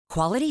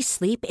Quality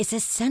sleep is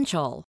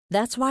essential.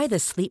 That's why the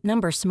Sleep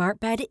Number Smart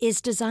Bed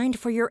is designed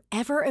for your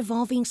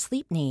ever-evolving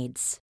sleep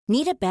needs.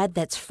 Need a bed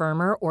that's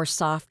firmer or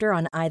softer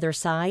on either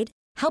side?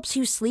 Helps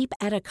you sleep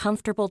at a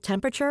comfortable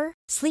temperature?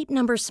 Sleep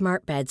Number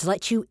Smart Beds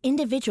let you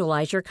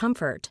individualize your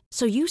comfort,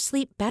 so you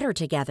sleep better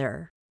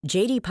together.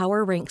 J.D.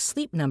 Power ranks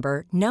Sleep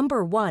Number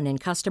number 1 in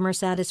customer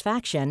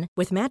satisfaction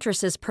with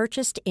mattresses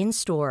purchased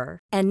in-store.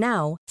 And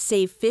now,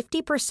 save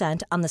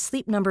 50% on the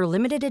Sleep Number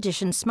Limited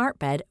Edition Smart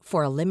Bed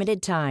for a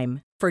limited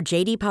time. For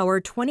J.D. Power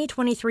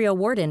 2023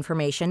 award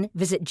information,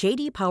 visit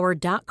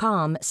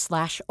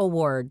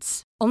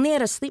jdpower.com/awards. Only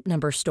at a Sleep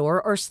Number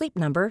store or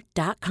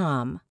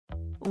sleepnumber.com.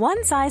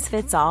 One size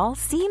fits all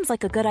seems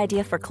like a good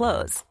idea for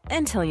clothes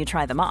until you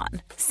try them on.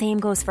 Same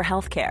goes for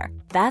healthcare.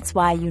 That's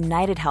why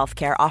United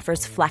Healthcare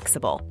offers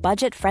flexible,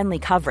 budget-friendly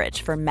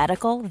coverage for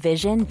medical,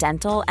 vision,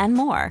 dental, and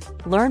more.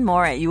 Learn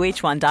more at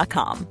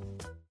uh1.com.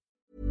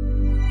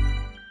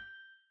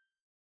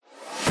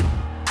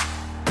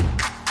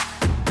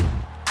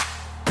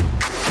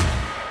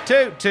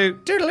 Toot,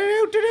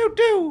 toodaloo.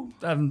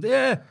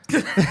 Yeah.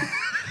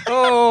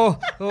 Oh,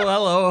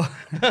 hello.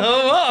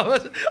 I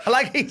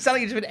like it sounded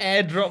like it's been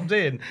airdropped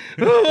in.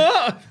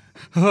 The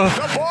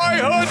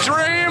boyhood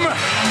dream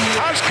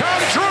has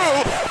come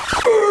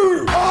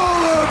true.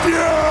 All of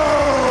you,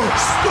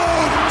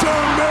 spoke to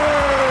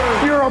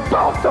me. You're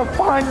about to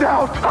find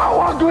out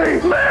how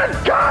ugly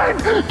mankind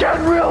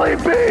can really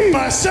be.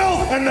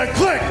 Myself and the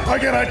clique are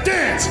gonna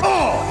dance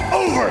all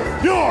over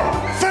your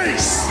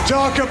face.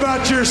 Talk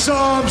about your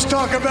Psalms.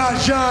 Talk about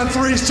John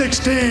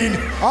 3:16.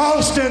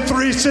 Austin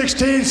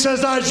 3:16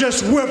 says I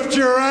just whipped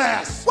your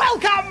ass.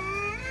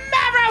 Welcome,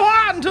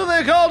 everyone, to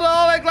the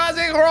Cultaholic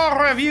Classic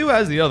Raw Review,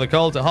 as the other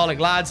Cultaholic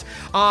lads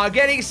are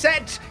getting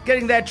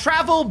their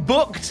travel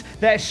booked,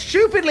 their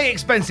stupidly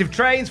expensive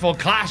trains for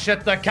Clash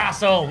at the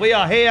Castle. We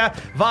are here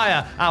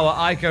via our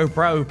Ico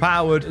Pro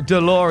powered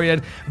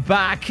DeLorean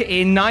back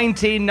in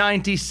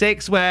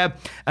 1996, where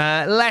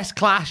less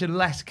Clash and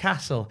less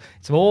Castle.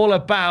 It's all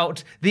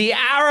about the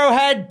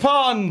Arrowhead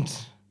Pond.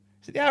 Is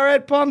it the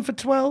Arrowhead Pond for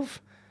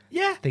 12?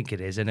 Yeah, I think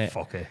it is, isn't it?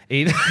 Fuck it.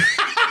 Either.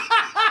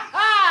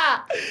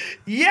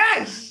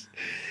 Yes!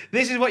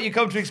 This is what you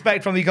come to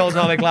expect from the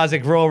Cultaholic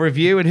Classic Raw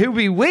Review. And who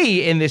be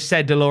we in this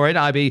said DeLorean?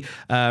 I be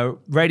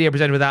radio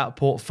presenter without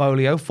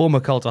portfolio, former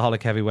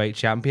Cultaholic heavyweight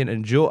champion,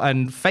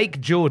 and fake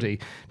Geordie,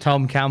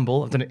 Tom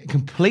Campbell. I've done it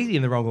completely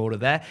in the wrong order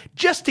there,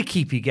 just to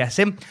keep you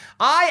guessing.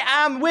 I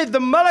am with the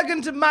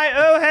mulligan to my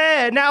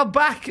O'Hare, now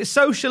back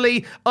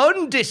socially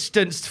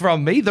undistanced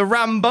from me, the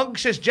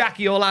rambunctious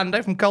Jackie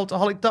Orlando from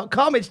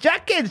Cultaholic.com. It's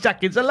Jackins.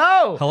 Jackins,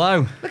 hello.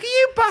 Hello. Look at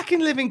you back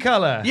in living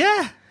colour.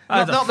 Yeah.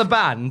 Not the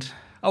band.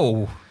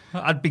 Oh,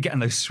 I'd be getting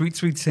those sweet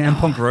CM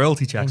Punk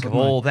royalty checks. Think of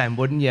all them,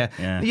 wouldn't you?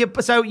 Yeah.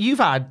 So you've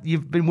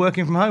been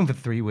working from home for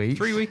 3 weeks.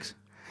 3 weeks.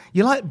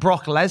 You're like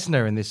Brock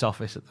Lesnar in this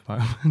office at the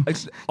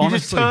moment. You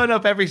just turn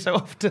up every so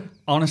often.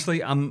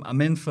 Honestly,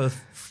 I'm in for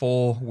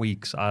 4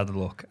 weeks out of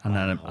luck, and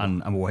then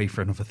I'm away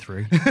for another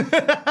 3.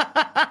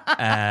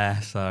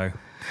 So,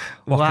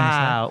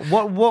 Wow.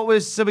 What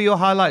was some of your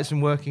highlights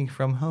from working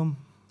from home?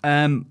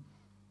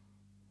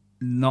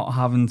 Not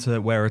having to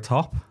wear a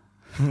top.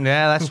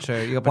 Yeah, that's true.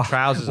 You got my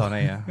trousers on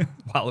here.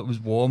 While it was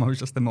warm, I was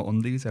just in my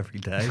undies every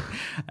day.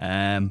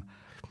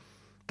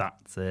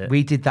 That's it.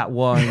 We did the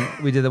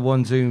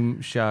one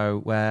Zoom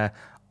show where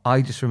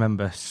I just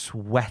remember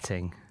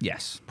sweating.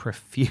 Yes.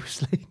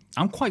 Profusely.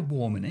 I'm quite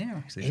warm in here,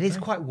 actually. It is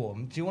quite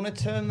warm. Do you want to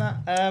turn that?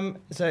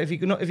 So if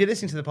you're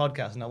listening to the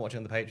podcast and not watching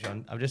on the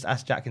Patreon, I've just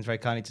asked Jackins very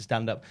kindly to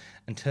stand up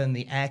and turn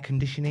the air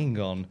conditioning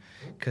on,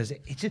 because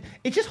it's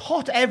just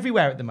hot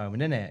everywhere at the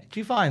moment, isn't it?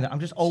 Do you find that I'm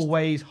just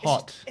always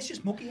hot? It's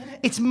just muggy, isn't it?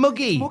 It's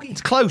muggy.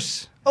 It's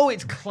close. Oh,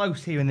 it's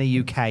close here in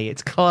the UK.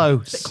 It's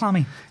close. Bit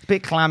clammy.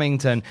 Bit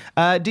Clammington.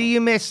 Do you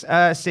miss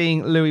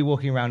seeing Louis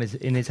walking around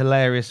in his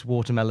hilarious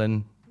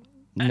watermelon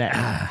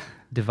net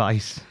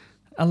device?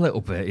 A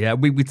little bit, yeah.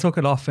 We took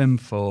it off him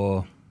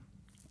for,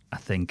 I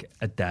think,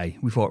 a day.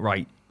 We thought,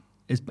 right,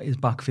 his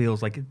back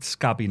feels like it's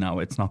scabby now.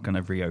 It's not going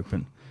to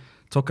reopen.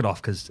 Took it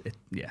off because,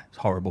 it's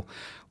horrible.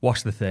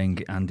 Washed the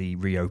thing, and he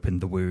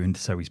reopened the wound,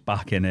 so he's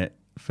back in it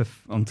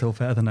until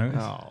further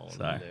notice. Oh,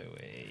 so,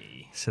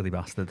 Louis. Silly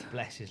bastard.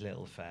 Bless his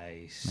little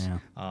face.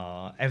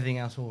 Yeah. Everything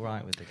else all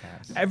right with the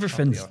cats?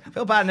 Everything's... I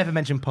feel bad I never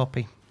mentioned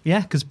Poppy.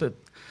 Yeah, but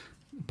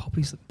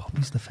Poppy's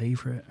the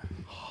favourite.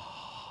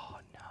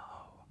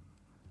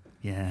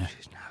 Yeah.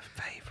 She's now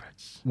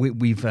favourites.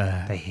 We've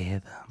They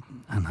hear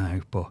them. I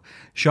know, but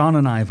Sean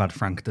and I have had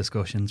frank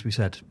discussions. We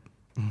said...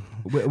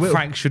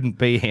 Frank shouldn't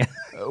be here.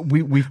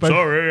 We've both...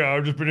 Sorry,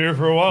 I've just been here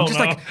for a while Just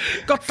now. like,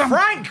 goddamn...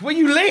 Frank, will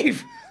you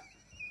leave?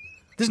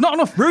 There's not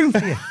enough room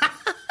for you.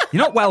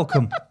 You're not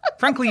welcome.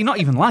 Frankly, you're not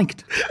even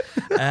liked.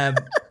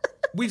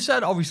 We've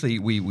said, obviously,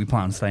 we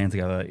plan on staying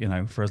together,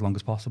 for as long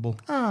as possible.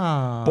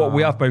 Oh. But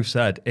we have both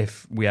said,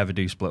 if we ever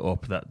do split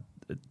up, that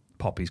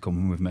Poppy's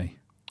coming with me.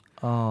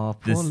 Oh,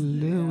 poor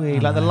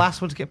Louis. Like the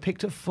last one to get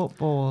picked at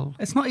football.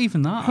 It's not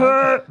even that.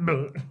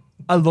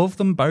 I love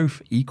them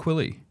both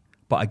equally.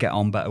 but I get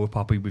on better with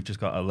Poppy. We've just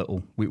got a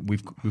little,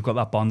 we've got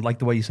that bond, like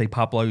the way you say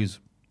Pablo's.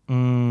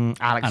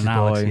 Alex's boy.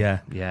 Alex, yeah.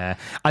 Yeah.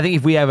 I think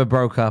if we ever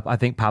broke up, I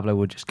think Pablo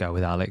would just go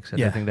with Alex. I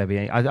don't think there'd be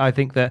any. I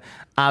think that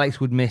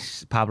Alex would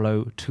miss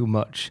Pablo too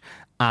much,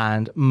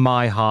 and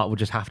my heart would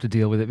just have to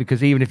deal with it,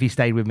 because even if he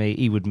stayed with me,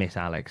 he would miss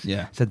Alex.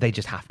 Yeah. So they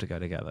just have to go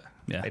together.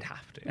 Yeah. They'd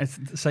have to. It's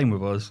the same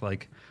with us.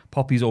 Like,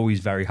 Poppy's always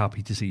very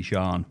happy to see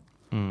Sean,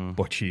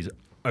 but she's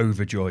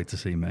overjoyed to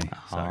see me.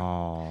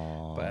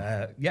 So.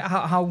 But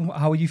how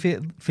are you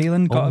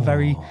feeling? Got a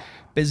very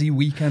busy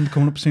weekend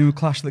coming up soon with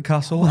Clash at the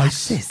Castle.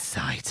 That's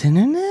exciting,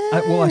 isn't it?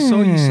 I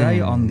saw you say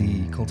on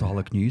the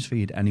Cultaholic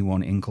newsfeed,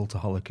 anyone in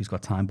Cultaholic who's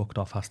got time booked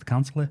off has to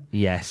cancel it.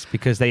 Yes,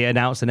 because they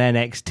announced an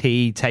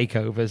NXT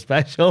takeover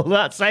special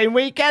that same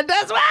weekend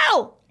as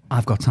well.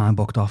 I've got time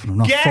booked off and I'm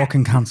not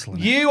fucking cancelling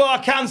it. You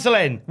are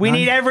cancelling. We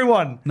need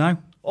everyone. No.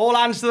 All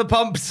hands to the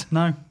pumps.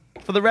 No.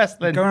 For the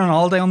wrestling. Going on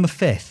holiday on the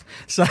 5th.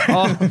 So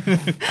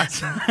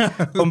that's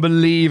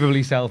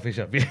unbelievably selfish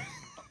of you.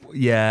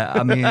 Yeah,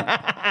 I mean,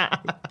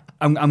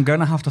 I'm going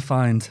to have to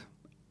find,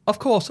 of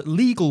course,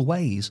 legal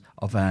ways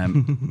of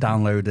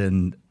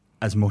downloading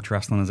as much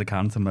wrestling as I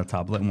can to my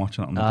tablet and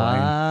watching it on the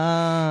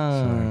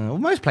plane. Well,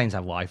 most planes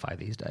have Wi-Fi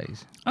these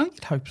days. I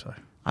hope so.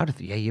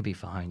 Yeah, you'll be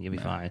fine. You'll be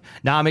fine.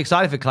 Now, I'm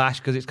excited for Clash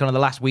because it's kind of the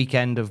last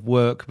weekend of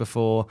work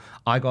before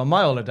I go on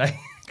my holiday.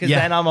 Because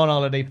then I'm on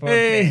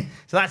holiday.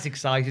 So that's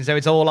exciting. So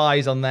it's all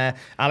eyes on there.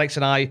 Alex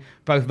and I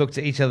both looked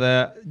at each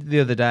other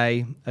the other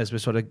day as we're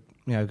sort of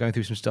going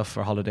through some stuff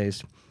for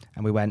holidays.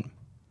 And we went,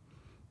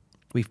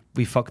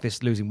 we fucked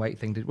this losing weight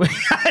thing, did we?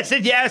 I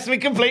said, yes, we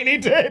completely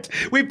did.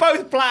 We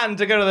both planned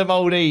to go to the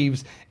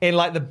Maldives in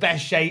like the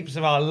best shapes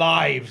of our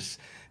lives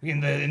in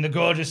the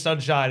gorgeous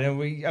sunshine.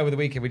 And over the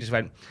weekend, we just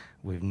went,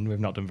 we've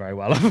not done very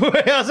well.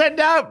 I said,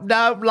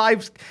 no,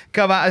 life's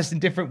come at us in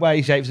different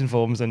ways, shapes and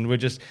forms, and I'm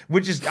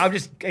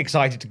just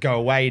excited to go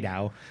away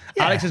now.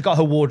 Yeah. Alex has got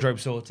her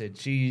wardrobe sorted.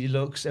 She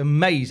looks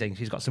amazing.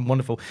 She's got some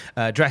wonderful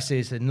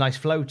dresses and nice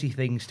floaty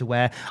things to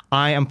wear.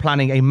 I am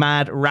planning a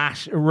mad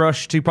rush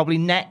to probably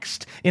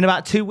Next in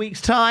about 2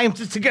 weeks' time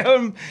to go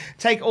and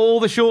take all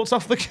the shorts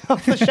off the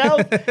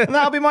shelf, and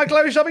that'll be my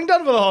clothes shopping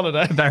done for the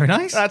holiday. Very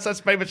nice.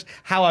 That's pretty much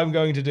how I'm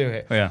going to do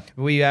it. Oh, yeah.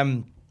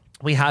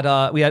 We had,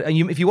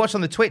 if you watch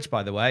on the Twitch,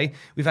 by the way,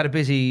 we've had a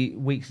busy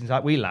week since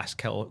we last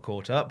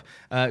caught up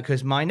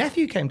because my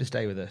nephew came to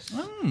stay with us.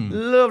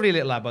 Lovely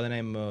little lad by the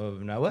name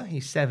of Noah.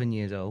 He's 7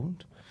 years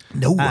old.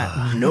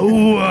 Noah.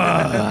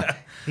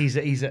 He's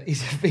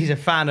a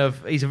fan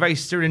of. He's a very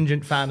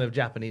stringent fan of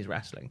Japanese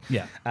wrestling.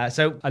 Yeah.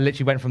 So I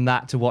literally went from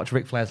that to watch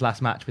Ric Flair's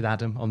last match with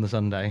Adam on the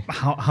Sunday.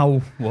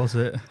 How was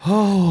it?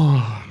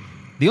 Oh,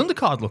 the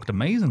undercard looked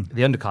amazing.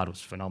 The undercard was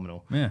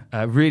phenomenal. Yeah.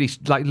 Really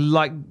like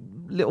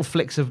little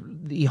flicks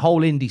of the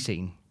whole indie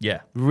scene.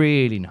 Yeah.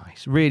 Really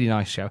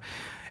nice show.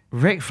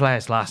 Ric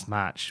Flair's last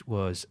match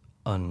was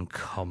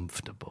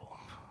uncomfortable.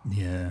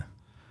 Yeah.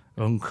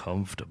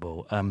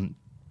 Uncomfortable. And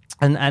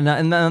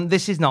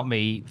this is not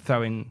me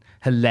throwing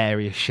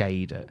hilarious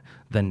shade at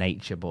the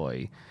Nature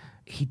Boy.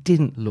 He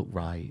didn't look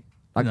right.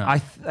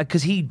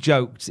 Because he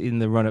joked in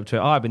the run up to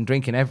it, I've been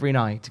drinking every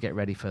night to get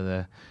ready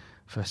for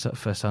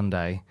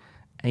Sunday.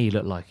 And he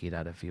looked like he'd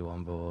had a few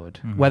on board.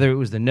 Mm-hmm. Whether it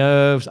was the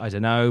nerves, I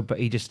don't know, but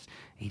he just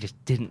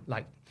didn't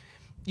like.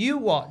 You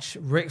watch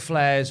Ric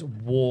Flair's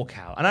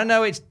walkout, and I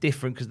know it's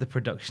different because the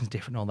production's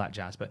different and all that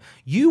jazz, but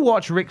you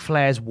watch Ric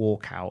Flair's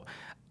walkout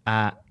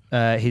at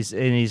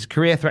in his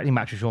career-threatening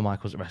match with Shawn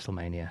Michaels at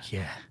WrestleMania.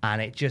 Yeah. And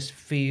it just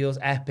feels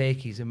epic.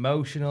 He's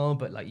emotional,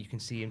 but like you can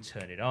see him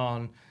turn it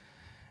on.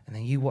 And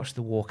then you watch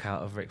the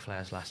walkout of Ric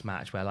Flair's last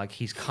match where like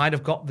he's kind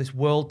of got this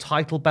world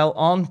title belt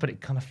on, but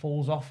it kind of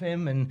falls off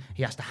him and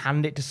he has to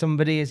hand it to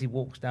somebody as he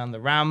walks down the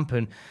ramp,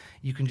 and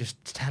you can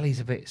just tell he's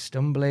a bit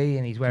stumbly,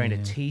 and he's wearing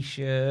a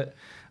T-shirt.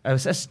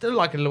 Still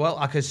like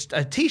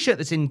a T-shirt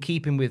that's in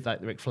keeping with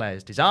like Ric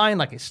Flair's design,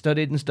 like it's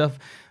studded and stuff,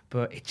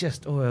 but it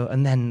just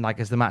and then like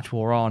as the match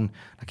wore on,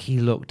 like he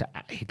looked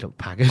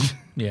haggard.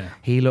 Yeah.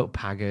 He looked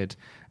haggard.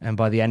 And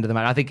by the end of the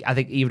match, I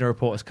think even a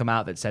report has come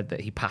out that said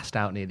that he passed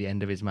out near the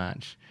end of his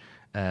match.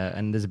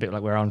 And there's a bit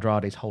like where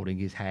Andrade's holding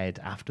his head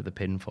after the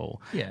pinfall.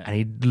 Yeah. And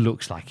he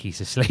looks like he's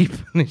asleep.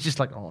 And it's just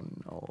like, oh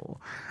no.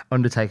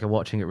 Undertaker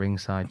watching at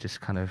ringside, just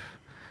kind of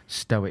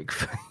stoic.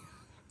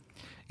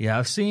 Yeah,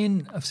 I've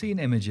seen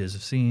images.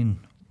 I've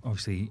seen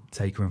obviously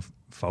Taker and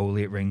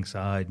Foley at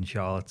ringside and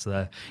Charlotte's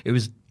there. It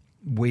was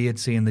weird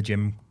seeing the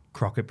Jim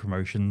Crockett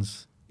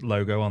Promotions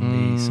logo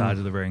on the side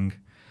of the ring.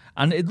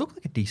 And it looked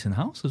like a decent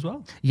house as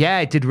well. Yeah,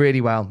 it did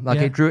really well. Like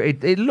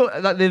it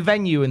looked like the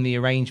venue and the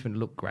arrangement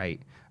looked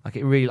great. Like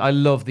it really, I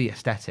love the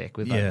aesthetic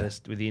with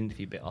with the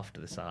interview bit off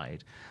to the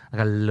side.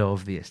 Like I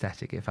love the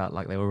aesthetic. It felt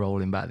like they were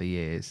rolling back the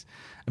years.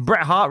 And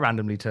Bret Hart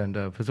randomly turned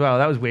up as well.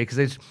 That was weird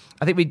because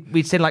I think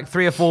we'd seen like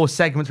 3 or 4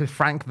 segments with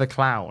Frank the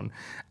Clown,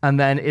 and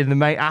then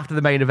after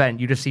the main event,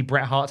 you just see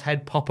Bret Hart's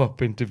head pop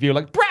up into view.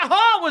 Like Bret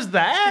Hart was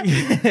there.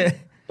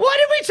 Why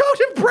did we talk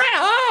to Bret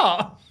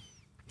Hart?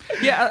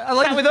 Yeah, I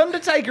like That with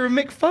Undertaker and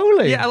Mick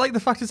Foley. Yeah, I like the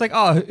fact it's like,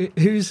 oh,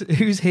 who's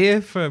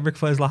here for Ric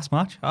Flair's last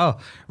match? Oh,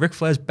 Ric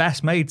Flair's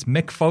best mates,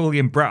 Mick Foley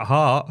and Bret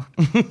Hart.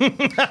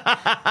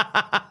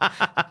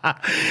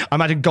 I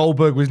imagine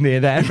Goldberg was near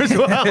there as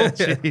well.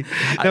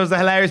 There was the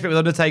hilarious bit with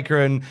Undertaker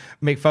and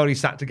Mick Foley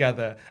sat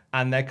together,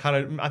 and they're kind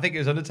of, I think it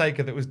was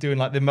Undertaker that was doing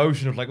like the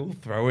motion of like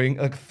throwing,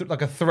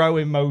 like a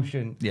throwing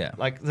motion. Yeah.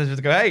 Like they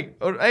just go, hey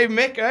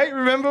Mick, hey,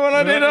 remember when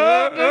I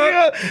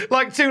did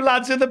like two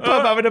lads in the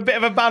pub having a bit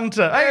of a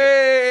banter.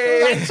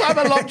 Hey, that time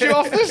I locked you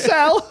off the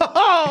cell.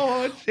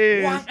 Oh,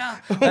 cheers.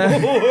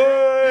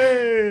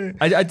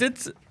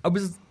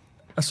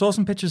 I saw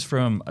some pictures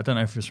from, I don't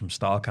know if it was from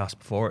StarCast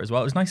before it as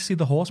well. It was nice to see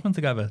the Horsemen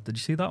together. Did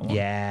you see that one?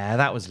 Yeah,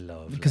 that was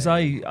lovely. Because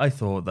I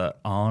thought that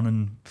Arn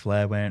and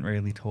Flair weren't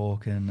really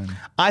talking. And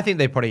I think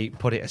they probably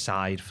put it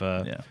aside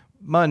for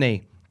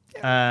money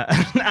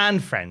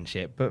and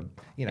friendship. But,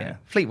 you know,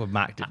 Fleetwood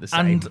Mac did the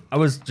same. And I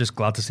was just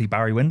glad to see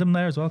Barry Windham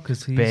there as well.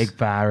 Cause he's, Big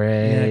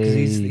Barry. Yeah, because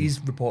he's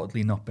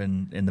reportedly not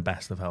been in the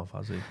best of health,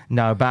 has he?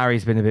 No,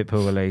 Barry's been a bit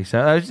poorly.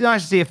 So it was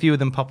nice to see a few of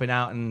them popping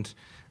out. And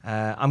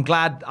I'm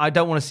glad. I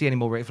don't want to see any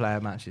more Ric Flair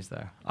matches,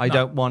 though. I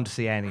don't want to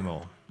see any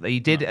more. He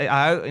did.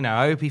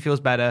 I hope he feels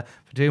better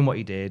for doing what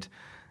he did.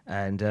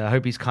 And I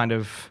hope he's kind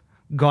of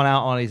gone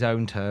out on his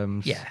own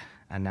terms. Yeah.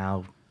 And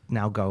now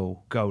go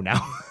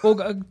now. Well,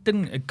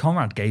 didn't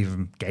Conrad gave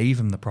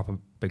him the proper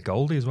big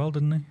Goldie as well,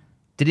 didn't he?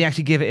 Did he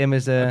actually give it him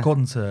as a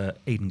according to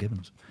Aidan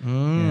Gibbons?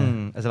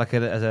 As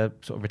a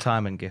sort of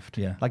retirement gift?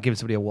 Yeah, like giving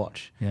somebody a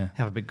watch. Yeah,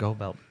 have a big gold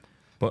belt,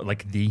 but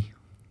like the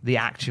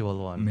actual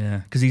one.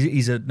 Yeah, because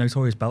he's a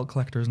notorious belt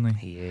collector, isn't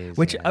he? He is.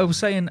 Which I was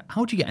saying,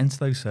 how do you get into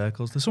those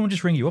circles? Does someone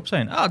just ring you up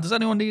saying, "Oh, does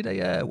anyone need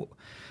a?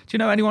 Do you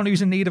know anyone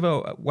who's in need of a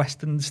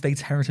Western States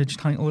Heritage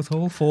title at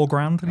all?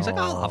 $4,000?" And he's like,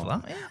 "I'll have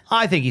that." Yeah.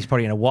 I think he's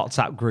probably in a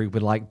WhatsApp group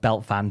with like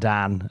Belt Van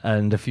Dan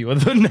and a few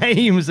other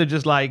names. Are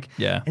just like,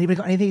 anybody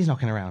got anything he's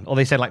knocking around? Or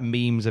they said like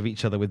memes of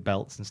each other with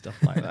belts and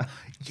stuff like that.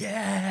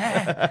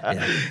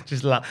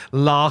 Just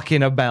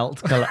larking a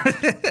belt.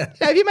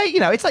 Have you made?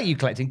 You know, it's like you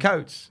collecting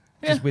coats.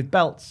 Just with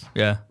belts.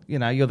 Yeah. You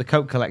know, you're the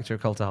coat collector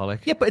of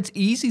Cultaholic. Yeah, but it's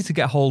easy to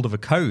get hold of a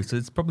coat.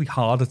 It's probably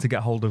harder to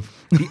get hold of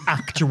the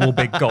actual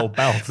big gold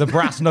belt. The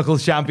Brass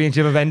Knuckles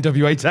Championship of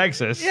NWA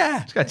Texas.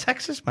 Yeah. It's got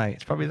Texas, mate.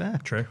 It's probably there.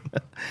 True.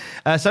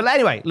 So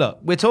anyway, look,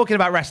 we're talking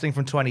about wrestling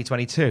from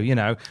 2022. You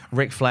know,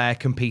 Ric Flair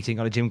competing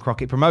on a Jim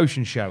Crockett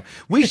promotion show.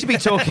 We should be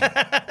talking...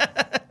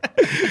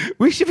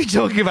 we should be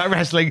talking about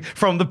wrestling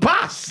from the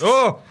past.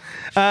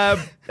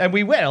 And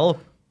we will.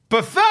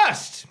 But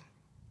first...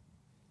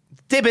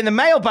 dib in the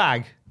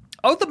mailbag.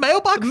 Oh, the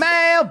mailbag?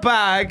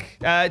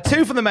 Mailbag.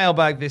 Two from the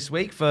mailbag this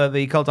week for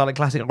the Cultaholic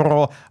Classic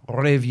Raw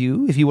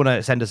review. If you want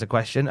to send us a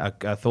question,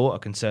 a thought, a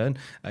concern,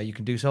 you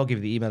can do so. I'll give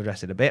you the email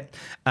address in a bit.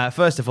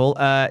 First of all,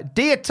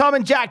 dear Tom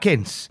and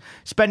Jackins,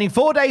 spending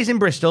 4 days in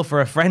Bristol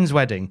for a friend's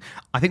wedding.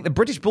 I think the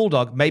British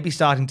Bulldog may be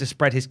starting to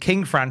spread his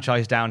King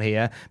franchise down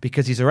here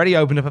because he's already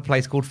opened up a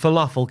place called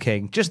Falafel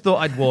King. Just thought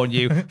I'd warn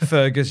you,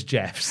 Fergus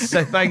Jeffs.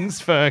 So thanks,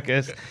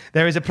 Fergus.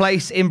 There is a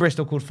place in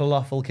Bristol called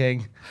Falafel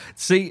King.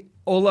 See,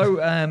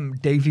 although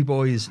Davey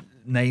Boy's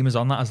name is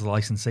on that as the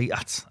licensee,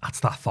 that's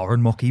that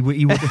foreign muck. He would.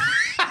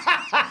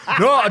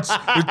 No, it's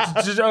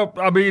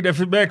I mean, if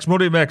it makes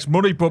money,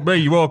 but me,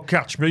 you won't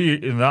catch me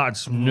in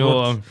that.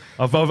 No,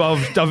 as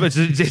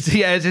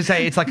I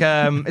say, it's like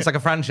a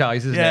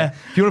franchise, isn't it?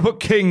 If you want to put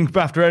King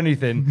after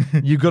anything,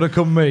 you got to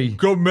come me.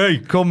 Come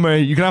me.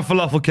 You can have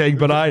Falafel King,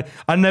 but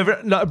I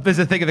never. No, there's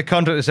a thing in the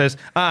contract that says,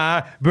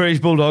 British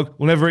Bulldog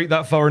will never eat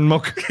that foreign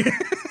muck.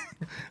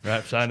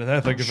 Right, sign it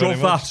there. Thank you very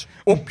much. Shove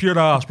that up your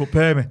ass, but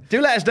pay me.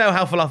 Do let us know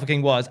how Falafel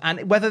King was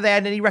and whether they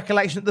had any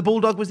recollection that the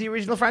Bulldog was the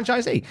original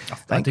franchisee.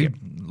 I do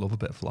love a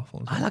bit of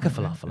falafel. I like a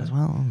falafel as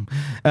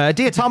well.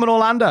 Dear Tom and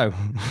Orlando.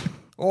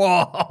 Oh,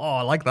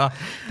 I like that.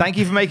 Thank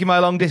you for making my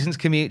long-distance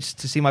commutes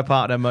to see my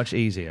partner much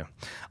easier.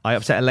 I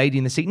upset a lady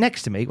in the seat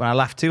next to me when I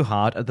laughed too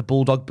hard at the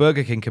Bulldog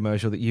Burger King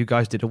commercial that you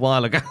guys did a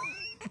while ago.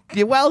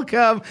 You're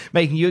welcome.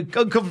 Making you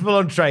uncomfortable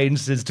on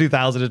trains since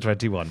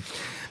 2021.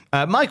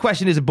 My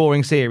question is a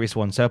boring, serious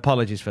one, so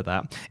apologies for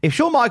that. If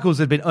Shawn Michaels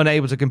had been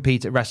unable to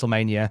compete at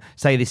WrestleMania,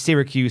 say the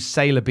Syracuse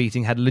Sailor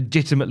beating had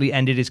legitimately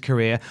ended his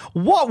career,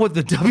 what would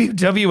the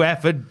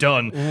WWF have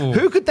done? Ooh.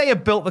 Who could they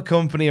have built the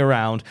company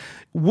around?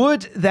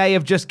 Would they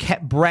have just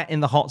kept Brett in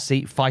the hot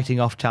seat fighting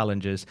off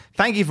challengers?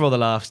 Thank you for all the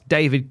laughs.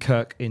 David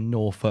Kirk in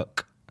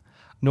Norfolk.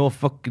 No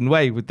fucking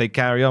way would they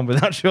carry on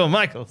without Shawn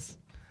Michaels.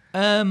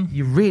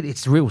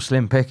 It's real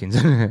slim pickings,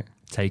 isn't it?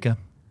 Taker.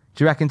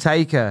 Do you reckon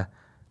Taker...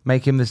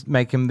 Make him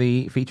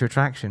the feature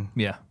attraction.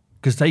 Yeah,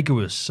 because Taker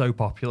was so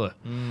popular.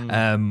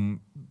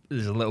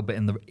 There's a little bit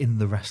in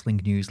the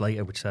wrestling news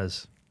later which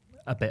says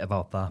a bit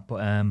about that. But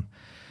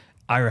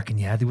I reckon,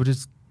 they would have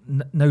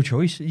no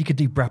choice. You could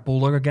do Brett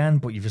Bulldog again,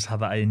 but you've just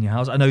had that in your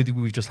house. I know that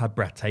we've just had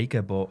Brett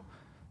Taker, but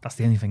that's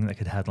the only thing that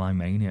could headline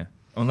Mania.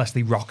 Unless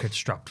they rocket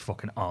strapped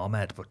fucking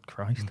Ahmed, but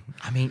Christ.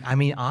 I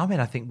mean, Ahmed,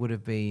 I think would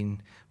have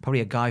been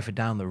probably a guy for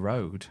down the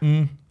road.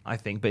 I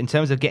think, but in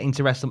terms of getting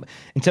to through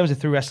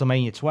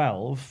WrestleMania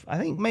 12, I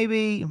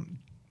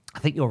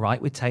think you're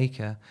right with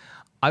Taker.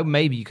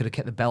 maybe you could have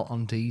kept the belt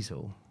on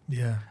Diesel.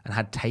 Yeah. And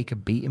had Taker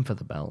beat him for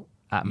the belt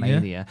at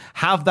Mania. Yeah.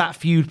 Have that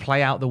feud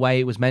play out the way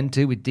it was meant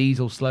to, with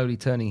Diesel slowly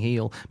turning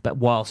heel, but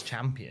whilst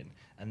champion.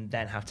 And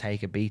then have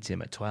Taker beat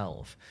him at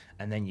 12.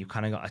 And then you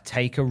kind of got a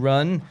Taker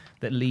run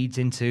that leads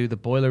into the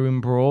Boiler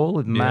Room Brawl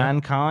with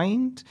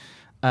Mankind.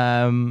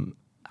 I mean,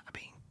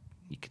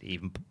 you could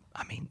even...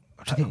 I mean,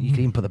 do you think you could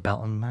even put the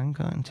belt on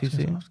Mankind too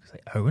soon?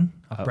 Owen?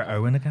 Brett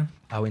Owen again?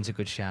 Owen's a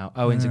good shout.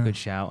 Owen's a good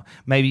shout.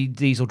 Maybe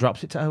Diesel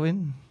drops it to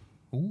Owen.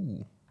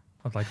 Ooh,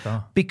 I'd like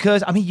that.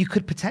 Because, I mean, you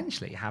could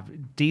potentially have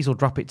Diesel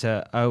drop it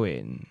to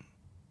Owen.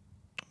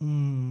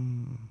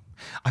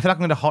 I feel like I'm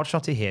going to hot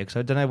shot it here because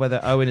I don't know whether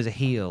Owen is a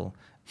heel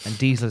and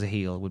Diesel as a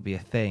heel would be a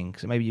thing.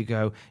 So maybe you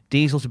go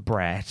Diesel to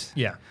Brett.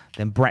 Yeah.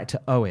 Then Brett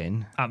to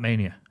Owen. At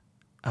Mania.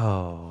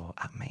 Oh,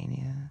 at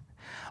Mania.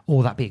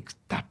 Oh,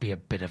 that'd be a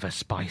bit of a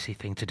spicy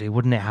thing to do,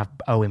 wouldn't it? Have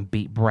Owen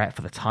beat Brett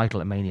for the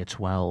title at Mania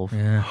 12.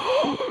 Yeah.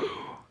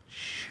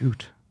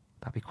 Shoot.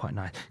 That'd be quite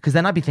nice. Because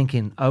then I'd be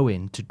thinking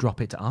Owen to drop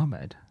it to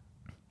Ahmed.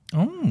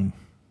 Oh.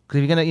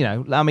 Because if you're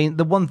going to, I mean,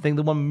 the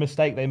one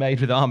mistake they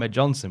made with Ahmed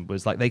Johnson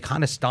was like they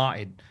kind of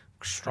started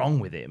strong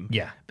with him.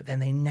 Yeah. But then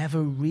they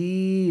never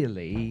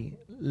really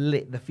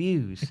lit the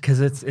fuse.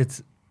 Because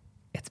it's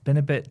been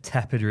a bit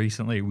tepid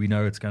recently. We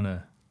know it's going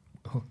to...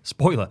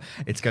 spoiler,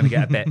 it's going to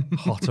get a bit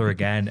hotter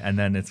again, and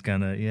then it's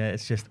going to,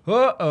 it's just,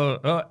 Yeah.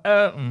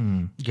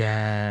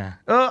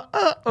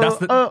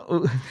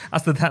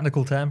 That's the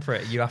technical term for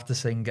it. You have to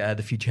sing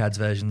the Future Heads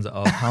versions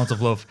of Hounds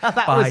of Love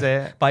was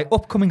it. by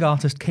upcoming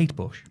artist Kate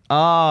Bush. Oh,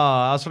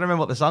 I was trying to remember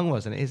what the song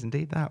was, and it is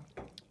indeed that.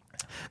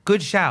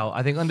 Good shout.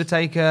 I think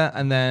Undertaker,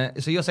 and then,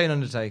 so you're saying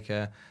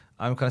Undertaker,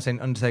 I'm kind of saying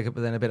Undertaker,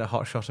 but then a bit of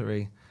hot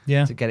shottery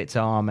to get it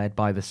to Ahmed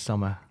by the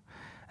summer.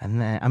 And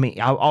then, I mean,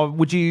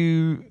 would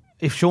you...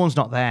 If Sean's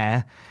not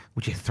there,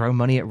 would you throw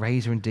money at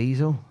Razor and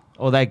Diesel?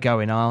 Or they're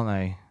going, aren't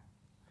they?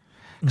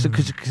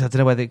 Because I don't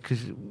know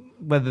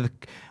whether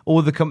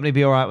all the company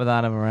be all right with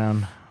Adam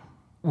around.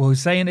 Well, I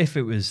was saying if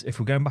we're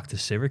going back to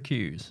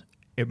Syracuse,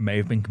 it may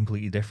have been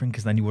completely different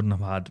because then you wouldn't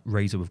have had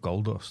Razor with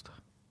Goldust.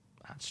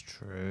 That's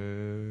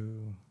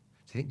true.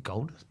 Do you think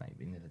Goldust may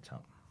be near the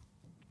top?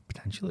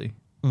 Potentially.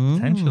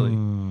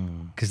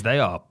 Because they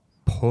are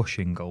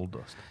pushing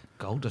Goldust.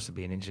 Goldust would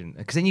be an interesting...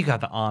 Because then you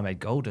got the Ahmed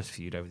Goldust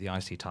feud over the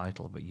IC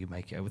title, but you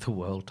make it over the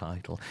world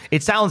title.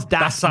 It sounds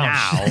daft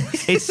now.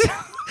 It's...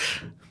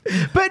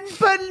 but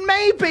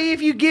maybe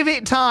if you give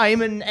it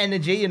time and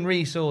energy and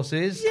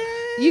resources,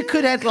 you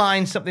could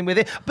headline something with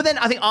it. But then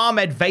I think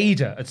Ahmed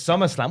Vader at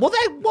SummerSlam. Well,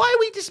 then why are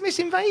we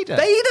dismissing Vader?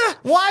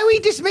 Why are we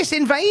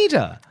dismissing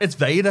Vader? It's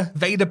Vader.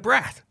 Vader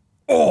Brett.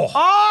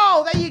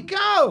 Oh, there you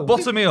go.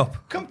 Butter me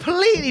up.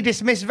 Completely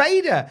dismiss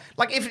Vader.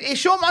 Like, if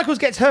Shawn Michaels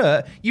gets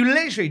hurt, you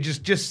literally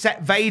just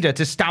set Vader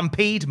to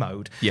stampede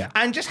mode. Yeah.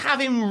 And just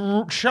have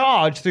him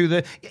charge through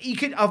the... You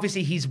could...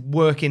 Obviously, he's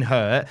working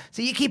hurt,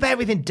 so you keep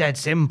everything dead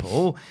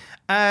simple.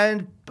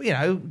 And,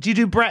 do you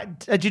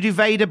do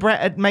Vader Brett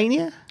at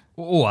Mania?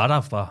 Oh, I'd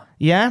have that.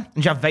 Yeah?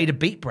 And you have Vader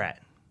beat Brett?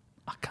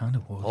 I kind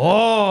of would.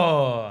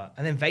 Oh,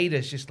 and then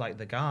Vader's just like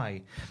the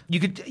guy.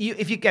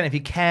 If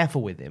you're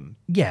careful with him,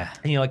 and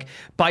you're like,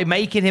 by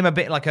making him a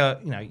bit like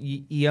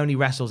he only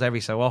wrestles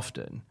every so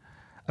often,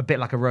 a bit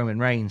like a Roman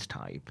Reigns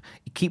type.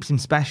 It keeps him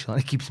special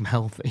and it keeps him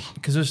healthy.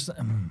 Because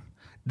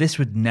this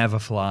would never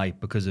fly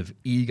because of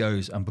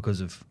egos and because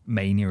of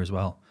Mania as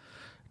well.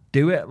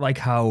 Do it like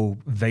how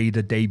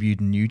Vader debuted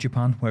in New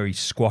Japan, where he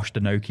squashed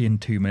Inoki in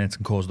 2 minutes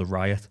and caused a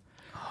riot.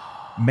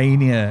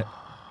 Mania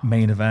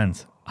main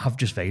event. Have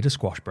just Vader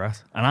squash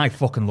Brett. And I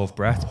fucking love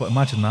Brett, but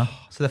imagine that.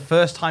 So the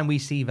first time we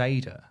see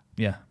Vader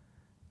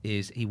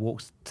is he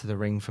walks to the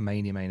ring for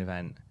Mania main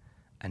event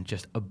and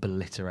just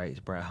obliterates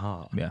Bret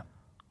Hart. Yeah.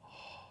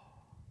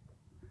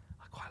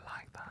 I quite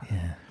like that.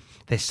 Yeah.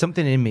 There's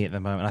something in me at the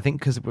moment. I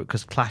think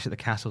because Clash at the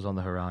Castle's on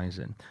the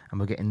horizon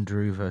and we're getting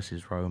Drew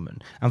versus Roman.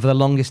 And for the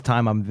longest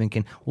time, I'm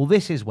thinking, well,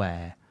 this is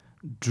where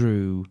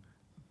Drew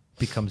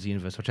becomes the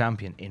Universal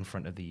Champion in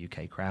front of the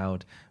UK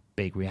crowd.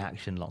 Big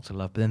reaction, lots of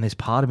love. But then there's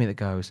part of me that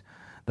goes,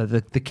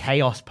 the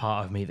chaos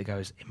part of me that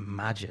goes,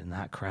 imagine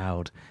that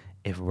crowd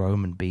if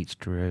Roman beats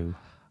Drew.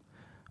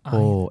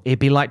 Or it'd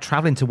be like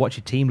traveling to watch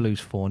your team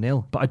lose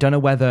 4-0. But I don't know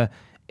whether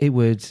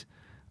it'd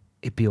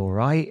be all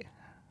right.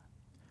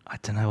 I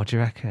don't know. What do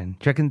you reckon?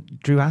 Do you reckon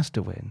Drew has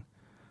to win?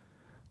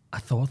 I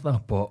thought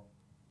that, but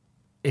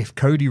if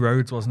Cody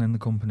Rhodes wasn't in the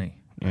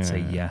company, I'd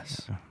say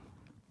yes.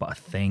 But I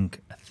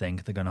think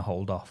they're going to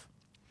hold off.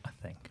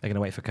 They're going to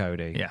wait for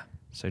Cody. Yeah.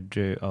 So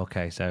Drew,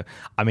 okay. So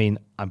I mean,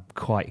 I'm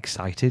quite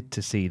excited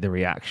to see the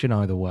reaction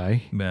either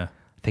way. Yeah.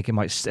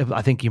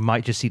 I think you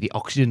might just see the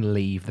oxygen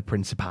leave the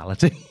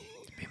principality.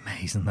 It'd be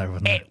amazing though,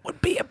 wouldn't it? It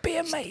would be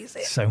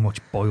amazing. So much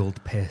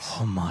boiled piss.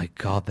 Oh my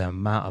God, the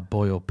amount of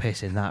boiled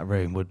piss in that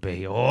room would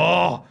be,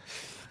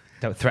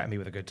 Don't threaten me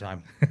with a good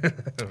time.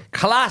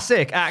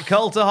 Classic at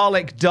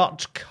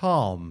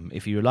cultaholic.com.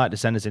 If you would like to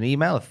send us an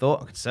email, a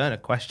thought, a concern, a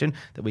question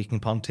that we can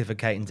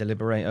pontificate and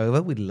deliberate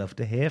over, we'd love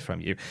to hear from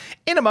you.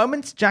 In a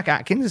moment, Jack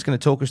Atkins is going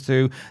to talk us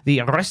through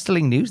the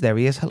wrestling news. There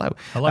he is. Hello.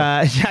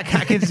 Jack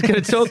Atkins is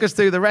going to talk us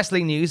through the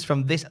wrestling news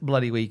from this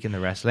bloody week in the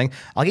wrestling.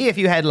 I'll give you a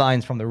few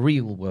headlines from the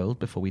real world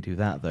before we do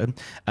that, though.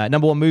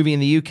 Number one movie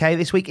in the UK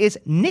this week is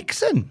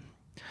Nixon,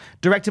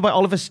 directed by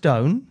Oliver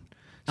Stone,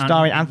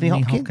 starring Anthony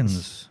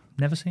Hopkins.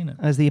 Never seen it.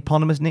 As the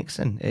eponymous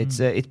Nixon. It's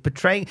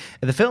portraying,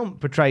 the film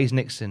portrays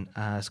Nixon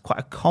as quite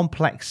a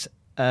complex,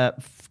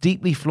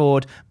 deeply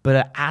flawed, but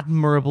an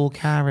admirable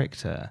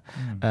character,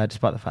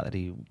 despite the fact that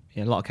he,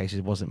 in a lot of cases,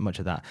 wasn't much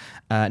of that.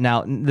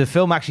 Now, the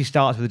film actually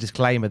starts with a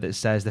disclaimer that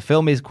says the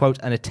film is, quote,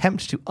 an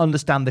attempt to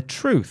understand the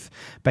truth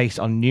based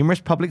on numerous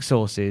public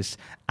sources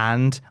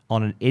and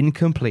on an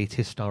incomplete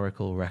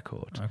historical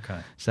record. Okay.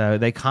 So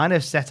they kind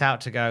of set out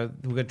to go,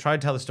 we're going to try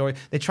and tell the story.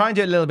 They try and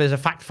do it a little bit as a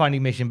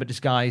fact-finding mission, but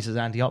disguised as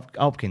Anthony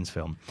Hopkins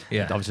film.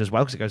 Yeah. Obviously as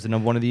well, because it goes to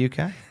number one in the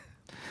UK.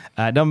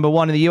 Number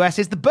one in the US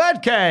is The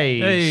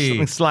Birdcage. Hey.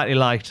 Something slightly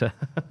lighter.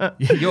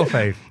 Your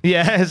fave.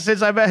 Yeah,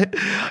 since I met,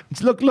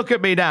 look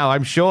at me now.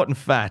 I'm short and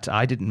fat.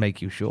 I didn't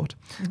make you short.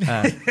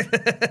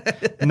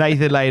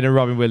 Nathan Lane and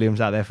Robin Williams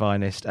at their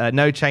finest.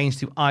 No change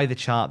to either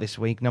chart this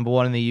week. Number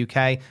one in the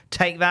UK,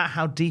 Take That,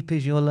 How Deep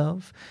Is Your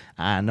Love?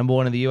 And number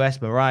one in the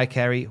US, Mariah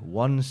Carey,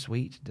 One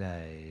Sweet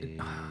Day.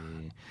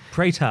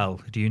 Pray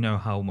tell, do you know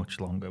how much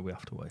longer we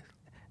have to wait?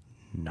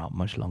 Not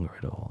much longer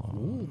at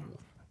all.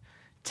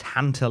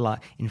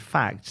 In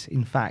fact,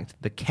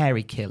 the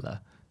Carey Killer,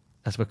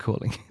 as we're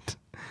calling it,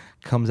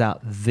 comes out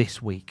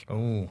this week.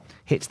 Oh,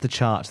 Hits the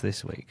charts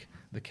this week.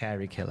 The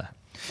Carey Killer.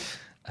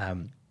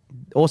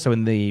 Also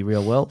in the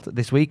real world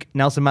this week,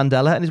 Nelson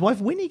Mandela and his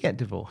wife Winnie get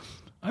divorced.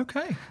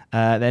 okay.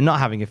 They're not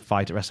having a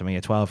fight at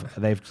WrestleMania 12.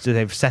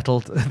 They've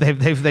settled.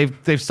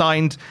 They've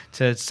signed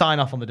to sign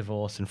off on the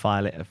divorce and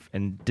file it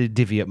and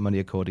divvy up money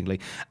accordingly.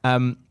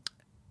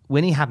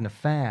 Winnie had an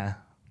affair.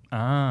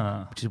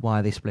 Which is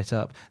why they split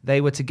up. They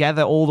were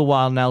together all the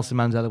while Nelson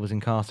Mandela was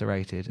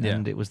incarcerated,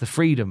 and it was the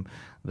freedom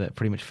that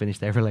pretty much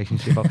finished their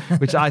relationship off,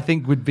 which I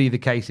think would be the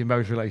case in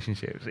most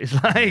relationships. It's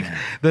like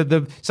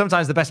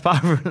sometimes the best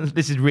part of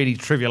this is really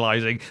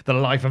trivializing the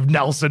life of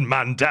Nelson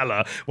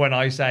Mandela when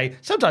I say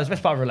sometimes the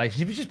best part of a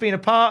relationship is just being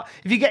apart.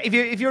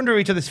 If you're under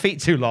each other's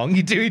feet too long,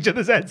 you do each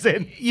other's heads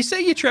in. You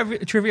say you're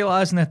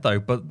trivializing it though,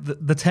 but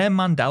the term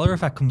Mandela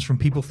effect comes from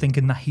people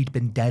thinking that he'd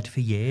been dead for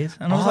years.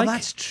 And I was like,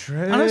 that's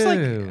true. And I was like,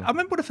 I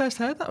remember when I first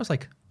heard that, I was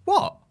like,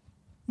 what?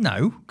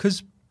 No,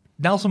 because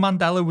Nelson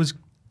Mandela was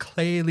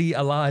clearly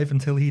alive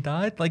until he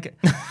died. Like,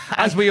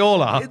 as we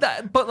all are.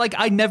 But like,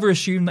 I never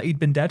assumed that he'd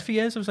been dead for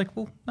years. I was like,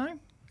 well, no,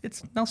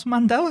 it's Nelson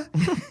Mandela.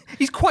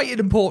 He's quite an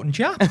important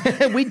chap.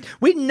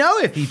 We'd know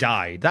if he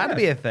died. That'd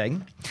be a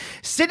thing.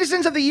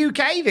 Citizens of the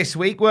UK this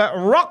week were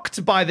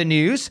rocked by the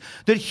news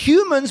that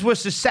humans were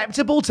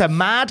susceptible to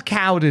mad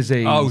cow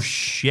disease. Oh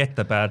shit,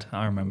 the bad.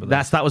 I remember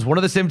that. That was one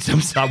of the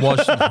symptoms. That was.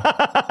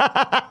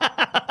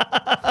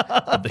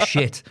 The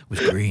shit was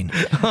green.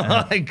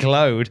 It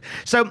glowed.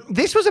 So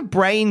this was a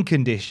brain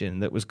condition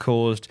that was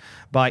caused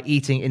by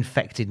eating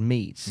infected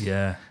meats.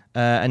 Yeah.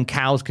 And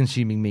cows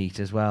consuming meat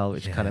as well,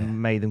 which kind of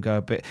made them go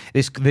a bit.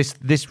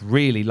 This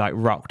really like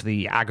rocked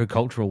the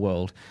agricultural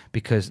world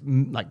because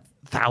like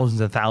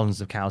thousands and thousands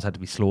of cows had to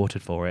be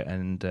slaughtered for it,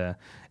 and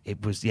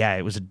it was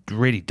a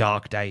really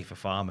dark day for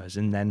farmers.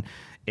 And then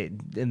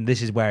and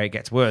this is where it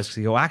gets worse because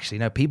you go, actually,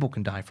 no, people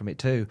can die from it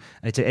too,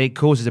 and it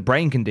causes a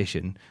brain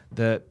condition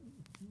that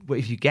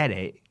if you get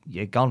it,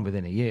 you're gone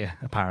within a year,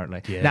 apparently.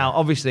 Yeah. Now,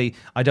 obviously,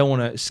 I don't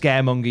want to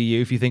scaremonger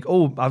you if you think,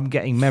 oh, I'm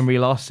getting memory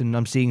loss and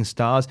I'm seeing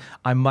stars.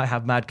 I might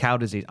have mad cow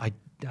disease. I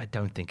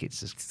don't think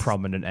it's as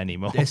prominent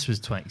anymore. This was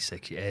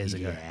 26 years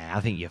ago. Yeah, I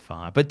think you're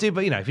fine. But if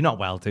you're not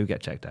well, do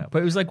get checked out.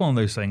 But it was like one of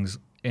those things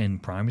in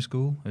primary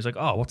school. It was like,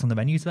 oh, what's on the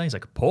menu today? It's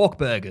like pork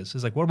burgers.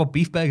 It's like, what about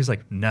beef burgers?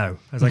 Like, no.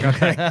 I was like,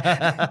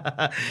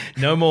 okay.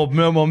 no more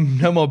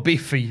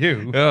beef for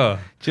you. Oh.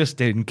 Just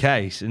in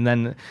case. And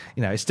then,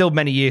 it's still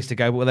many years to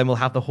go, but then we'll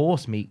have the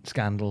horse meat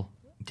scandal.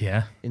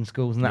 Yeah. In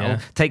schools, and that'll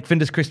take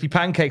Finder's crispy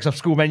pancakes off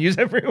school menus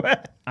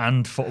everywhere.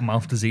 And foot and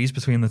mouth disease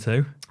between the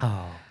two.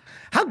 Oh.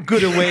 How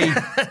good are we?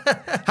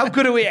 How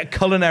good are we at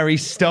culinary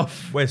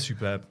stuff? We're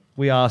superb.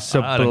 We are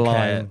sublime. I don't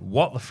care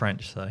what the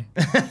French say.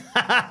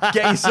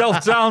 Get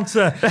yourself down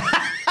to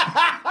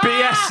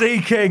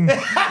BSC King.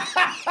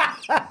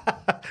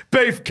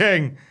 Beef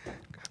King.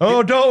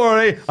 Oh, don't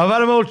worry. I've had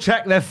them all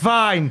checked. They're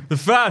fine. They're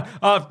fine.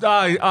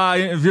 I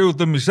interviewed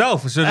them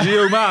myself. I said, are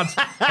you mad?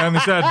 And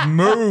they said,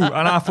 moo.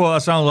 And I thought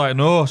that sounded like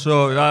no,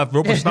 so I've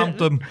rubber stamped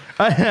them.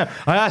 I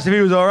asked if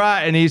he was all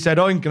right, and he said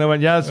oink, and I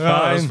went, yeah, it's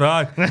fine.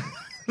 That's fine.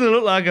 They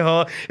look like a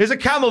horse. Is a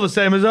camel the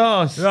same as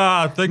ours?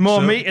 Yeah, I think More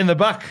so. meat in the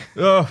back.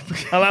 Oh.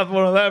 I'll have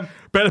one of them.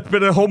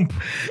 Bit of hump.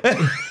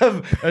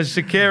 As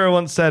Shakira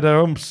once said, her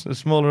humps are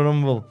smaller and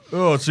humble.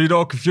 Oh, so you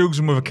don't confuse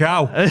them with a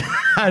cow.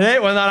 I hate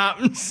when that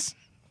happens.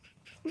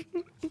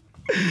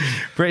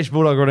 British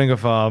Bulldog running a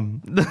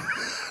farm.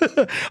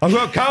 I've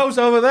got cows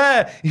over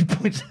there. He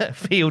points at a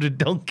field of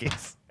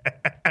donkeys.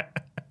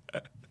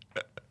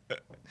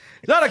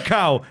 Is that a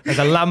cow? There's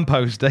a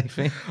lamppost,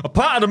 Davey. A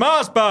part of the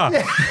Mars bar.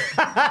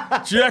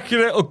 Do you reckon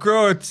it'll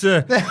grow into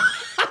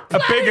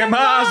a bigger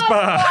Mars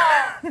bar?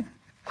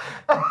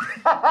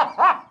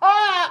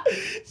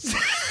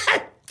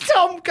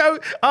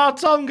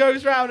 Tom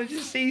goes round and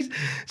just sees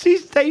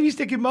Davey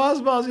sticking Mars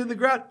bars in the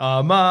ground.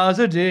 Our Mars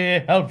a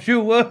dear helps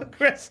you work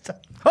rest.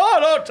 Oh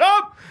no,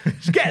 Tom!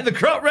 Just getting the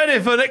crop ready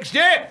for next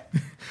year.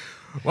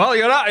 Well,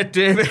 you're at it,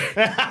 David.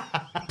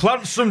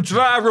 Plant some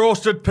dry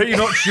roasted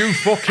peanuts, you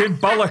fucking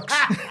bollocks.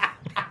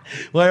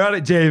 Well, you're at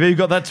it, Davey. You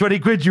got that 20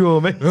 quid you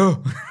owe me.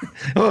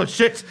 Oh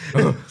shit.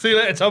 See you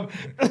later, Tom.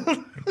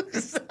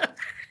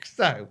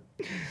 So,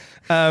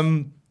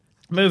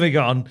 moving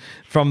on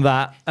from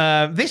that,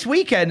 this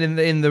weekend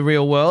in the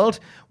real world,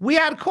 we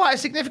had quite a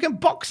significant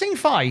boxing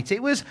fight.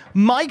 It was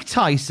Mike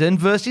Tyson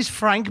versus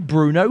Frank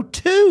Bruno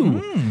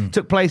 2.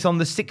 Took place on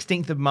the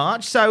 16th of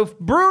March. So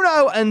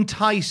Bruno and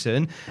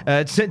Tyson,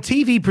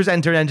 TV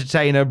presenter and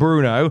entertainer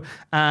Bruno,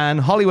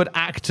 and Hollywood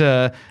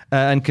actor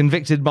and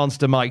convicted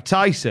monster Mike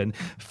Tyson,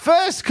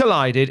 first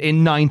collided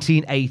in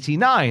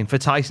 1989 for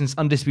Tyson's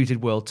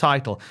undisputed world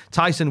title.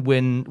 Tyson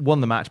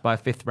won the match by a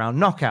 5th round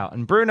knockout,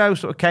 and Bruno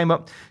sort of came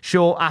up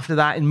short after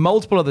that in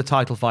multiple other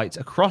title fights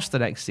across the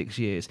next 6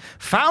 years.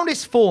 Found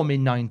his form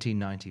in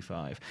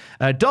 1995.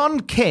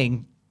 Don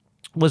King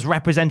was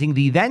representing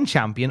the then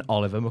champion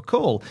Oliver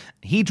McCall.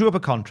 He drew up a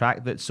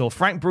contract that saw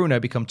Frank Bruno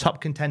become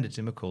top contender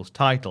to McCall's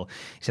title.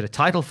 He said a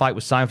title fight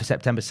was signed for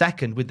September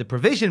 2nd, with the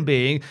provision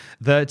being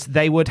that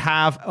they would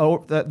have,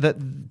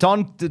 that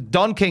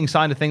Don King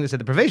signed a thing that said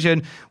the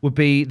provision would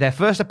be their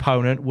first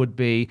opponent would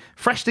be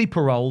freshly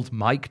paroled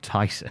Mike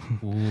Tyson.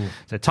 Ooh.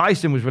 So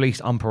Tyson was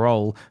released on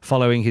parole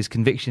following his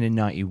conviction in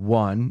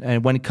 91.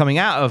 And when coming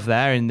out of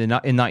there in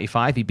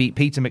 95, he beat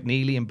Peter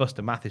McNeely and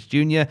Buster Mathis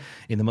Jr.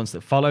 in the months that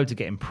followed to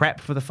get him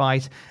prepped for the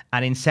fight.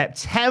 And in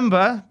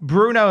September,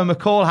 Bruno and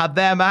McCall had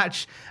their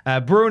match.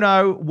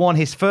 Bruno won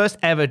his first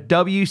ever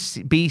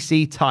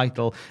WBC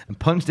title and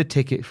punched a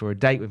ticket for a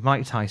date with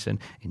Mike Tyson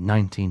in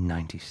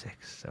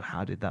 1996. So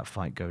how did that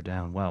fight go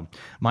down? Well,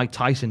 Mike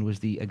Tyson was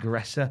the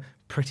aggressor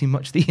pretty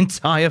much the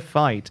entire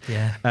fight.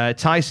 Yeah.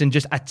 Tyson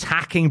just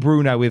attacking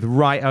Bruno with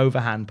right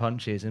overhand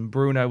punches, and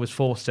Bruno was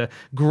forced to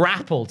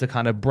grapple to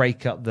kind of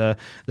break up the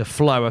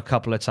flow a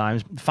couple of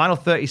times. Final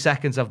 30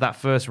 seconds of that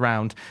first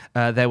round,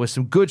 there was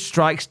some good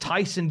strikes.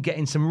 Tyson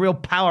getting some real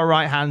power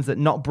right hands that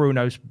knocked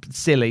Bruno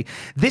silly.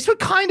 This would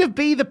kind of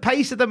be the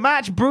pace of the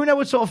match. Bruno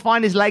would sort of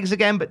find his legs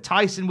again, but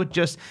Tyson would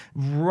just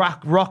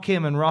rock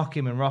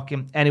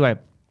him. Anyway,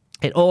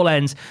 it all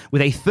ends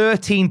with a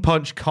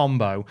 13-punch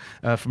combo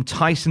from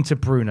Tyson to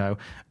Bruno.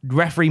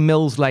 Referee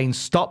Mills Lane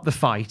stopped the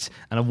fight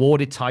and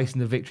awarded Tyson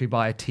the victory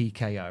by a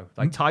TKO.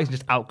 Like, Tyson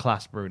just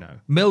outclassed Bruno.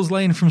 Mills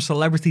Lane from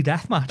Celebrity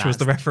Deathmatch was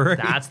the referee.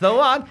 That's the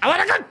one. I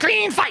want a good,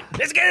 clean fight.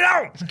 Let's get it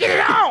on. Let's get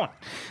it on.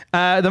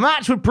 The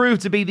match would prove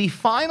to be the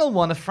final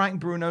one of Frank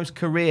Bruno's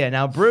career.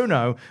 Now,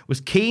 Bruno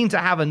was keen to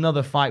have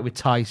another fight with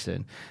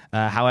Tyson.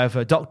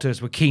 However,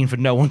 doctors were keen for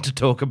no one to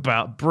talk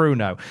about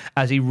Bruno,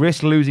 as he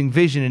risked losing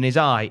vision in his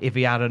eye if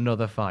he had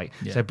another fight.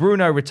 Yeah. So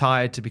Bruno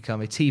retired to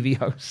become a TV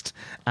host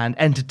and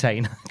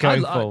entertainer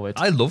going forward.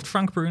 I loved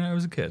Frank Bruno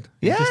as a kid.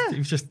 He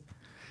was just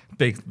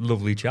big,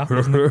 lovely chap,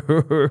 wasn't he?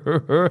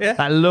 Yeah.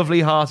 That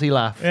lovely, hearty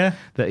laugh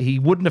that he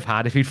wouldn't have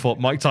had if he'd fought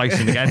Mike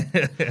Tyson again.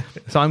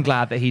 So I'm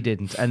glad that he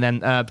didn't. And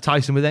then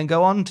Tyson would then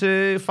go on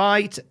to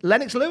fight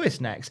Lennox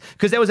Lewis next,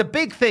 because there was a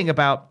big thing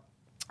about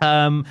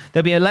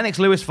there'd be a Lennox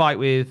Lewis fight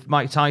with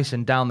Mike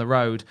Tyson down the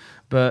road,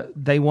 but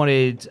they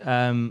wanted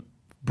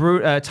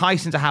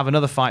Tyson to have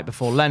another fight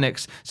before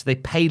Lennox, so they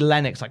paid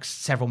Lennox like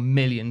several $1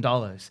 million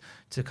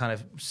to kind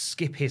of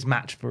skip his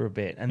match for a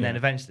bit, and then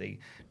eventually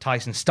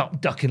Tyson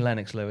stopped ducking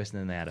Lennox Lewis, and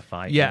then they had a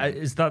fight. Yeah,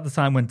 is that the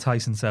time when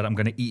Tyson said, "I'm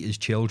going to eat his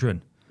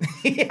children"?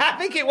 Yeah, I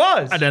think it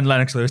was. And then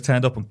Lennox Lewis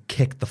turned up and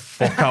kicked the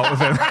fuck out of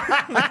him.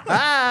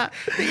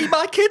 Eat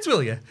my kids,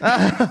 will you?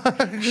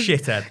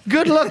 Shithead.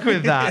 Good luck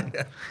with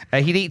that.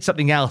 He'd eat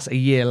something else a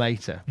year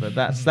later, but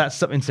that's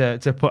something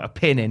to put a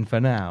pin in for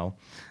now.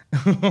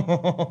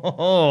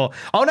 Oh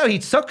no,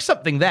 he'd suck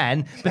something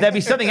then, but there'd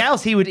be something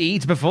else he would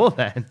eat before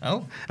then.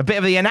 Oh, a bit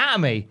of the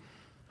anatomy.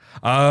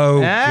 Oh,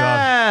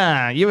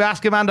 God. You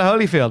ask Amanda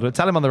Holyfield, but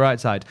tell him on the right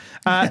side.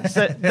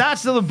 So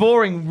that's the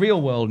boring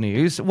real world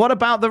news. What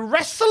about the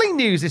wrestling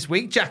news this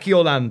week, Jackie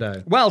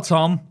Orlando? Well,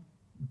 Tom,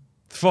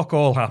 fuck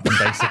all happened,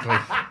 basically.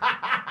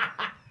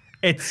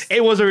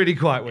 It was a really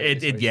quiet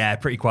week. Yeah,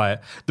 pretty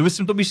quiet. There was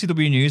some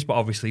WCW news, but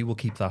obviously we'll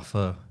keep that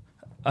for,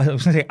 I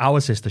was going to say our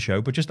sister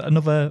show, but just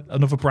another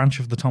branch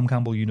of the Tom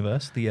Campbell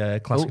universe, the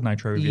Classic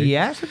Nitro review.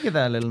 Yes, we'll give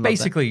that a little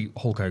basically,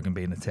 Hulk Hogan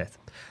being a tit.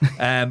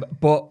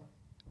 But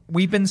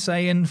we've been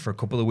saying for a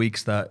couple of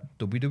weeks that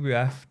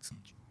WWF, it's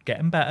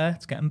getting better.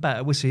 It's getting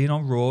better. We're seeing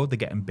on Raw, they're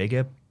getting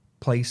bigger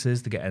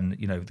places. They're getting,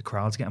 the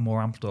crowd's getting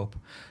more amped up.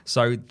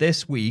 So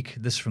this week,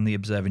 this is from the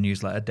Observer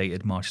newsletter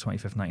dated March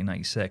 25th,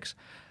 1996.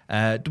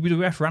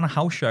 WWF ran a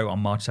house show on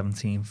March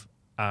 17th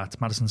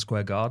at Madison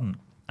Square Garden,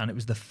 and it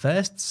was the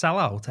first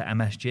sellout at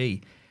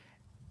MSG,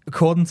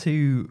 according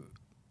to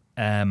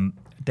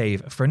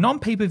Dave, for a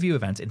non-pay-per-view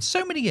event in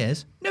so many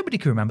years. Nobody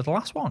can remember the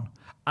last one,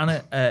 and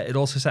it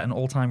also set an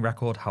all-time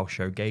record house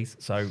show gate.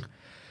 So,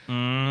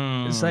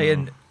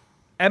 saying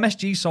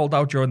MSG sold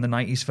out during the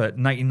 90s for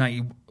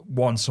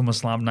 1991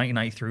 SummerSlam,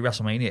 1993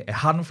 WrestleMania. It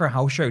hadn't for a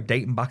house show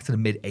dating back to the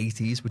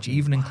mid-80s, which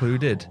even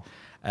included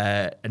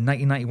a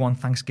 1991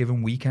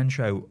 Thanksgiving weekend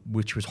show,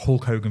 which was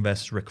Hulk Hogan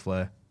versus Ric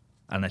Flair,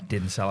 and it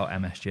didn't sell out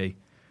MSG.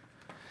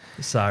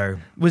 So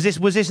was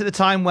this at the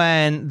time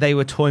when they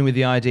were toying with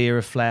the idea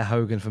of Flair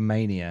Hogan for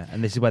Mania,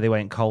 and this is where they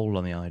went cold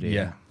on the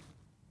idea?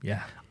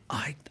 Yeah.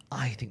 I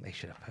think they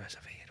should have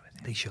persevered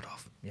with it. They should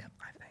have. Yeah.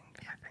 I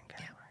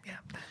think. Yeah.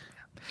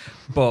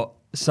 But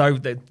so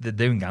they're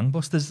doing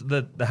gangbusters.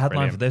 The headline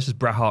Brilliant. for this is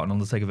Bret Hart and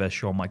Undertaker versus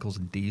Shawn Michaels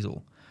and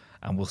Diesel,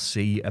 and we'll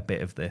see a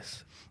bit of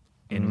this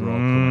in Raw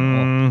coming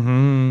up.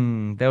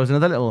 Mm-hmm. There was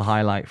another little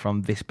highlight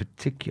from this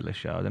particular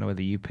show. I don't know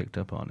whether you picked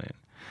up on it.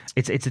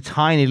 It's a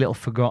tiny little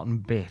forgotten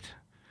bit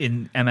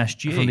In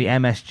MSG. from the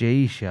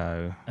MSG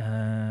show, Go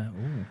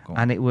on.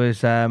 and it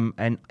was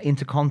an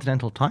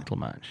intercontinental title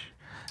match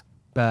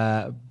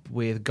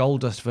with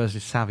Goldust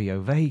versus Savio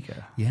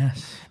Vega.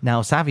 Yes.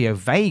 Now, Savio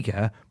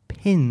Vega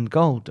pinned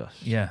Goldust.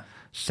 Yeah.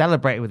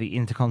 Celebrated with the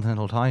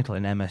Intercontinental title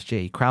in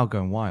MSG. Crowd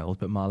going wild.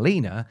 But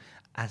Marlena,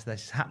 as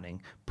this is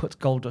happening, puts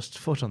Goldust's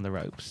foot on the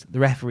ropes. The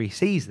referee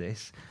sees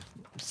this,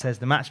 says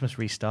the match must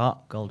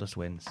restart. Goldust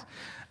wins.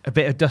 A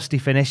bit of dusty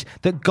finish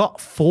that got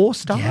 4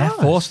 stars. Yeah,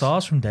 4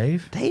 stars from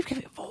Dave. Dave gave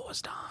it 4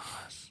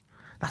 stars.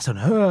 That's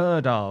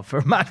unheard of for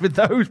a match with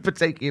those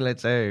particular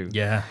two.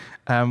 Yeah.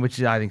 Which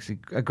is, I think, is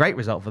a great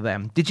result for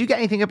them. Did you get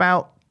anything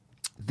about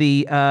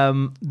the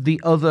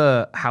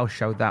other house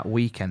show that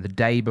weekend, the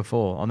day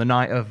before, on the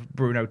night of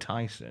Bruno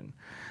Tyson?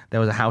 There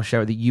was a house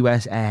show at the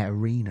US Air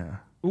Arena.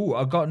 Ooh,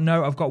 I've got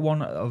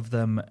one of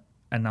them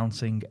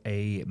announcing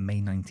a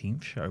May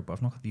 19th show, but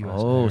I've not got the US.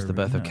 Oh, it's the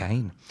birth of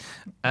Kane.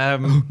 May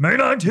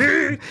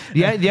 19th!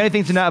 The only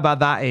thing to note about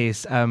that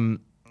is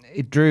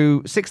it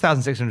drew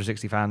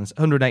 6,660 fans,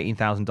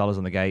 $118,000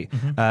 on the gate.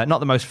 Mm-hmm. Not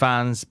the most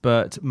fans,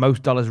 but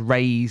most dollars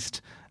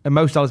raised. And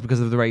most dollars because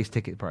of the raised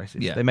ticket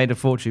prices. Yeah. They made a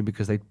fortune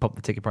because they popped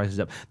the ticket prices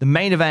up. The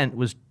main event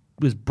was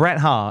Bret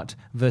Hart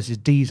versus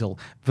Diesel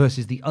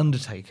versus The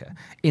Undertaker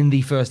in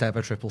the first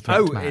ever triple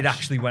threat match. It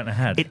actually went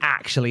ahead. It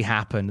actually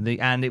happened.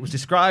 And it was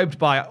described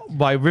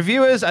by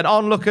reviewers and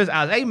onlookers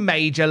as a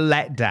major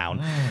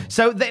letdown.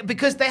 So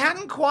because they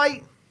hadn't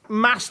quite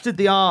mastered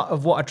the art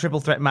of what a triple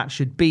threat match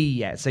should be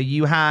yet. So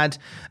you had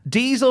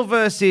Diesel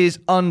versus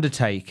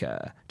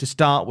Undertaker to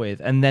start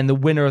with, and then the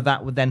winner of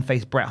that would then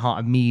face Bret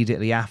Hart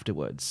immediately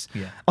afterwards.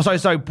 Yeah. Oh,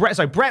 sorry.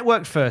 Bret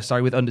worked first.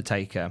 Sorry, with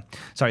Undertaker.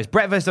 Sorry, it's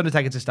Bret versus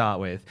Undertaker to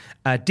start with.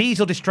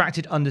 Diesel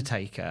distracted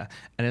Undertaker,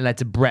 and it led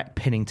to Bret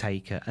pinning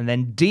Taker, and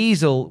then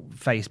Diesel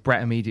faced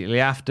Bret immediately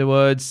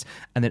afterwards,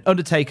 and then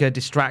Undertaker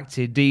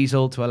distracted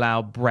Diesel to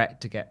allow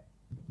Bret to get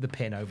the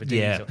pin over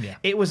Diesel. Yeah.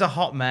 It was a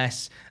hot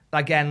mess.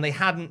 Again, they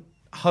hadn't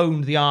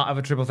honed the art of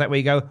a triple threat where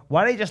you go,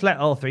 why don't you just let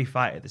all 3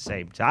 fight at the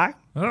same time?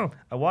 Oh.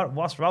 And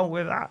what's wrong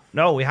with that?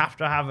 No, we have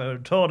to have a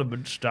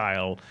tournament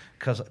style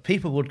because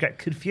people would get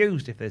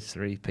confused if there's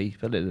 3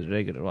 people in the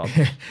ring at once.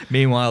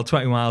 Meanwhile,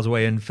 20 miles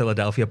away in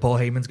Philadelphia, Paul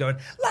Heyman's going,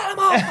 let him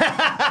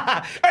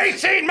off!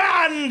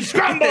 18-man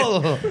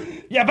scramble!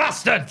 You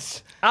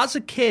bastards! As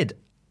a kid,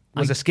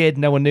 I was a skid,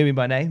 no one knew me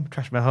by name.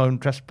 Trashed my home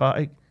trust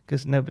party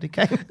because nobody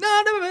came.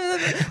 no.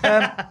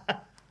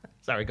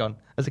 Sorry, gone.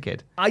 As a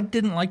kid. I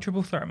didn't like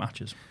triple threat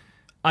matches.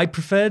 I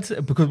preferred,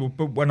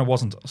 but when I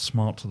wasn't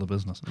smart to the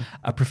business,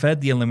 I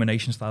preferred the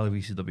elimination style of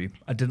ECW.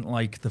 I didn't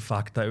like the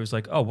fact that it was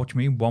like, oh, what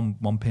do you mean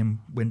one pin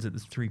wins it?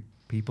 There's 3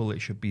 people. It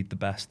should be the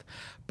best.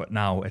 But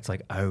now it's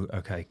like, oh,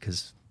 okay,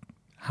 because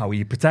how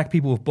you protect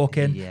people with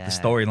booking, Yeah. the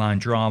storyline,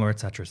 drama,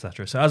 etc.,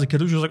 etc. So as a kid,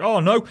 it was just like, oh,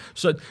 no.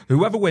 So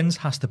whoever wins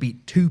has to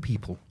beat 2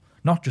 people,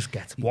 not just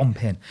get 1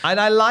 pin. And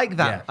I like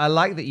that. Yeah. I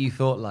like that you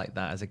thought like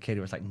that as a kid.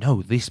 It was like,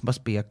 no, this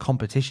must be a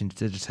competition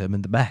to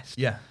determine the best.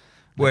 Yeah.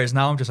 Whereas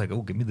now I'm just like,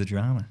 oh, give me the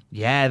drama.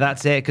 Yeah,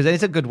 that's it. Because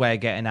it's a good way of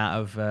getting out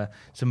of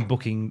some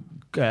booking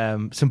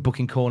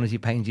corners you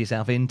painted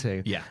yourself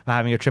into. Yeah. By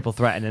having a triple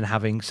threat and then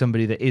having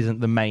somebody that isn't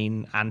the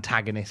main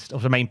antagonist or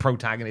the main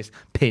protagonist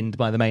pinned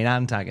by the main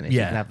antagonist.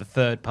 Yeah. You can have the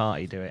third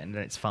party do it, and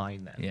then it's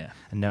fine then. Yeah.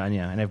 And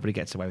and everybody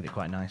gets away with it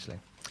quite nicely.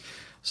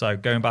 So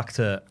going back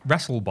to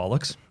Wrestle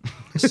Bollocks,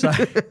 so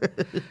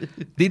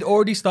they'd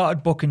already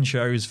started booking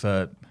shows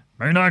for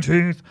May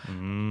 19th,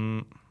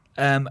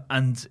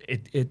 and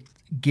it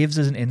gives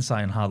us an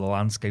insight on how the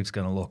landscape's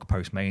going to look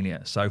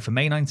post-Mania. So for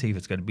May 19th,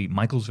 it's going to be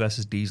Michaels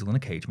versus Diesel in a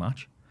cage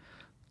match,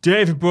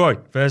 David Boy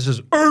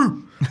versus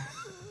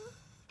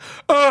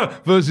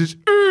Versus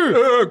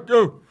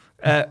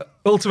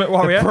Ultimate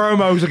Warrior.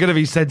 promos are going to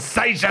be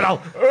sensational.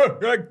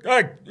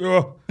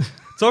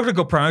 Talking of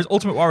good promos,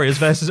 Ultimate Warriors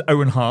versus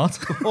Owen Hart.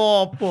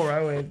 Oh, poor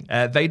Owen.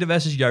 Vader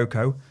versus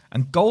Yoko,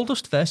 and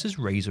Goldust versus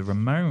Razor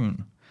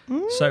Ramon.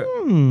 So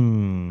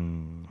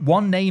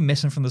one name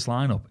missing from this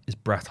lineup is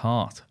Bret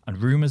Hart, and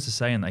rumours are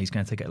saying that he's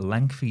going to take a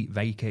lengthy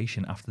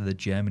vacation after the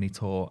Germany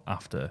tour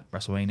after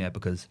WrestleMania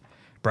because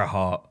Bret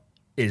Hart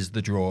is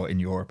the draw in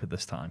Europe at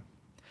this time.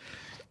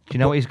 Do you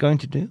know what he's going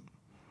to do?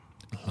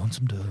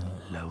 Lonesome Dove.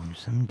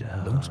 Lonesome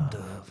Dove. Lonesome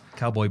Dove.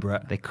 Cowboy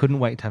Bret. They couldn't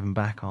wait to have him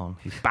back on.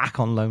 He's back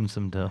on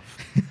Lonesome Dove,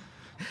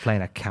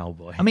 playing a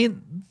cowboy. I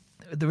mean,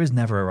 there is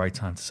never a right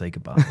time to say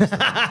goodbye.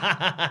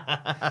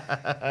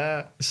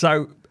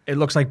 So it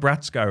looks like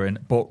Bret's going,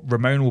 but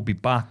Ramon will be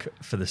back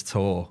for this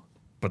tour.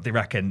 But they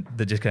reckon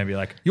they're just going to be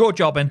like, you're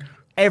jobbing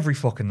every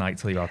fucking night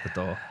till you're out the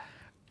door.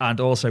 And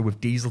also with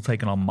Diesel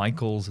taking on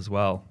Michaels as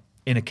well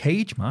in a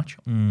cage match.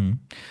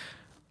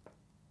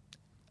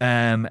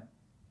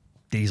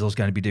 Diesel's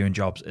going to be doing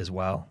jobs as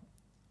well.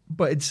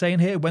 But it's saying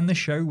here, when the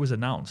show was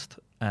announced,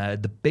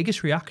 the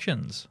biggest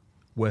reactions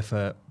were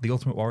for the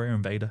Ultimate Warrior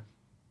and Vader.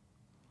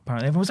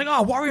 Apparently everyone was like,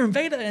 oh, Warrior and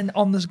Vader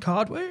on this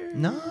card.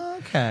 No,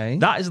 okay.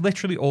 That is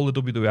literally all the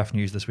WWF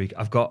news this week.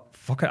 I've got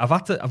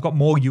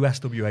more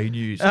USWA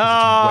news.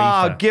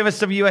 Oh, give us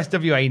some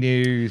USWA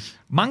news.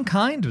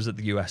 Mankind was at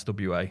the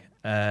USWA.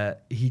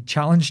 He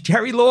challenged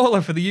Jerry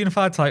Lawler for the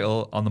unified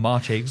title on the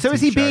March 8th. So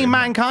is he being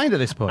Mankind at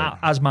this point?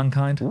 As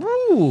Mankind.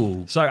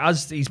 Ooh. So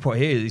as he's put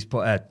here,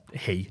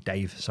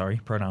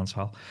 Dave, pronouns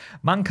foul.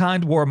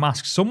 Mankind wore a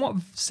mask somewhat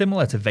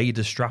similar to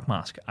Vader's strap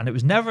mask, and it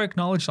was never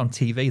acknowledged on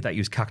TV that he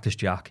was Cactus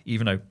Jack,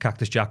 even though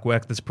Cactus Jack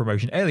worked this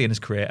promotion early in his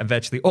career, and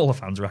virtually all the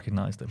fans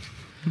recognised him.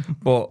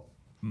 But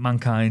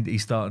Mankind,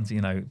 he's starting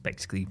to,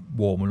 basically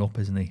warming up,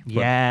 isn't he?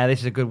 Yeah,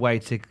 this is a good way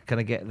to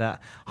kind of get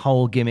that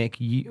whole gimmick,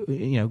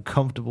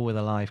 comfortable with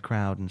a live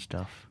crowd and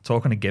stuff.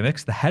 Talking of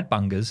gimmicks, the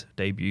Headbangers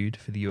debuted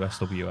for the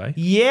USWA.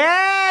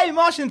 Yay!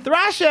 Martian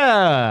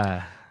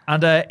Thrasher!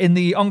 And in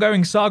the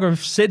ongoing saga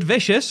of Sid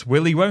Vicious,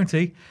 will he, won't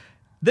he?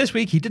 This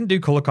week, he didn't do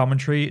colour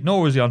commentary,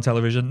 nor was he on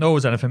television, nor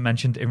was anything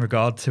mentioned in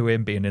regard to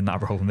him being in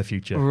that role in the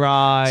future.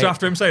 Right. So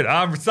after him saying,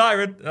 I'm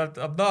retiring,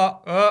 I'm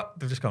not,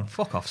 they've just gone,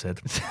 fuck off, Sid.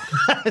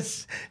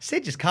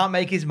 Sid just can't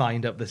make his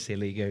mind up, the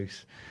silly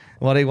goose.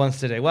 What he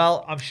wants to do.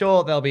 Well, I'm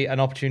sure there'll be an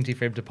opportunity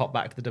for him to pop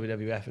back to the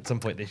WWF at some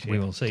point this year. We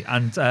will see.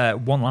 And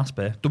one last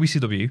bit,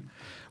 WCW.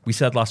 We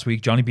said last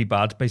week, Johnny B.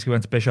 Bad basically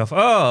went to Bischoff,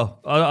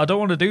 I don't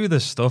want to do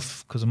this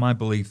stuff because of my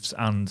beliefs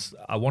and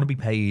I want to be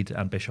paid.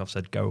 And Bischoff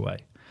said, go away.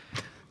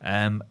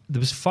 There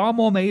was far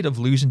more made of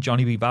losing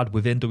Johnny B. Bad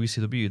within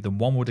WCW than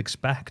one would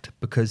expect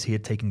because he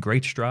had taken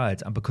great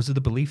strides and because of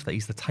the belief that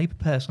he's the type of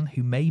person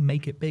who may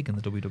make it big in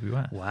the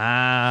WWF.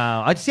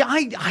 Wow. I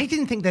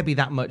didn't think there'd be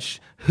that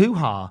much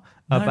hoo-ha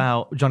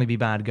about Johnny B.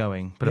 Bad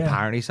going, but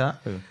apparently so.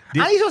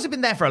 And he's also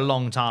been there for a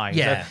long time.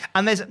 Yeah. So,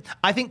 and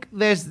I think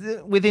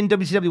within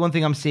WCW, one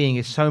thing I'm seeing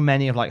is so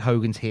many of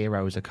Hogan's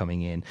heroes are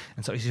coming in,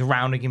 and so he's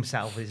surrounding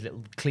himself with his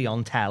little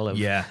clientele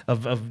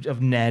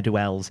of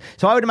ne'er-do-wells.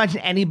 So I would imagine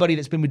anybody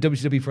that's been with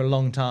WCW for a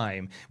long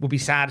time would be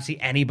sad to see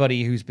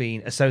anybody who's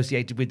been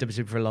associated with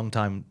WCW for a long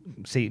time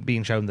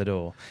being shown the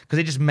door, because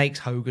it just makes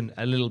Hogan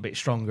a little bit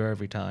stronger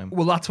every time.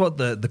 Well, that's what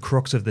the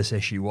crux of this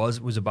issue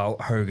was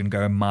about Hogan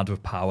going mad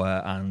with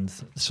power and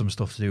some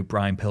stuff to do with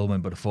Brian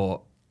Pillman, but I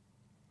thought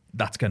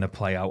that's going to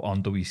play out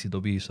on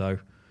WCW, so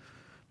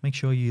make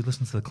sure you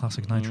listen to the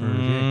Classic Nitro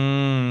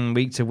review.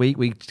 Week to week,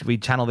 we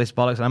channel this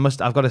bollocks,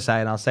 and I've got to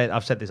say, and I've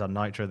said this on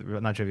Nitro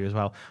review as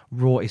well,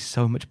 Raw is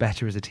so much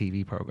better as a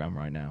TV program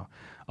right now.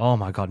 Oh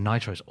my God,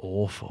 Nitro is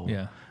awful.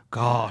 Yeah.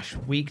 Gosh,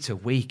 week to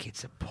week,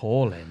 it's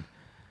appalling.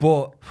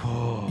 But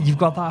you've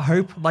got that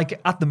hope.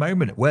 At the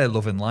moment, we're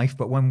loving life.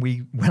 But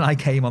when I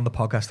came on the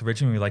podcast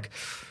originally, we were like,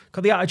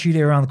 got the Attitude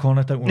Era around the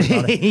corner. Don't worry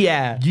about it.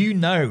 Yeah. You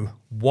know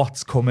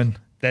what's coming.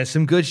 There's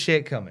some good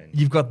shit coming.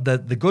 You've got the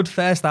good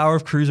first hour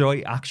of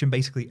Cruiserweight action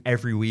basically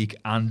every week,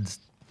 and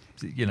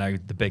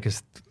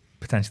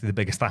potentially the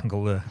biggest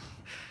angle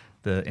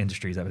the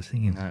industry's ever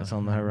seen. It's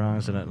on the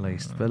horizon at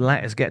least. But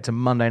let us get to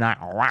Monday night.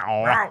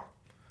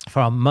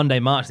 From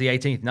Monday, March the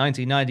 18th,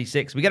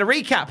 1996, we get a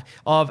recap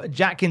of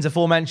Jackins'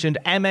 aforementioned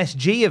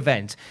MSG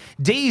event.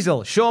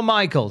 Diesel, Shawn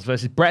Michaels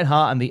versus Bret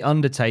Hart and The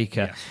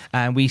Undertaker. Yes.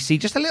 And we see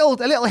just a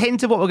little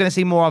hint of what we're going to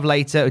see more of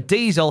later.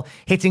 Diesel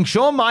hitting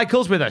Shawn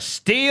Michaels with a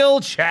steel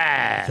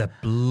chair. The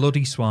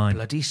bloody swine.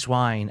 Bloody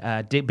swine.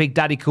 Big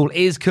Daddy Cool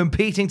is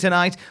competing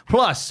tonight.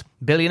 Plus,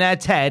 Billionaire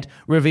Ted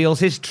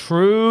reveals his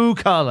true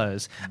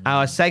colours.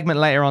 Our segment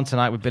later on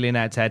tonight with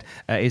Billionaire Ted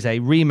is a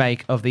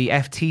remake of the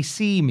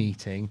FTC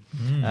meeting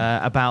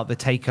about the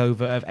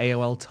takeover of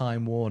AOL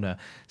Time Warner.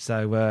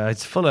 So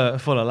it's full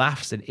of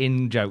laughs and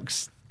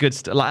in-jokes. Good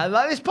stuff.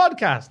 Like this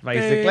podcast,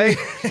 basically.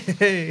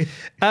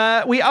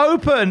 Hey. We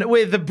open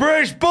with the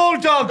British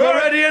Bulldog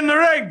already in the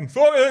ring.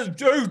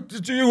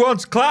 Do you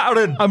want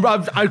clattering?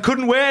 I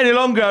couldn't wait any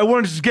longer. I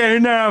wanted to get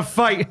in there and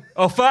fight.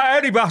 I'll fight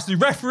any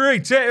bastard.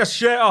 Referee, take your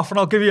shirt off and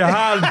I'll give you a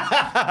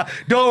hand.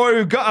 Don't worry,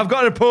 I've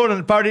got an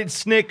opponent. Apparently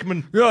it's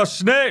Snakeman. You're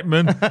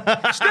Snakeman?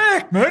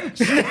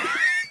 Snakeman?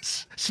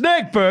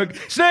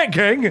 Snake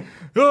King.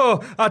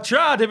 Oh, I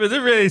tried it, but it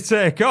didn't really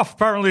take off.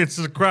 Apparently, it's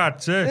a crowd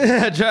too.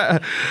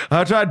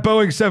 I tried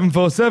Boeing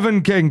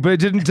 747 King, but it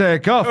didn't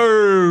take off.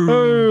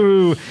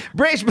 Oh.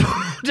 British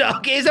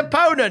Bulldog, his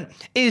opponent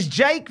is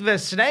Jake the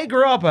Snake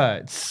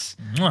Roberts.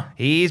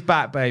 He's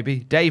back, baby.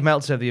 Dave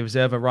Meltzer of The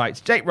Observer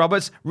writes, Jake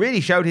Roberts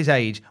really showed his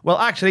age. Well,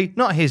 actually,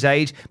 not his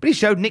age, but he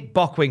showed Nick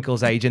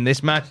Bockwinkel's age in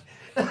this match.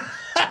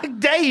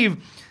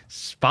 Dave...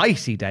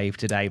 Spicy Dave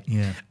today.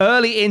 Yeah.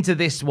 Early into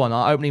this one,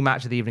 our opening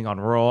match of the evening on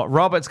Raw,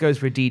 Roberts goes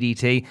for a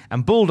DDT,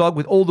 and Bulldog,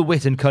 with all the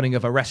wit and cunning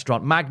of a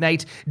restaurant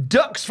magnate,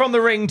 ducks from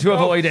the ring to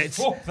avoid it.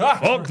 Fuck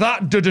that. Fuck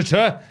that,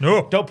 da-da-da.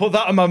 No. Don't put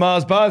that on my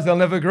Mars bars, they'll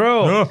never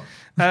grow.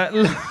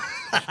 No.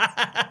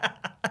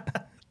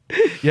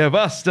 You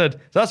bastard.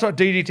 So that's what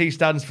DDT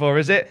stands for,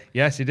 is it?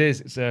 Yes, it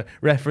is. It's a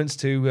reference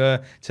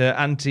to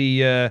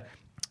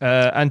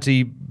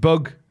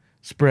anti-bug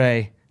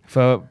spray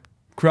for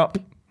crop.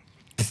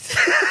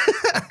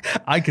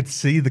 I could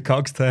see the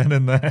cogs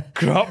turning there.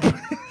 Crop.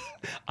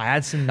 I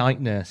had some Night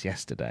Nurse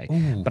yesterday,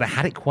 but I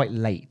had it quite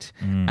late,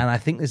 and I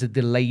think there's a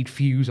delayed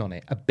fuse on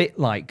it, a bit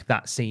like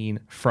that scene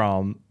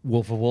from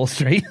Wolf of Wall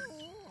Street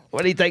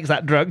when he takes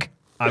that drug.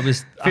 I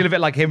feel a bit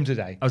like him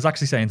today. I was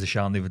actually saying to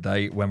Sean the other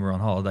day when we were on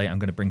holiday, I'm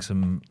going to bring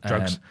some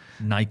drugs,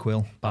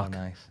 NyQuil back. Oh,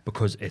 nice.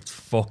 Because it's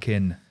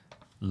fucking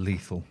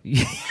lethal.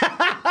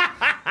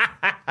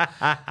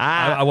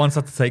 I once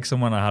had to take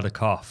someone, I had a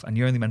cough, and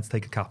you're only meant to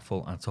take a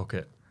capful, and I took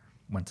it,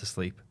 went to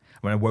sleep.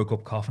 When I woke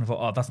up coughing, I thought,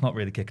 oh, that's not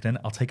really kicked in.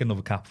 I'll take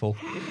another capful.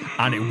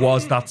 And it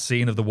was that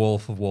scene of the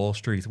Wolf of Wall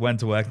Street. Went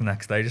to work the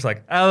next day, just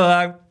like,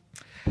 hello,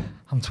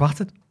 I'm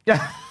twatted.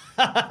 Yeah.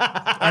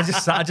 I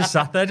just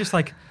sat there, just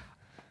like,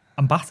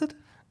 I'm battered.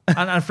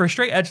 And for a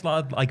straight edge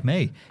lad like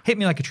me, hit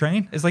me like a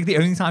train. It's like the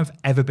only time I've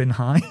ever been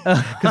high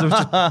because I was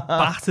just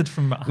battered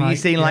from high. Were you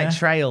seeing like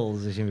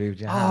trails as you moved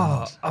your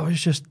hand? Oh, I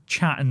was just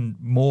chatting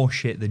more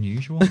shit than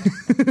usual.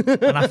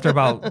 And after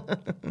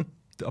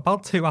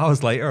about 2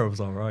 hours later, I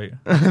was all right.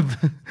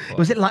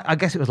 Was it like? I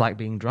guess it was like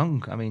being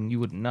drunk. I mean, you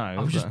wouldn't know. I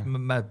was just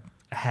my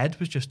head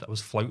was just. I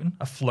was floating.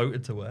 I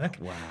floated to work.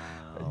 Wow.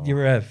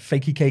 You're a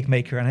fakey cake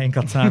maker, and I ain't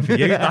got time for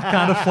you. That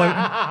kind of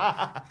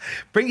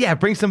floating.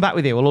 Bring some back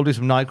with you. We'll all do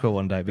some NyQuil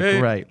one day. It'd be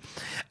great.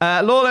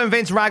 Lawler and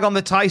Vince rag on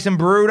the Tyson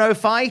Bruno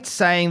fight,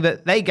 saying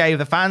that they gave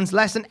the fans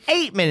less than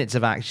 8 minutes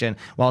of action,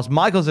 whilst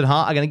Michaels and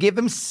Hart are going to give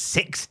them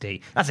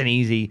 60. That's an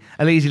easy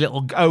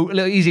little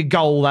easy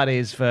goal that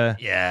is for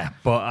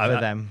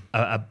them.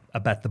 I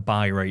bet the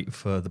buy rate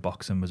for the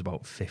boxing was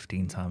about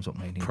 15 times what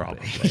Mania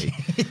probably.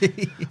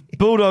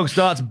 Bulldog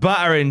starts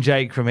battering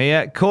Jake from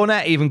here.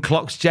 Cornette even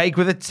clocks Jake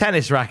with a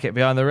tennis racket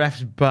behind the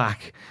ref's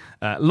back.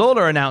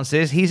 Lawler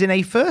announces he's in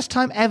a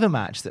first-time ever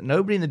match that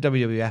nobody in the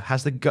WWF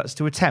has the guts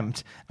to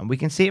attempt, and we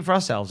can see it for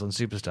ourselves on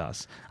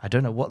Superstars. I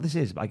don't know what this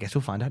is, but I guess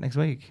we'll find out next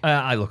week.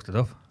 I looked it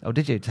up. Oh,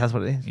 did you? Tell us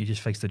what it is. He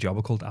just faced a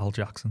jobber called Al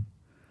Jackson.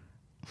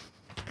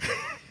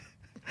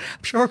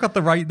 I'm sure I got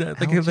the right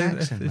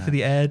for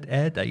the air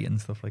date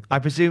and stuff like that. I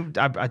presume,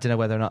 I don't know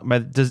whether or not,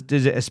 does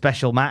it a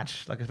special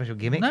match, like a special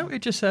gimmick? No,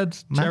 it just said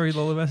Jerry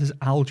Lawler versus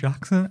Al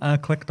Jackson. I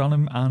clicked on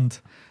him, and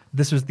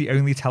this was the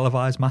only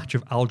televised match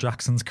of Al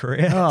Jackson's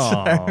career.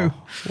 Oh.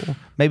 So.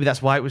 Maybe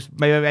that's why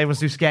maybe everyone's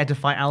too scared to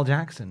fight Al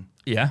Jackson.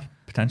 Yeah.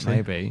 Potentially.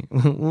 Maybe.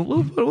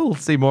 We'll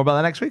see more about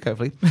that next week,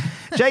 hopefully.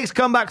 Jake's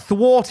comeback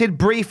thwarted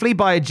briefly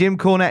by a Jim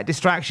Cornette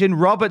distraction.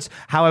 Roberts,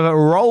 however,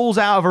 rolls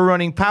out of a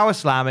running power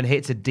slam and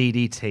hits a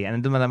DDT. And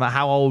it doesn't matter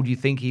how old you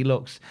think he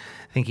looks,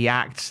 I think he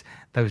acts,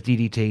 those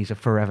DDTs are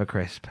forever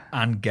crisp.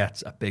 And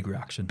gets a big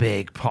reaction.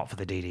 Big pop for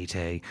the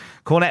DDT.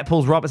 Cornette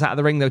pulls Roberts out of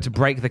the ring, though, to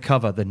break the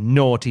cover. The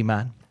naughty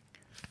man.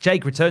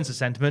 Jake returns the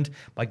sentiment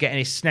by getting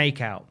his snake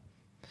out.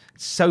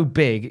 It's so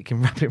big, it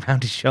can wrap it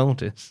around his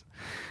shoulders.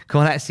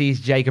 Cornette sees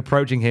Jake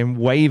approaching him,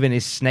 waving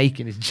his snake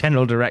in his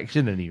general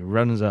direction, and he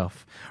runs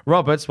off.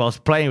 Roberts,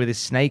 whilst playing with his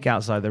snake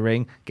outside the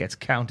ring, gets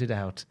counted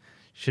out.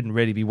 Shouldn't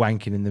really be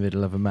wanking in the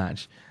middle of a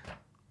match.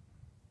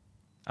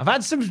 I've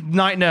had some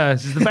Night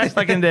Nurse. It's the best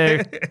I can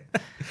do.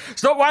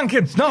 Stop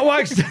wanking. It's not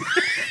wanking.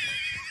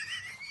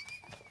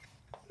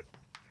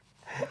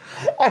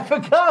 I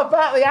forgot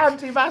about the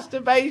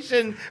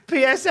anti-masturbation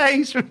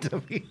PSAs from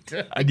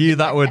WWE. I knew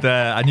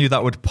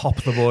that would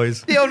pop the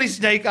boys. The only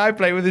snake I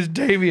play with is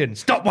Damien.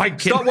 Stop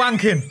wanking. Stop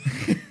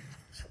wanking.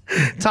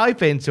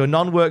 Type into a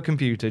non-work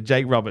computer,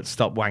 Jake Roberts,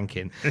 stop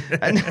wanking.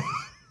 And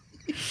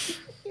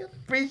you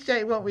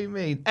appreciate what we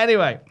mean.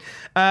 Anyway,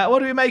 what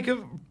do we make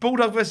of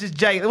Bulldog versus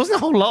Jake? There wasn't a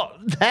whole lot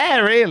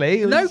there,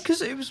 really. No,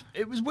 because it was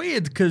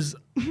weird. Because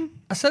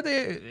I said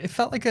it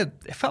felt like a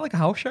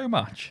house show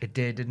match. It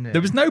did, didn't it?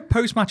 There was no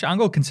post-match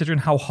angle, considering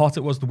how hot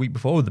it was the week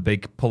before with the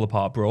big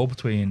pull-apart brawl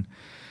between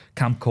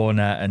Camp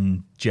Cornette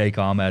and Jake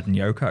Ahmed and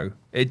Yoko.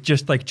 It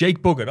just like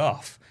Jake buggered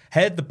off,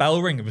 heard the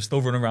bell ring, and was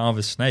still running around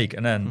with his snake,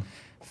 and then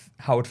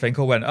Howard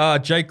Finkel went,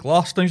 Jake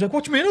lost. And he's like,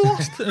 what do you mean I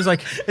lost? It was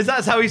like, is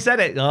that how he said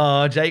it?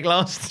 Oh, Jake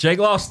lost. Jake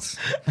lost.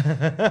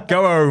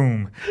 Go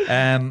home.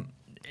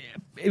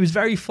 it was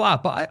very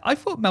flat, but I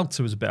thought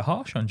Meltzer was a bit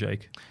harsh on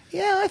Jake.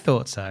 Yeah, I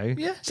thought so.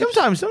 Yeah.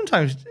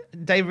 Sometimes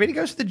Dave really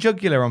goes to the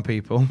jugular on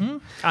people. Mm-hmm.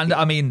 And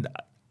I mean,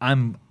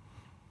 I'm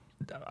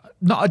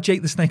not a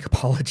Jake the Snake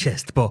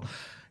apologist, but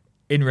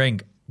in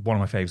ring, one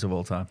of my faves of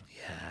all time.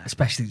 Yeah.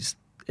 Especially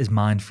is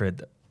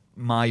Mindfred.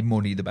 My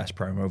money, the best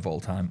promo of all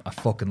time. I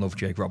fucking love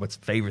Jake Roberts.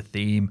 Favorite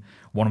theme.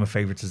 One of my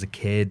favorites as a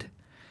kid.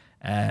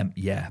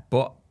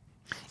 But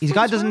He's a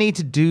guy who doesn't need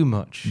to do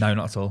much. No,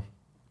 not at all.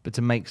 But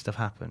to make stuff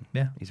happen.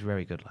 Yeah. He's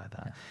very good like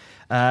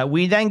that.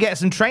 We then get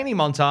some training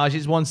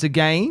montages once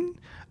again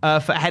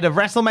for ahead of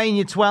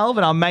WrestleMania 12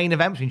 and our main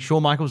event between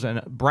Shawn Michaels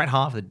and Bret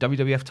Hart for the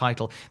WWF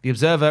title. The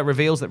Observer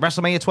reveals that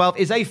WrestleMania 12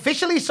 is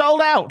officially sold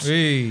out.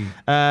 Hey.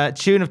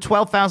 Tune of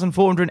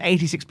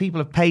 12,486 people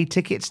have paid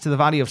tickets to the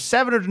value of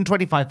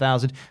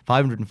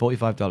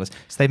 $725,545.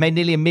 So they've made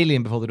nearly $1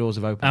 million before the doors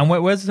have opened. And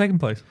where's it taking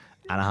place?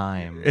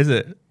 Anaheim. Is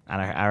it?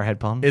 Arrowhead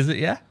Pond. Is it,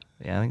 yeah?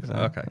 Yeah, I think so.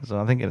 Okay. So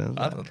I think it is.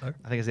 I don't know.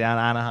 I think it's the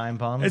Anaheim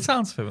Pond. It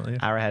sounds familiar.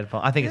 Arrowhead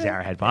Pond. I think it's the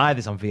Arrowhead Pond. I had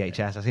this on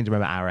VHS. I seem to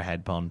remember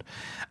Arrowhead Pond.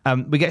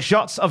 We get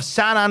shots of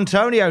San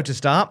Antonio to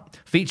start,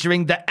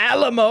 featuring the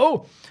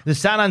Alamo, the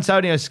San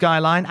Antonio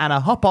skyline, and a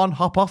hop-on,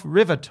 hop-off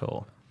river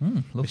tour,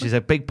 which is a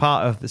big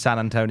part of the San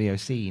Antonio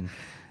scene.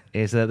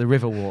 Is the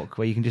river walk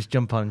where you can just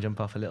jump on and jump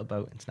off a little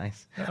boat. It's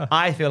nice. Yeah.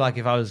 I feel like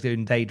if I was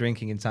doing day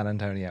drinking in San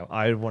Antonio,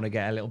 I would want to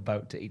get a little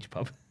boat to each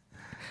pub.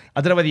 I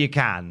don't know whether you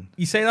can.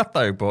 You say that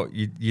though, but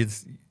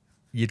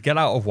you'd get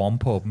out of one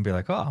pub and be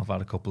like, "Oh, I've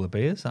had a couple of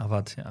beers. I've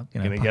had,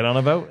 Gonna get on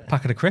a boat,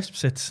 packet of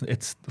crisps.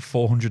 It's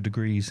 400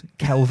 degrees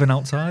Kelvin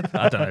outside.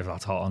 I don't know if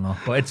that's hot or not,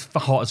 but it's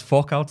hot as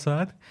fuck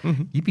outside.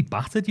 Mm-hmm. You'd be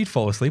battered. You'd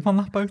fall asleep on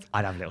that boat.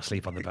 I'd have a little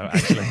sleep on the boat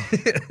actually."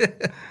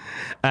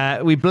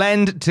 We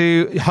blend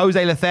to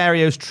Jose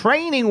Lothario's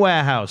training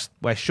warehouse,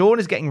 where Shawn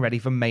is getting ready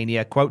for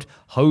Mania, quote,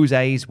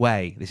 Jose's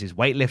way. This is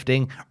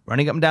weightlifting,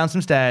 running up and down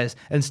some stairs,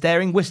 and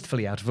staring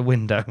wistfully out of a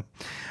window.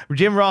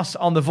 Jim Ross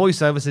on the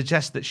voiceover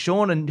suggests that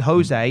Shawn and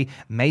Jose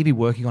may be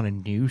working on a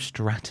new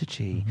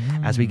strategy,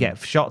 as we get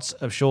shots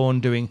of Shawn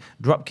doing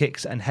drop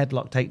kicks and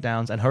headlock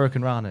takedowns and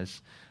Hurricane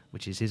Ranas,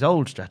 which is his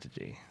old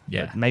strategy.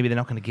 Yeah. But maybe they're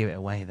not going to give it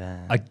away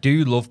there. I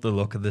do love the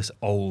look of this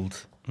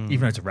old,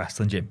 even though it's a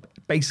wrestling gym.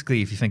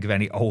 Basically, if you think of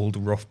any old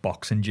rough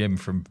boxing gym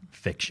from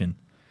fiction,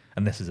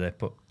 and this is it,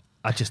 but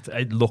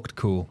it looked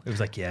cool. It was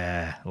like,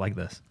 yeah, I like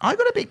this. I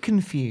got a bit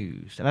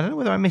confused, and I don't know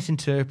whether I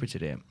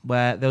misinterpreted it,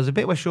 where there was a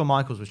bit where Shawn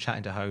Michaels was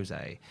chatting to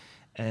Jose,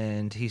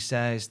 and he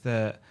says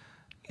that,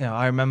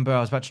 I remember I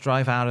was about to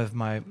drive out of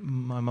my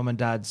mum and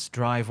dad's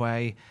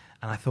driveway,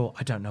 and I thought,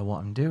 I don't know what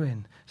I'm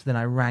doing. So then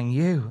I rang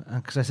you,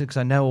 because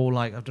I know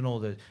I've done all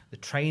the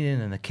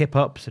training and the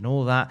kip-ups and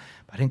all that,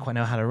 but I didn't quite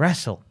know how to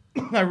wrestle.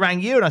 I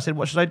rang you and I said,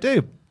 what should I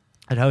do?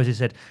 And Jose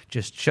said,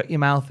 just shut your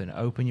mouth and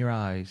open your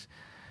eyes.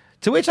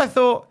 To which I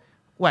thought,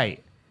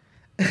 wait,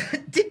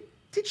 did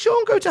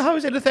Shawn go to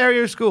Jose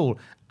Lothario's school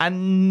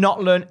and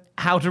not learn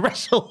how to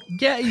wrestle?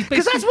 Yeah,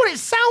 because that's what it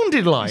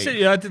sounded like.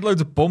 Said, I did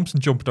loads of bumps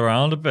and jumped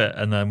around a bit,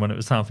 and then when it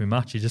was time for my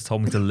match, he just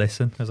told me to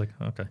listen. I was like,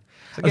 okay.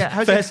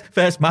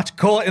 First match,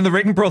 call it in the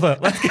ring, brother.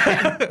 Let's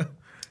go.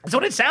 That's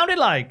what it sounded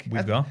like.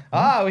 We've gone.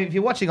 If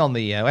you're watching on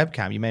the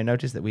webcam, you may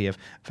notice that we have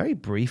very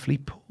briefly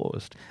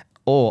paused.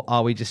 Or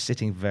are we just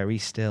sitting very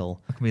still?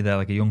 I can be there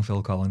like a young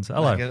Phil Collins.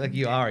 Hello. Like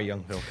you are a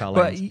young Phil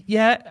Collins. But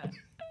yeah,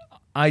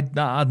 I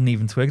hadn't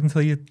even twigged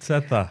until you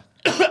said that.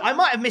 I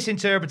might have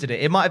misinterpreted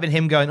it. It might have been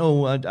him going,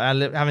 having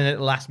a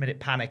little last-minute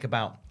panic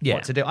about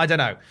what to do. I don't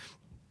know.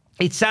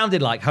 It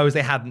sounded like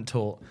Jose hadn't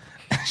taught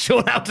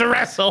Shawn how to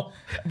wrestle,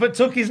 but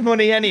took his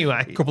money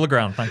anyway. Couple of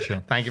grand. Thanks,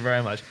 Shawn. Thank you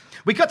very much.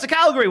 We cut to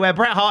Calgary, where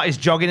Bret Hart is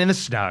jogging in the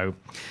snow.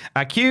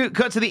 Cue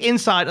cut to the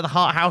inside of the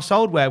Hart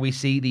household, where we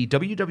see the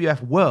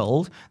WWF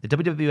World, the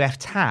WWF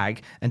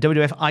Tag, and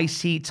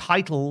WWF IC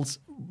titles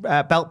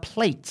belt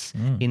plates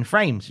in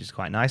frames, which is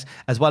quite nice,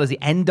 as well as the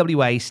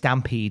NWA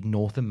Stampede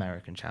North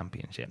American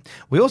Championship.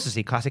 We also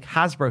see classic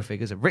Hasbro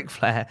figures of Ric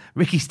Flair,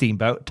 Ricky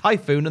Steamboat,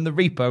 Typhoon, and the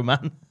Repo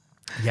Man.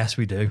 Yes,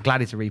 we do. Glad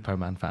he's a Repo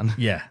Man fan.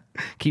 Yeah.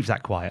 Keeps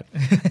that quiet.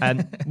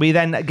 And we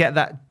then get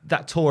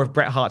that tour of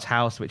Bret Hart's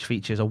house, which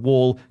features a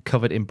wall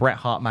covered in Bret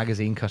Hart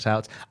magazine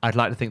cutouts. I'd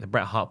like to think that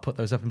Bret Hart put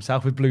those up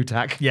himself with blue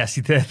tack. Yes,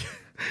 he did.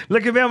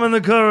 Look at me, I'm on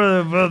the cover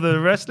of the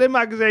wrestling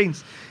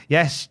magazines.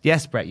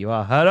 Yes, Bret, you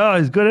are. I know,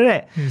 he's good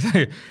at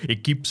it.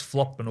 It keeps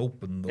flopping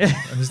open, though.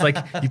 And it's like,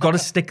 you've got to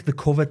stick the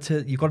cover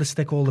you've got to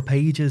stick all the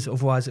pages,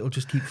 otherwise it'll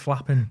just keep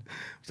flapping.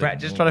 Bret,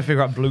 just trying to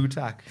figure out blue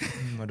tack.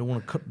 I don't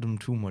want to cut them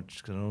too much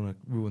because I don't want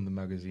to ruin the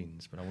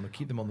magazines, but I want to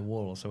keep them on the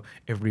wall so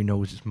everybody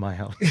knows it's my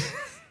house.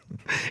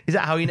 Is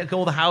that how you know?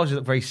 All the houses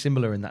look very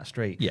similar in that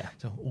street. Yeah.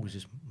 So, is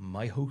this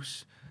my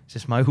house? Is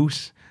this my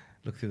house?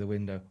 Look through the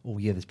window. Oh,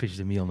 yeah, there's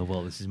pictures of me on the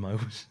wall. This is my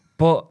house.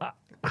 But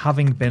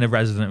having been a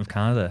resident of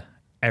Canada,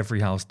 every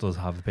house does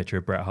have the picture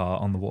of Bret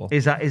Hart on the wall.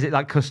 Is it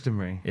like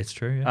customary? It's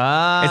true,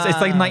 yeah. It's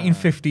like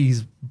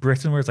 1950s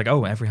Britain, where it's like,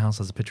 every house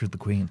has a picture of the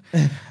Queen.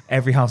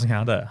 Every house in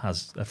Canada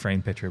has a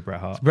framed picture of Bret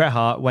Hart. It's Bret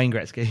Hart, Wayne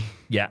Gretzky.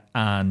 Yeah,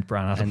 and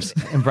Bryan Adams.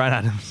 And Bryan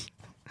Adams.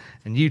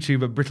 And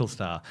YouTuber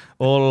Brittlestar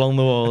all along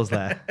the walls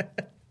there.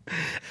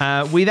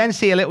 We then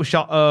see a little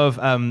shot of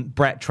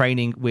Brett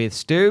training with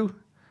Stu.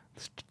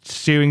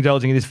 Stu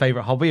indulging in his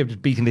favourite hobby of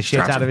just beating the shit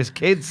out of his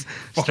kids.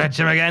 Stretch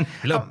him again.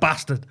 You little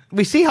bastard.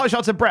 We see hot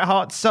shots of Bret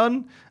Hart's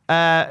son,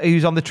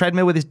 who's on the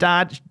treadmill with his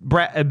dad.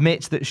 Bret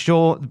admits that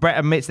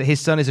his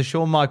son is a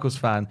Shawn Michaels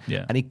fan,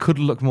 and he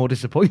couldn't look more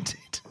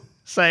disappointed,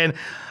 saying,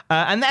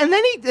 but then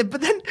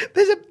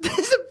there's a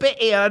bit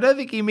here. I don't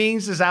think he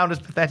means to sound as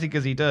pathetic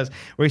as he does,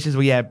 where he says,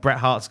 "Well, yeah, Bret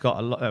Hart's got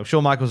a lot.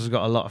 Shawn Michaels has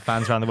got a lot of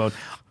fans around the world.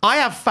 I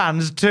have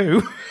fans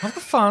too. I've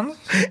got fans.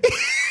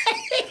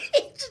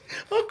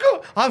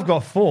 I've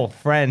got 4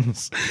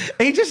 friends."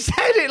 He just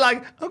said it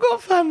like, I've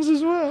got fans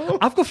as well.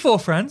 I've got 4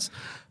 friends.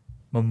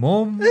 My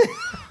mum,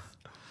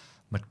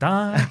 my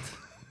dad,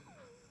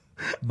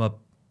 my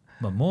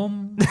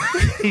mum.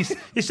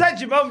 You said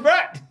your mum,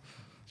 Brett.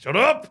 Shut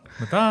up.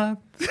 My dad.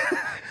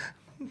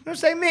 Don't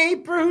say me,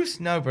 Bruce.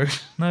 No,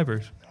 Bruce. No,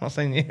 Bruce. I'm not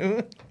saying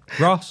you.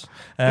 Ross.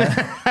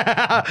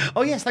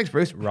 Oh, yes, thanks,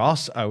 Bruce.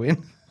 Ross,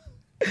 Owen.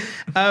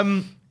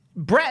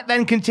 Brett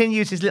then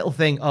continues his little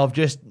thing of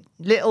just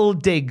little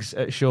digs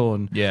at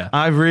Shawn. Yeah.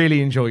 I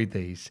really enjoyed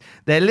these.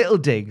 They're little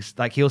digs.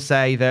 Like he'll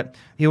say that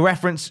he'll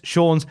reference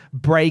Shawn's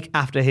break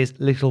after his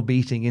little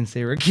beating in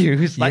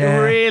Syracuse. Like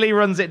really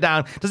runs it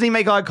down. Doesn't he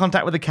make eye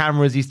contact with the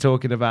camera as he's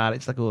talking about it?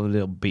 It's like a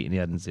little beating he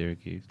had in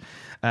Syracuse.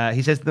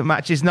 He says the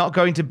match is not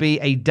going to be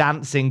a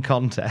dancing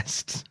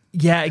contest.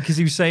 Yeah, because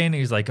he was saying,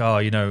 he's like, oh,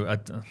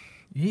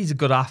 he's a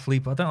good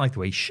athlete, but I don't like the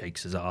way he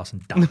shakes his ass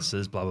and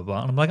dances, blah, blah,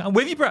 blah. And I'm like, I'm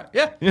with you, Brett.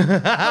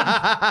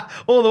 Yeah.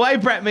 All the way,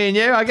 Brett, me and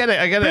you. I get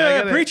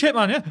it. Preach it,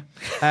 man,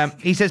 yeah.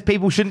 He says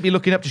people shouldn't be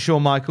looking up to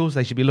Shawn Michaels.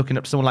 They should be looking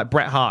up to someone like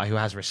Bret Hart, who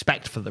has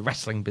respect for the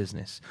wrestling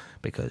business,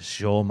 because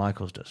Shawn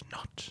Michaels does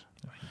not.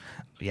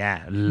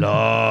 Yeah,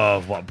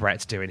 love what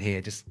Bret's doing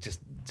here. Just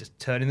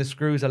turning the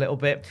screws a little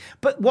bit.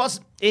 But what's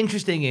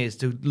interesting is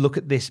to look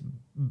at this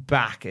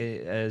back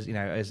as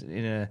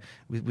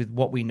with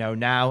what we know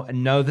now,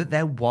 and know that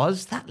there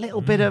was that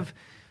little bit of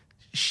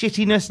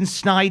shittiness and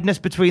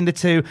snideness between the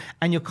two,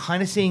 and you're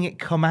kind of seeing it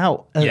come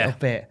out a little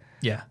bit.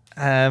 Yeah.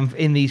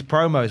 In these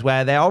promos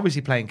where they're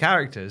obviously playing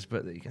characters,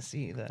 but you can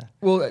see there.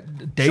 Well,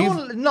 Dave...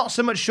 Shawn, not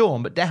so much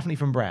Shawn, but definitely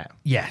from Brett.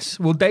 Yes.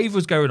 Well, Dave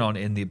was going on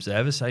in The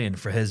Observer saying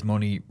for his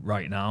money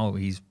right now,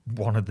 he's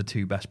one of the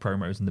 2 best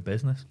promos in the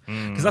business.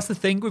 Because that's the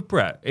thing with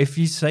Brett. If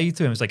you say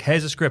to him, it's like,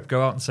 here's a script,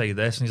 go out and say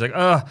this. And he's like,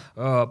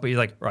 but he's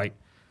like, right,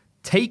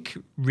 take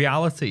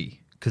reality,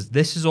 because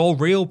this is all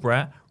real,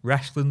 Brett.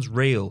 Wrestling's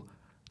real.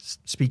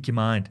 Speak your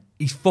mind.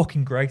 He's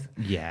fucking great.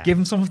 Yeah. Give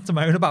him something to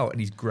moan about, and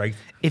he's great.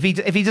 If he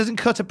doesn't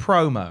cut a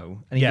promo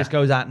and he just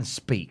goes out and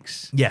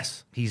speaks,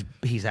 yes, he's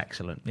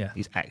excellent. Yeah,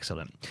 he's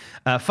excellent.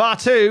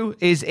 Fatu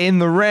is in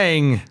the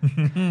ring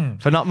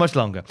for not much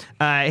longer.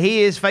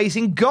 He is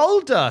facing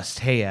Goldust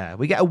here.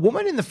 We get a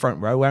woman in the front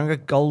row wearing a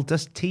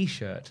Goldust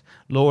t-shirt.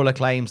 Laura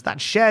claims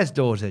that's Cher's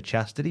daughter,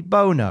 Chastity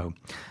Bono,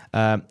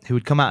 who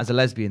had come out as a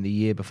lesbian the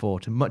year before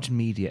to much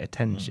media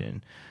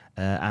attention.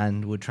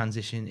 And would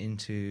transition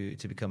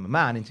to become a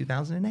man in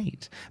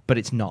 2008. But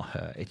it's not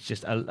her. It's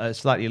just a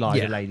slightly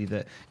larger lady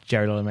that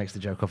Jerry Lawler makes the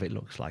joke of. It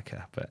looks like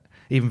her. But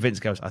even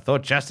Vince goes, I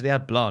thought Chastity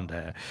had blonde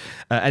hair.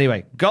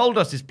 Anyway,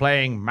 Goldust is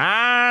playing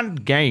Man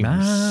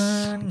Games.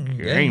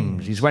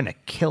 He's wearing a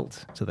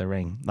kilt to the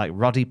ring, like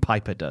Roddy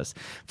Piper does.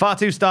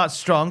 Fatu starts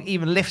strong,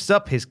 even lifts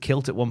up his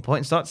kilt at one point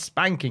and starts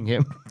spanking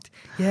him.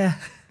 Yeah.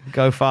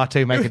 Go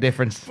Fatu, make a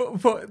difference.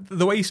 But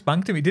the way he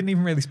spanked him, he didn't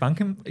even really spank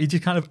him. He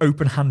just kind of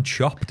open hand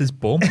chopped his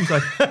bum. He's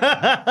like,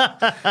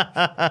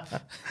 that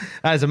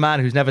is a man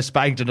who's never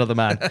spanked another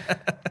man.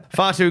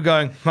 Fatu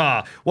going,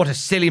 what a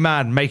silly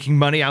man making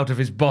money out of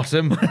his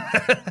bottom.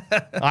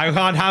 I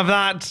can't have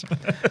that.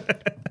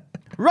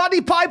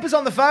 Roddy Piper's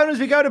on the phone as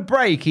we go to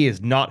break. He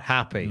is not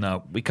happy.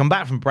 No. We come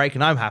back from break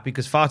and I'm happy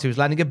because Fatu is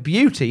landing a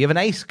beauty of an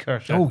ace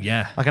crusher. Oh,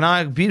 yeah. Like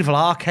a beautiful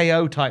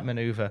RKO type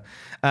maneuver.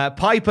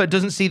 Piper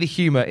doesn't see the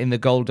humour in the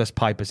Goldust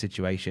Piper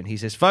situation. He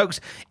says, folks,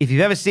 if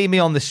you've ever seen me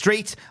on the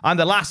street, I'm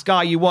the last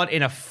guy you want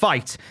in a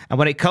fight. And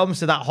when it comes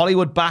to that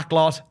Hollywood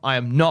backlot, I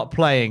am not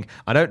playing.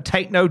 I don't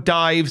take no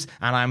dives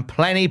and I'm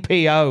plenty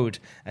PO'd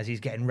as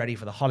he's getting ready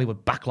for the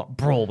Hollywood backlot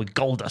brawl with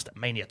Goldust at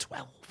Mania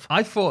 12.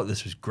 I thought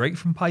this was great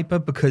from Piper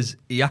because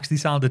he actually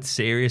sounded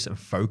serious and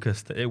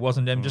focused. It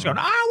wasn't him just going,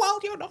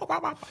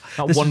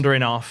 Not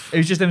wandering off. It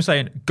was just him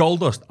saying,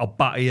 Goldust, I'll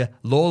batter you.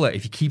 Lawler,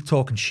 if you keep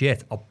talking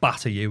shit, I'll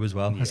batter you as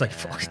well. Yeah. I was like,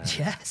 fuck,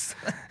 yes.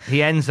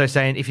 He ends though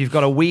saying, if you've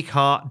got a weak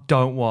heart,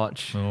 don't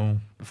watch.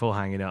 Before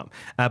hanging up.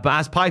 But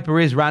as Piper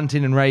is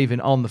ranting and raving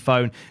on the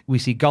phone, we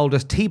see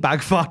Goldust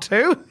teabag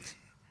Fatu.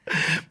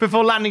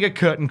 Before landing a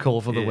curtain call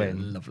for the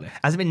win. Lovely.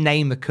 Has it been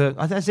named the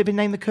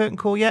curtain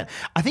call yet?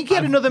 I think he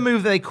had another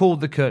move that they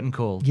called the curtain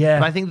call. Yeah.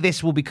 But I think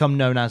this will become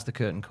known as the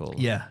curtain call.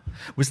 Yeah.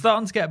 We're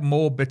starting to get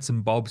more bits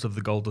and bobs of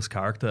the Goldust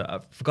character. I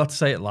forgot to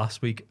say it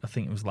last week. I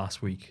think it was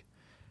last week.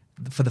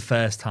 For the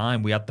first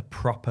time, we had the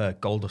proper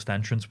Goldust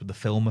entrance with the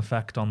film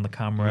effect on the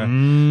camera,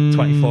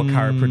 24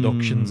 karat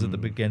productions at the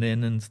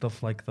beginning and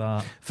stuff like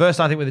that. First,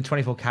 I think with the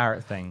 24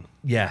 karat thing.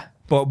 Yeah.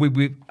 But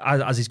we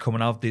as he's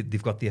coming out,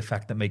 they've got the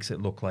effect that makes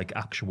it look like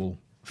actual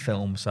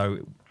film. So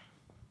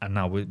And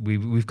now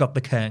we've got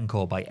the curtain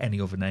call by any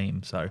other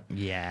name. So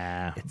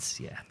Yeah. it's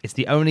It's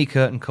the only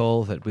curtain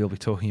call that we'll be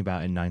talking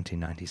about in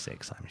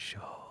 1996, I'm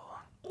sure.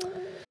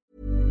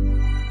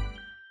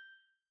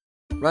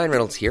 Ryan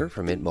Reynolds here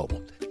from Mint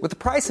Mobile. With the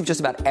price of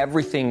just about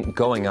everything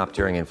going up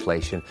during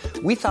inflation,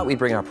 we thought we'd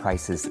bring our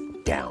prices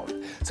down.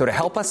 So to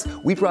help us,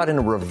 we brought in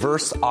a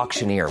reverse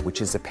auctioneer, which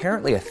is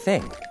apparently a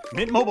thing.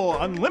 Mint Mobile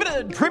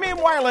Unlimited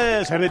Premium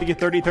Wireless. How to get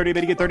 30, 30,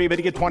 bit to get 30, bit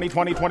to get 20,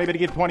 20, 20, bit to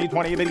get 20,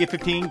 20, bit to get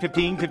 15,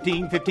 15,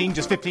 15, 15,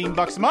 just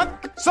 $15 a month?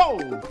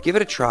 Sold! Give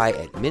it a try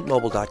at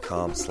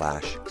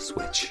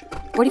mintmobile.com/switch.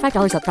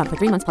 $45 up front for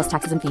 3 months plus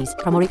taxes and fees.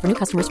 Promo rate for new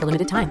customers for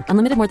limited time.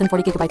 Unlimited more than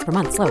 40 gigabytes per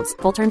month. Slows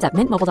full terms at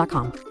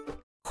mintmobile.com.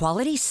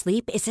 Quality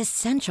sleep is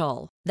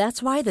essential.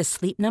 That's why the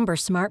Sleep Number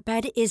Smart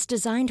Bed is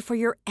designed for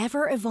your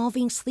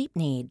ever-evolving sleep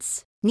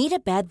needs. Need a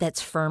bed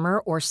that's firmer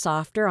or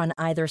softer on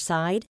either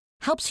side?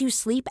 Helps you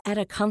sleep at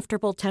a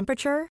comfortable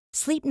temperature?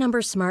 Sleep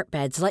Number Smart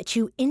Beds let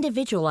you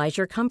individualize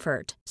your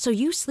comfort, so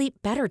you sleep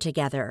better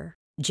together.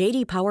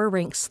 J.D. Power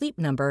ranks Sleep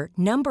Number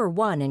number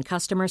 1 in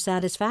customer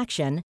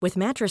satisfaction with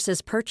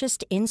mattresses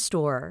purchased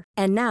in-store.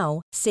 And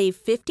now, save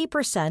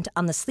 50%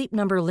 on the Sleep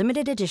Number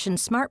Limited Edition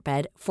Smart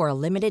Bed for a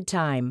limited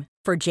time.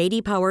 For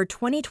J.D. Power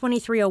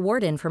 2023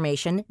 award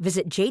information,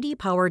 visit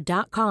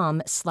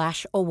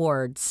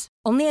jdpower.com/awards.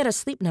 Only at a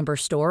Sleep Number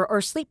store or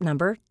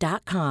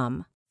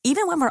sleepnumber.com.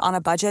 Even when we're on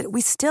a budget,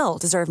 we still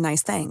deserve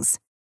nice things.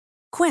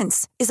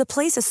 Quince is a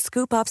place to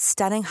scoop up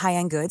stunning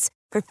high-end goods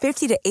for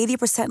 50 to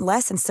 80%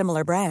 less than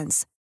similar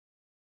brands.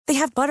 They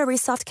have buttery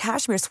soft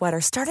cashmere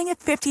sweaters starting at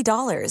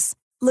 $50,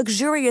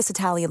 luxurious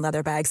Italian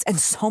leather bags, and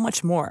so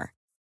much more.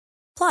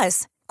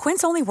 Plus,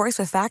 Quince only works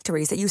with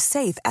factories that use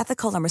safe,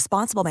 ethical, and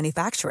responsible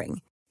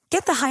manufacturing.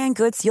 Get the high-end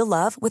goods you'll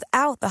love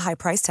without the high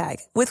price tag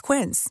with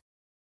Quince.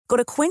 Go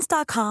to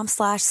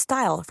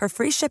quince.com/style for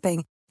free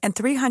shipping and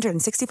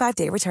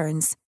 365-day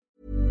returns.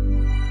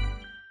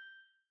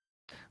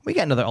 We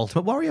get another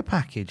Ultimate Warrior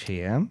package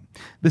here.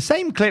 The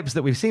same clips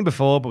that we've seen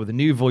before, but with a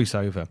new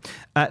voiceover.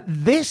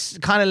 This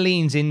kind of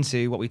leans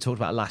into what we talked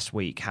about last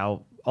week,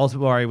 how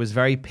Ultimate Warrior was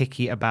very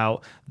picky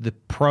about the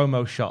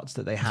promo shots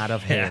that they had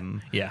of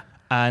him. Yeah.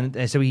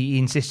 And so he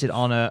insisted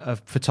on a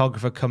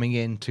photographer coming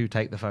in to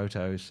take the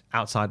photos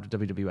outside of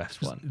WWF's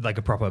one. Like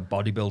a proper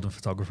bodybuilding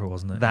photographer,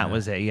 wasn't it? That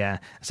was it, yeah.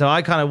 So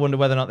I kind of wonder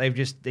whether or not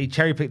they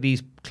cherry-picked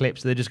these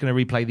clips. They're just going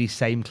to replay these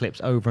same clips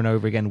over and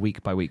over again,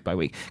 week by week by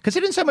week.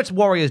 Considering so much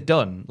Warrior's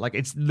done, like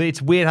it's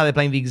weird how they're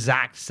playing the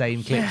exact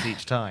same clips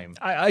each time.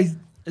 I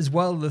as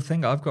well, the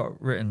thing I've got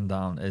written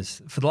down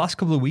is for the last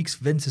couple of weeks,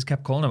 Vince has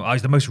kept calling him,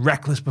 he's the most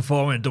reckless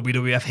performer in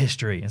WWF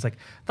history. It's like,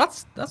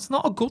 that's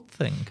not a good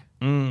thing.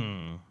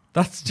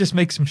 That just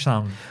makes him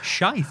sound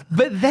shite.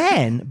 But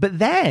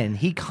then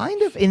he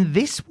kind of, in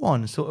this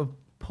one, sort of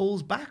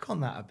pulls back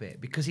on that a bit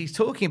because he's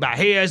talking about,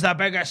 here's the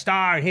biggest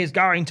star, he's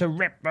going to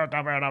rip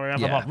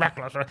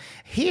reckless.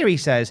 Here he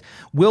says,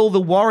 will the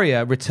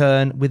Warrior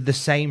return with the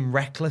same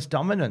reckless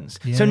dominance?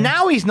 Yeah. So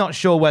now he's not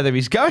sure whether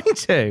he's going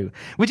to,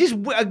 which is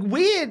a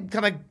weird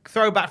kind of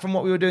throwback from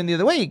what we were doing the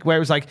other week, where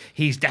it was like,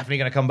 he's definitely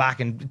going to come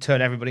back and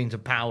turn everybody into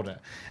powder.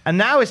 And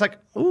now it's like,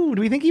 ooh,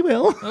 do we think he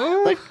will?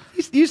 Like,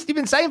 you've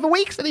been saying for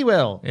weeks that he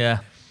will. Yeah.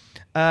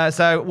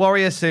 So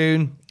Warrior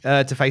soon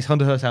to face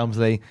Hunter Hearst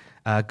Helmsley.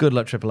 Good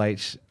luck, Triple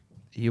H.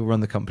 You'll run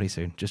the company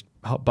soon. Just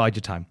bide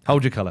your time.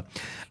 Hold your colour.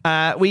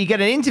 We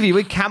get an interview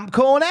with Camp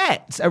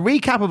Cornette. A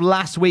recap of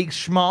last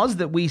week's schmoz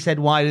that we said,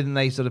 why didn't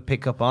they sort of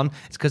pick up on?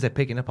 It's because they're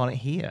picking up on it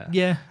here.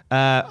 Yeah.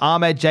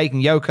 Ahmed, Jake,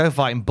 and Yoko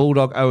fighting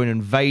Bulldog, Owen,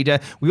 and Vader.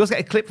 We also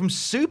get a clip from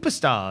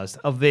Superstars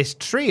of this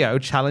trio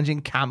challenging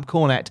Camp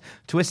Cornette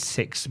to a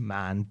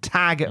 6-man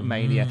tag at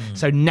Mania.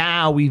 So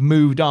now we've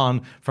moved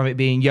on from it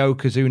being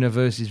Yokozuna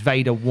versus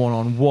Vader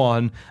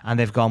one-on-one, and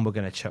they've gone, we're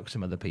going to chuck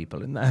some other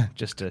people in there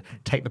just to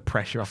take the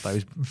pressure off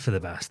those for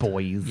the best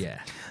boys. Yeah.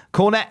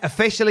 Cornette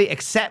officially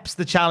accepts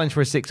the challenge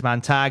for a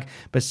 6-man tag,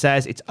 but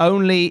says it'll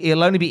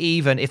only be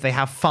even if they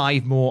have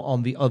 5 more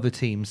on the other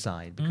team's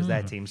side because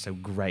their team's so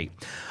great.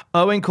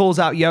 Owen calls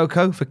out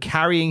Yoko for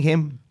carrying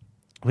him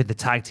with the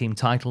tag team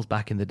titles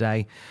back in the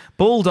day.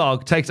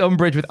 Bulldog takes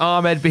umbrage with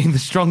Ahmed being the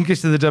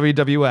strongest of the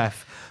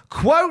WWF.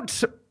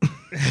 Quote,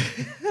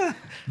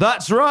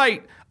 that's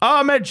right.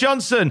 Ahmed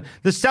Johnson,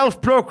 the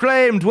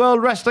self-proclaimed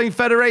World Wrestling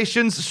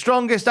Federation's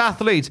strongest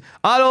athlete.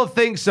 I don't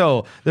think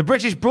so. The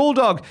British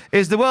Bulldog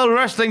is the World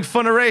Wrestling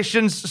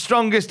Federation's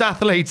strongest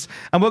athlete,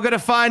 and we're going to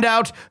find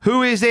out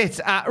who is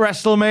it at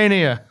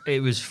WrestleMania.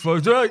 It was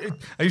fun.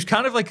 I was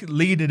kind of like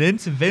leading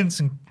into Vince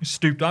and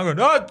stooped down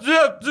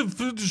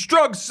going,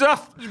 strong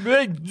stuff.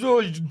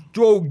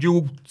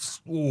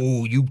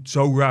 You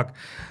so rag.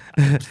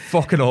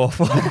 Fucking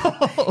awful.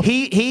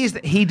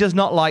 He does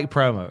not like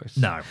promos.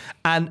 No.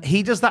 And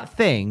he does that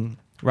thing,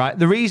 right?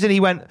 The reason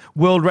he went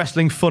World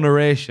Wrestling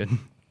Federation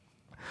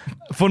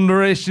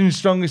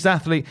strongest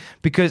athlete,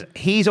 because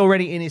he's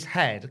already in his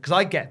head. Because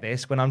I get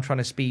this when I'm trying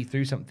to speed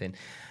through something.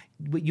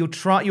 You're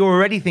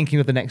already thinking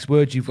of the next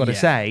words you've got to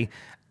say.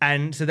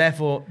 And so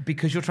therefore,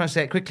 because you're trying to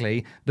say it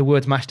quickly, the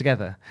words mash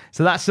together.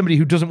 So that's somebody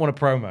who doesn't want a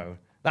promo.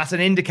 That's an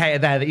indicator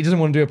there that he doesn't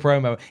want to do a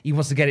promo. He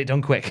wants to get it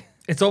done quick.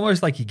 It's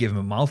almost like you give him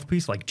a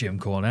mouthpiece like Jim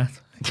Cornette.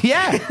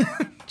 Yeah.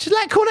 Just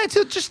let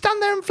Cornette just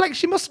stand there and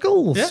flex your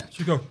muscles. Yeah. So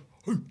you go,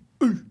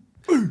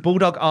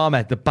 Bulldog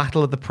Ahmed, the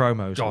battle of the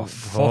promos. oh,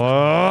 fuck.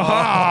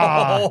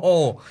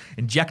 Oh,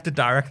 injected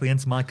directly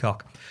into my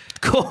cock.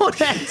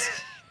 Cornette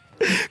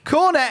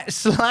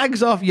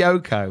slags off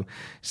Yoko,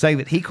 saying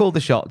that he called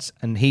the shots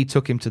and he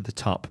took him to the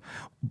top,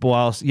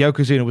 whilst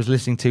Yokozuna was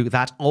listening to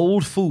that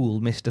old fool,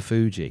 Mr.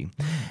 Fuji.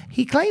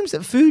 He claims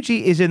that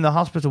Fuji is in the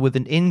hospital with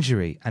an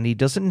injury and he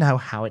doesn't know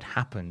how it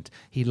happened.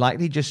 He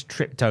likely just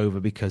tripped over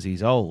because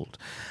he's old.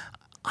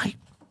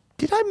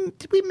 Did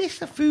we miss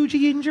the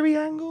Fuji injury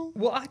angle?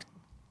 Well,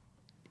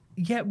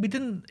 yeah, we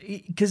didn't,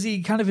 because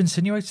he kind of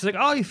insinuates, he's like,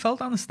 oh, he fell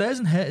down the stairs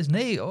and hurt his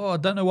knee. Oh, I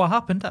don't know what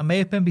happened. I may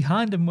have been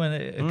behind him when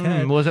it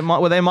occurred.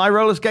 Were they my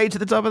roller skates at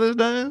the top of the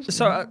stairs?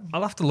 So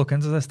I'll have to look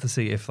into this to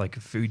see if like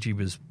Fuji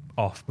was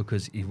off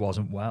because he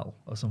wasn't well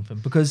or something.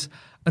 Because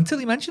until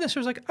he mentioned this, I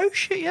was like, oh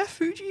shit, yeah,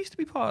 Fuji used to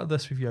be part of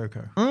this with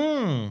Yoko.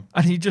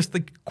 And he just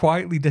like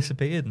quietly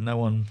disappeared and no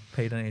one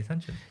paid any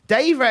attention.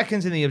 Dave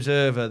reckons in The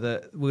Observer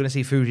that we're going to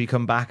see Fuji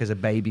come back as a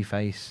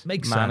babyface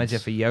manager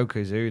for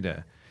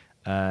Yokozuna.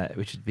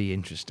 Which would be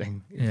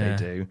interesting if they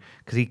do,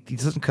 because he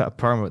doesn't cut a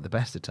promo at the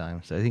best of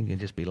times, so I think he can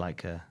just be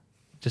like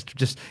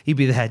just he'd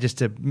be there just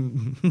to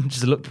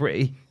look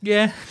pretty.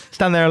 Yeah,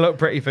 stand there and look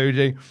pretty,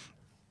 Fuji.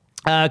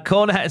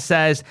 Cornette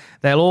says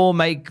they'll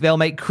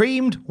make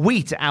creamed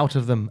wheat out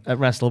of them at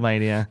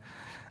WrestleMania,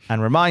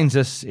 and reminds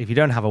us, if you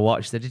don't have a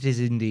watch, that it is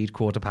indeed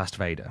 15:15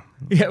 Vader.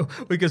 Yeah,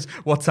 because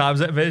what time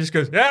is it? Vader just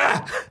goes,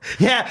 yeah,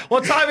 yeah.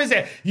 What time is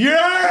it?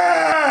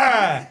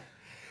 Yeah.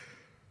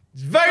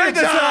 It's Vader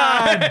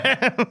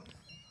time!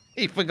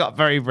 He forgot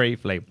very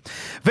briefly.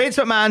 Vince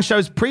McMahon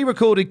shows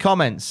pre-recorded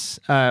comments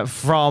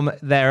from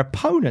their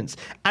opponents.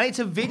 And it's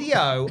a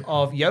video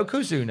of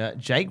Yokozuna,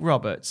 Jake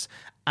Roberts,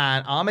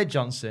 and Ahmed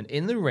Johnson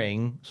in the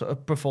ring sort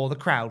of before the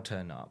crowd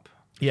turn up.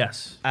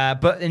 Yes.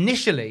 But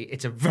initially,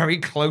 it's a very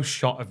close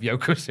shot of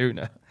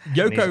Yokozuna.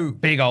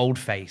 Yoko, big old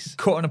face.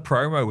 Cutting a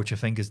promo, which I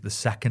think is the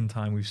second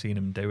time we've seen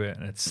him do it.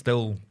 And it's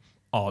still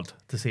odd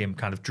to see him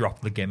kind of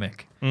drop the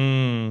gimmick.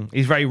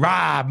 He's very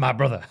my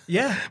brother.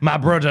 Yeah, my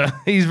brother.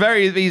 He's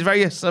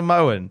very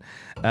Samoan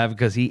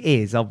because he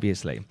is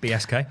obviously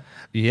BSK.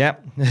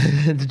 Yep.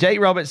 Jake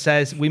Roberts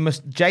says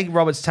Jake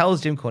Roberts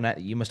tells Jim Cornette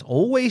that you must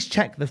always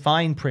check the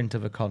fine print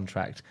of a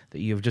contract that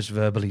you have just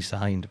verbally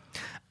signed.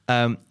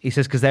 He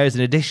says because there is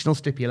an additional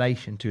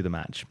stipulation to the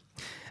match.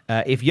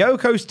 If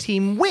Yoko's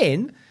team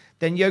win,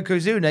 then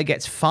Yokozuna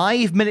gets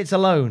 5 minutes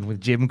alone with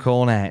Jim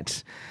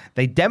Cornette.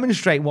 They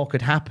demonstrate what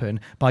could happen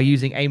by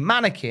using a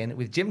mannequin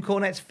with Jim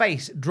Cornette's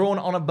face drawn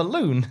on a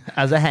balloon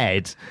as a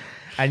head.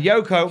 And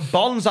Yoko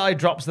bonsai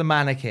drops the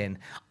mannequin.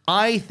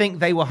 I think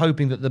they were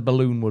hoping that the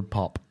balloon would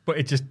pop. But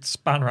it just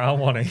span around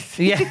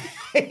 180. Yeah.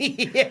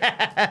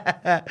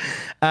 Yeah.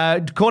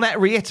 Cornette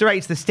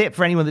reiterates the stip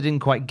for anyone that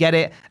didn't quite get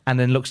it, and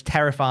then looks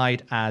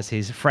terrified as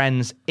his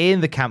friends in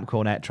the Camp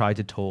Cornette try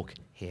to talk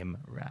him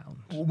round.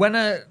 When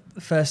I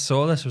first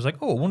saw this, I was like,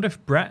 oh, I wonder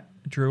if Brett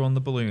drew on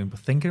the balloon. But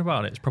thinking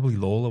about it, it's probably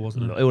Lawler,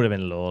 wasn't it? It would have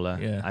been Lawler,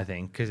 yeah. I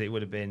think, because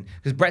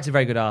Brett's a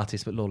very good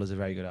artist, but Lawler's a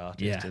very good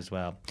artist as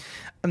well.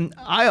 And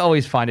I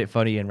always find it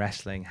funny in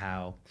wrestling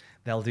how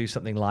they'll do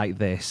something like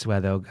this, where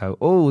they'll go,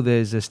 oh,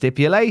 there's a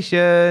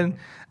stipulation,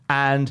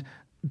 and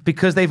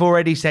because they've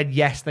already said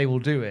yes, they will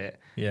do it.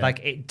 Yeah. Like,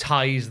 it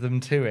ties them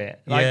to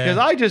it. Like, because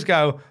I just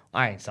go,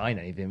 I ain't signed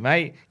anything,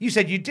 mate. You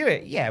said you'd do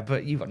it. Yeah,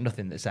 but you've got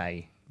nothing to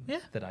say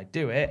that I'd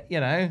do it, you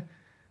know?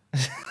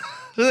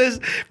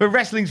 But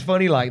wrestling's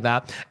funny like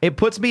that. It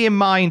puts me in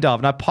mind of,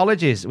 and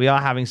apologies, we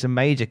are having some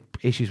major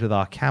issues with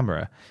our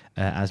camera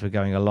as we're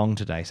going along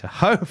today. So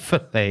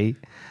hopefully,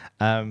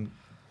 I'm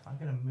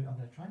going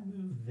to try and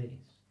move this.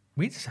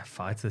 We just set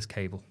fire to this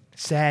cable.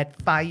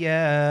 Set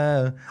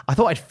fire. I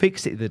thought I'd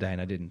fixed it the other day and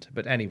I didn't.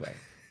 But anyway.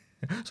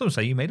 Some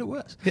say you made it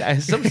worse. Yeah,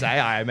 some say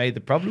I made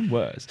the problem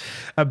worse.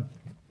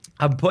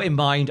 I'm put in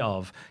mind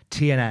of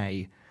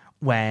TNA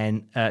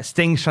when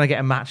Sting's trying to get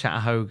a match out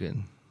of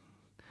Hogan.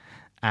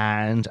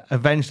 And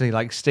eventually,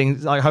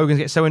 Hogan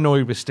gets so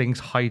annoyed with Sting's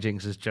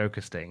hijinks as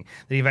Joker Sting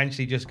that he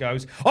eventually just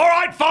goes, all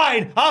right,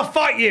 fine, I'll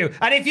fight you.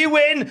 And if you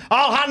win,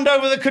 I'll hand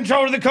over the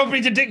control of the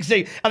company to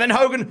Dixie. And then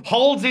Hogan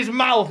holds his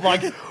mouth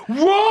like,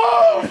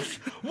 what?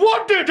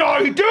 What did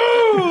I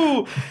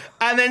do?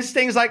 And then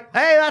Sting's like,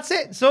 hey, that's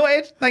it,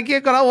 sorted. Thank you,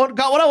 got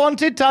what I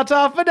wanted,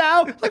 ta-ta for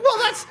now. Like, well,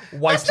 that's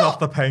wipes off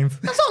the pain.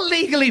 That's not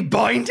legally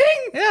binding.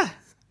 Yeah.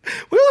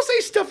 We all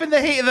say stuff in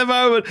the heat of the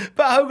moment,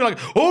 but Hogan like,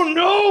 oh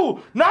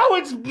no, now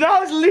it's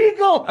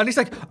legal. And he's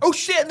like, oh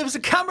shit, and there was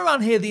a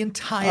cameraman here the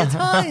entire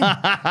time.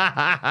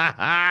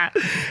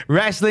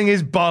 Wrestling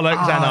is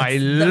bollocks, and I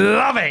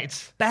love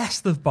it.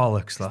 Best of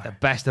bollocks, though. It's the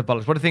best of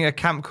bollocks. What do you think of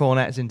Camp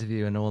Cornette's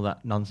interview and all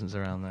that nonsense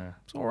around there?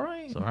 It's all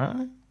right. It's all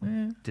right.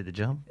 Yeah. Did the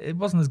job. It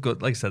wasn't as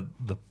good. Like I said,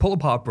 the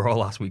pull-apart brawl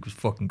last week was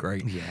fucking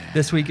great. Yeah.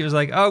 This week it was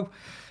like, oh,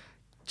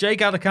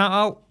 Jake had a count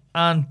out,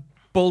 and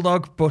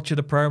Bulldog butchered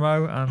a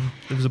promo, and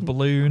there was a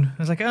balloon.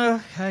 I was like, oh,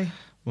 okay.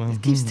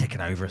 It keeps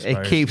ticking over, I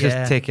suppose. It keeps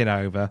us ticking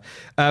over.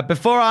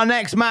 Before our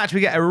next match,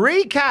 we get a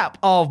recap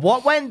of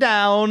what went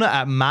down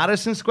at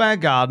Madison Square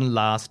Garden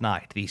last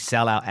night. The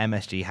sellout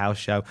MSG house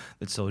show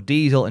that saw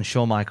Diesel and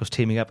Shawn Michaels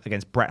teaming up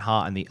against Bret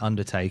Hart and The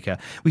Undertaker.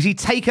 We see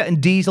Taker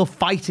and Diesel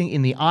fighting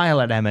in the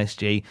aisle at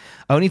MSG,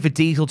 only for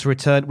Diesel to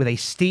return with a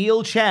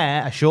steel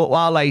chair a short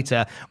while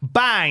later.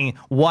 Bang!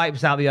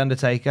 Wipes out The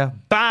Undertaker.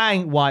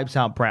 Bang! Wipes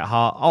out Bret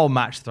Hart. Oh,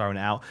 match thrown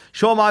out.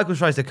 Shawn Michaels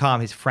tries to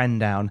calm his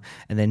friend down,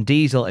 and then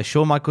Diesel, as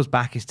Shawn Michaels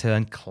back his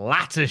turn,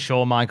 clatters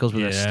Shawn Michaels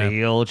with a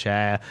steel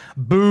chair.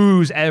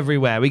 Boos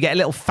everywhere. We get a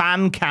little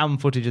fan cam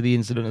footage of the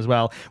incident as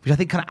well, which I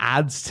think kind of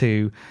adds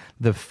to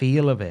the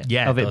feel of it.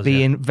 Yeah, of it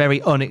being very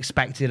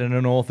unexpected and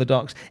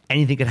unorthodox.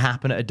 Anything could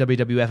happen at a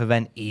WWF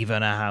event,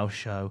 even a house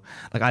show.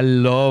 Like, I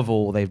love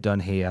all they've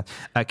done here.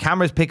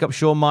 Cameras pick up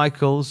Shawn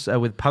Michaels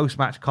with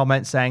post-match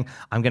comments saying,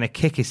 "I'm going to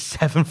kick his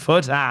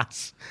 7-foot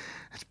ass."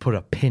 Let's put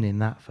a pin in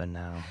that for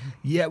now.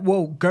 Yeah,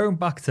 well, going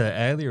back to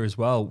earlier as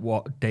well,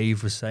 what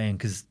Dave was saying,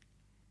 because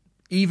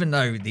even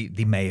though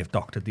they may have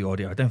doctored the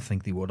audio, I don't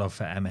think they would have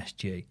for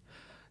MSG.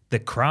 The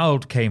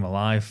crowd came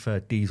alive for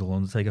Diesel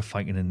and Undertaker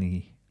fighting in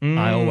the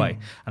aisleway.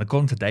 And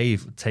according to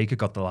Dave, Taker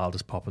got the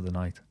loudest pop of the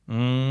night.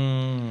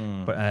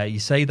 But you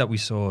say that we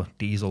saw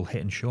Diesel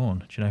hitting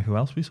Shawn. Do you know who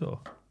else we saw?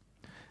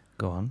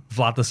 Go on.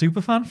 Vlad the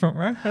Superfan, front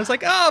row. I was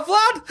like, oh,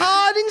 Vlad!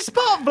 Oh, I didn't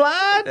spot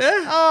Vlad.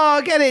 Yeah.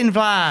 Oh, get in,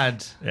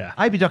 Vlad. Yeah.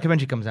 I hope your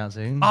documentary comes out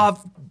soon.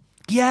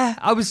 Yeah,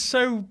 I was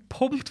so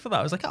pumped for that.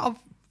 I was like, oh,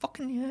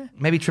 fucking yeah.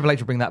 Maybe Triple H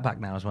will bring that back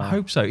now as well. I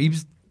hope so.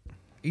 He's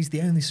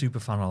the only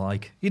superfan I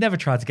like. He never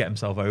tried to get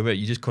himself over it.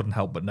 You just couldn't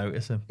help but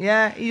notice him.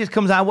 Yeah, he just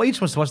comes out. Well, he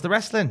just wants to watch the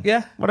wrestling.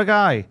 Yeah. What a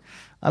guy.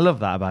 I love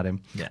that about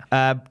him.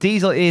 Yeah.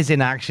 Diesel is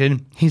in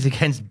action. He's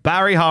against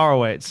Barry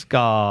Horowitz.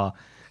 Good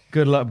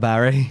luck,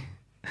 Barry.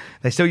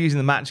 They're still using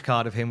the match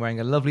card of him wearing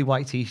a lovely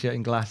white t-shirt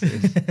and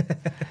glasses.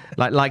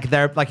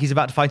 like he's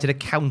about to fight an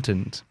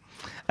accountant.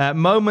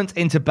 Moment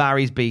into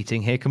Barry's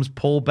beating, here comes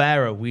Paul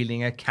Bearer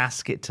wheeling a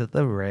casket to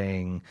the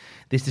ring.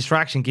 This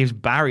distraction gives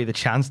Barry the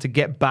chance to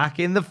get back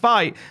in the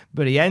fight,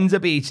 but he ends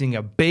up eating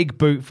a big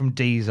boot from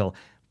Diesel.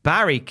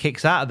 Barry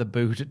kicks out of the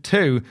boot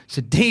too,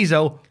 so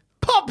Diesel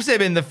pops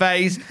him in the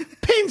face,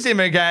 pins him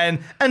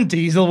again, and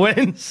Diesel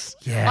wins.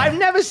 Yeah. I've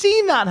never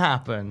seen that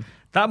happen.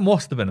 That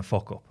must have been a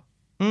fuck-up.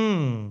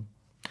 No,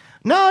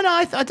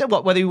 I don't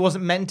know whether he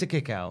wasn't meant to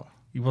kick out.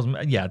 He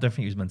wasn't. Yeah, I don't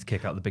think he was meant to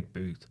kick out the big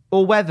boot.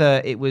 Or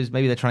whether it was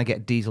maybe they're trying to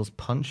get Diesel's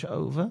punch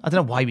over. I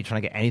don't know why he'd be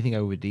trying to get anything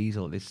over with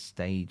Diesel at this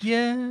stage.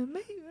 Yeah,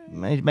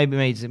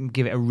 maybe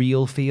give it a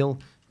real feel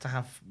to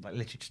have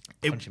literally just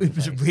punch him in it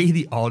was the a face.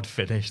 really odd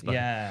finish, though.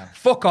 Yeah.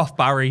 Fuck off,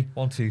 Barry.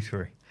 1, 2,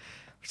 3.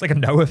 It's like a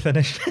Noah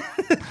finish.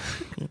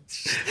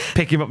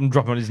 Pick him up and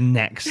drop him on his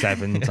neck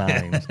 7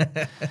 times.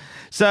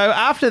 So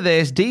after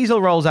this,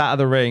 Diesel rolls out of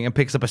the ring and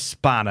picks up a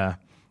spanner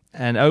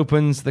and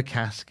opens the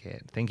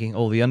casket, thinking,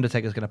 oh, the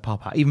Undertaker's going to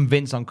pop out. Even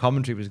Vince on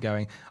commentary was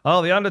going,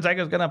 oh, the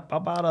Undertaker's going to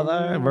pop out of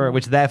there,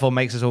 which therefore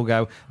makes us all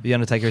go, the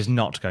Undertaker is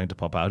not going to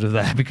pop out of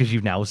there because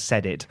you've now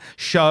said it.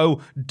 Show,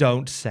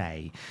 don't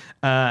say.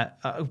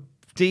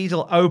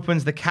 Diesel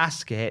opens the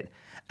casket,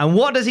 and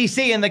what does he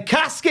see in the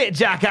casket,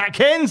 Jack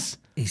Atkins?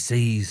 He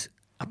sees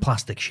a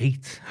plastic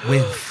sheet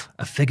with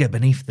a figure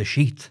beneath the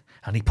sheet,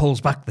 and he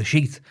pulls back the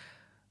sheet,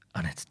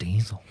 and it's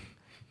Diesel.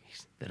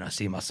 Then I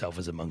see myself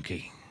as a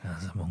monkey.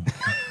 As a monkey.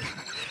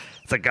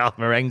 It's a Garth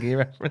Marenghi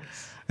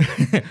reference.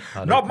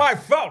 Not my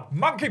fault,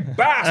 monkey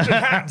bastard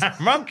hands.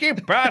 Monkey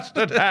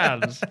bastard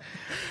hands.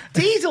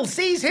 Diesel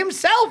sees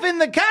himself in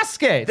the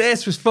casket.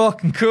 This was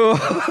fucking cool.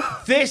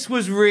 This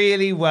was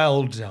really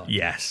well done.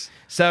 Yes.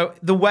 So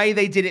the way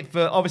they did it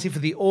obviously for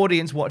the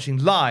audience watching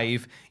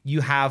live,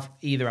 you have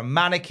either a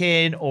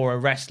mannequin or a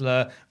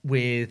wrestler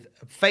with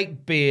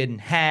fake beard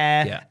and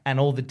hair and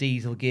all the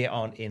Diesel gear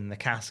on in the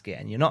casket.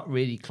 And you're not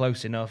really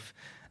close enough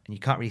and you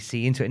can't really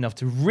see into it enough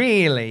to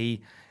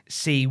really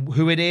see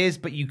who it is,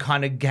 but you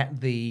kind of get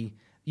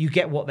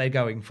what they're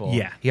going for.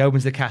 Yeah. He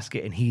opens the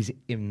casket and he's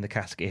in the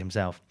casket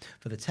himself.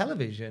 For the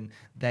television,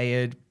 they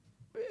had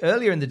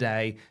earlier in the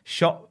day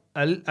shot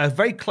a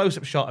very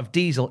close-up shot of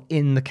Diesel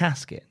in the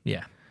casket.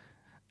 Yeah.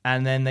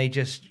 And then they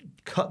just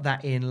cut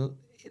that in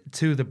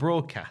to the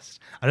broadcast.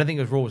 I don't think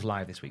it was Raw was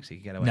live this week, so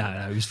you can get away with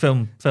that. No, it was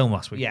film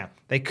last week. Yeah,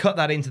 they cut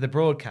that into the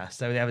broadcast.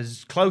 So there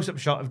was a close-up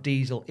shot of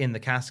Diesel in the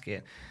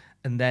casket,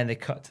 and then they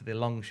cut to the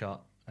long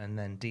shot, and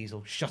then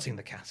Diesel shutting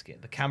the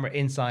casket, the camera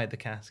inside the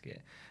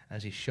casket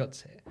as he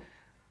shuts it.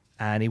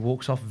 And he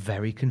walks off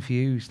very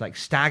confused, like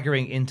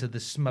staggering into the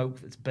smoke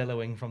that's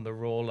billowing from the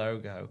Raw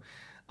logo,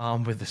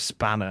 armed with the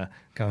spanner,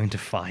 going to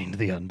find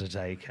the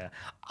Undertaker.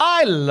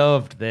 I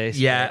loved this.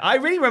 Yeah. bit. I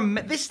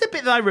really this is the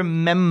bit that I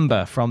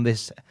remember from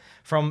this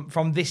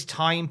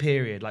time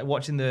period, like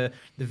watching the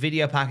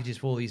video packages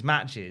for all these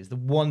matches. The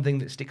one thing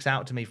that sticks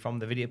out to me from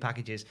the video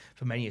packages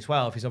for Mania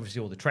 12 is obviously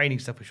all the training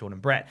stuff with Shawn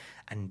and Bret,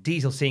 and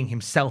Diesel seeing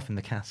himself in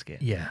the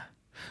casket. Yeah.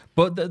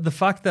 But the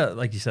fact that,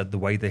 like you said, the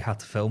way they had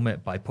to film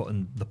it by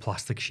putting the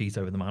plastic sheet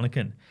over the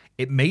mannequin,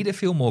 it made it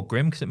feel more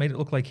grim because it made it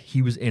look like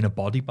he was in a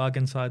body bag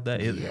inside there.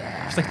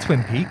 It's like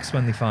Twin Peaks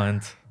when they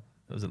find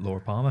Was it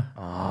Laura Palmer?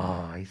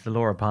 Oh, he's the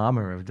Laura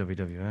Palmer of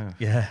WWF.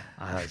 Yeah.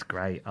 I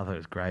thought it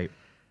was great.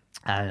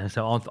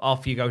 So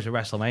off you go to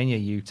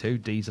WrestleMania, you two,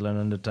 Diesel and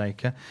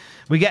Undertaker.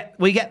 We get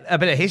a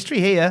bit of history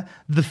here.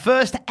 The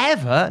first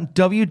ever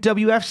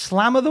WWF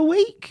Slam of the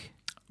Week.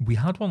 We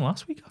had one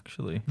last week,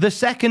 actually. The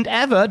second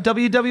ever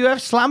WWF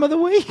Slam of the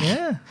Week.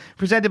 Yeah.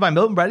 Presented by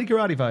Milton Brady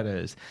Karate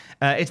Fighters.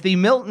 It's the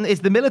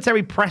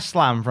military press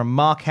slam from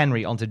Mark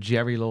Henry onto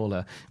Jerry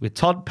Lawler with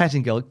Todd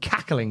Pettingill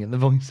cackling in the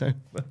voiceover.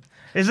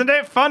 Isn't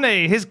it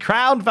funny? His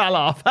crown fell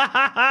off.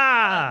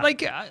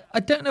 Like, I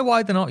don't know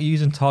why they're not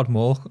using Todd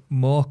more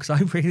because I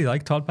really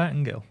like Todd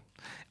Pettingill.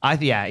 I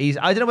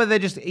don't know whether they're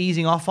just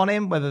easing off on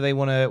him, whether they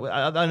want to.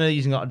 I know they're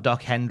using a lot of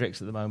Doc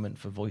Hendricks at the moment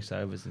for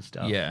voiceovers and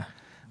stuff. Yeah.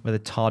 Whether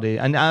Todd is,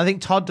 and I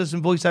think Todd does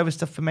some voiceover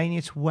stuff for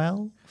Mania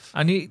 12.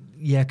 And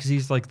because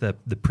he's like the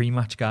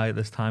pre-match guy at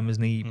this time,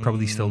 isn't he?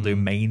 Probably still do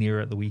Mania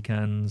at the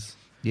weekends.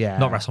 Yeah.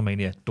 Not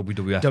WrestleMania,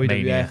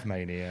 WWF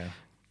Mania.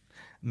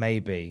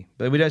 Maybe.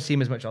 But we don't see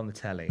him as much on the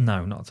telly.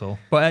 No, not at all.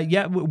 But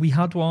we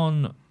had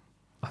one,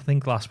 I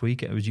think last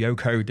week. It was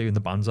Yoko doing the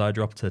Banzai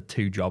drop to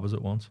two jobbers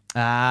at once.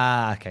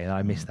 Ah, okay.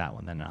 I missed that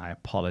one then. I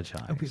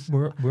apologise.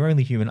 We're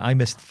only human. I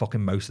missed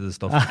fucking most of the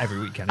stuff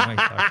every week anyway.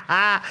 So.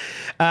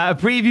 A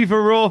preview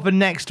for Raw for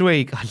next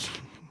week.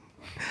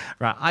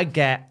 Right,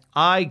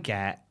 I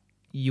get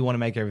you want to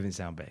make everything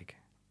sound big.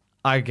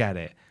 I get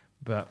it.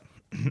 But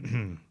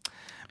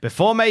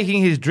before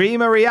making his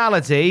dream a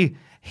reality,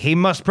 he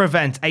must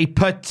prevent a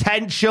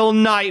potential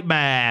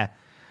nightmare.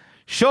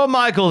 Shawn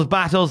Michaels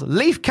battles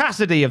Leif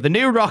Cassidy of the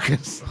New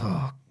Rockers.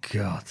 Oh,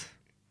 God.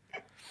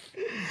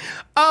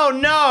 Oh,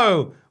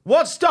 no.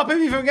 What's stopping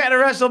me from getting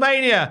to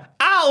WrestleMania?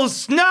 Al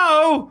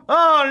Snow.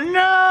 Oh,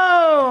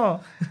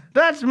 no.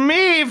 That's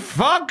me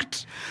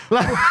fucked.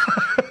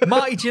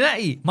 Marty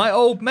Jannetty, my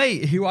old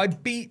mate, who I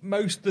beat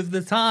most of the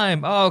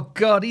time. Oh,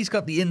 God, he's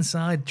got the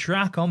inside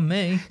track on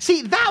me.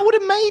 See, that would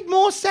have made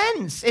more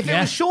sense if it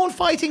was Shawn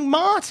fighting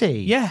Marty.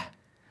 Yeah.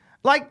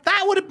 Like,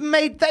 that would have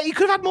made that. You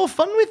could have had more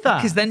fun with that.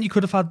 Because then you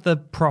could have had the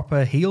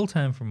proper heel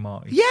turn from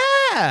Marty.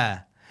 Yeah.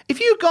 If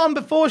you'd gone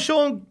before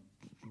Shawn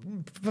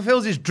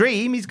fulfills his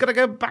dream, he's got to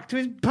go back to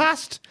his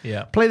past.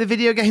 Yeah. Play the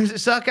video games that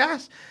suck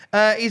ass.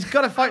 He's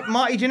got to fight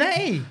Marty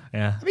Jannetty.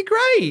 Yeah. That'd be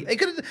great.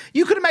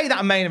 You could have made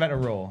that a main event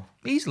of Raw.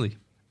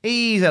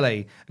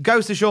 Easily.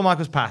 Goes to Shawn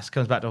Michaels' past,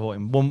 comes back to haunt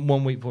him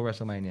one week before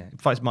WrestleMania.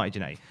 Fights Marty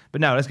Jannetty. But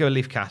no, let's go with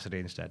Leif Cassidy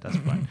instead. That's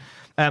fine.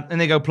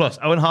 And they go plus.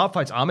 Owen Hart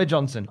fights Ahmed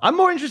Johnson. I'm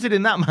more interested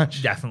in that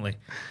match. Definitely.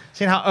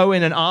 Seeing how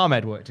Owen and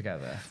Ahmed work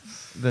together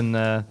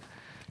than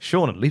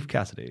Shawn and Leif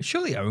Cassidy.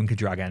 Surely Owen could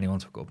drag anyone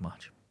to a good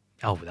match.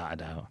 Oh, without a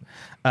doubt.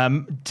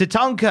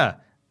 Tatanka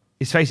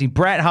is facing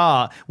Bret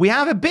Hart. We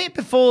have a bit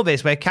before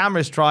this where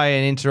cameras try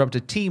and interrupt a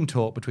team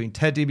talk between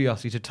Ted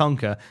DiBiase,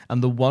 Tatanka,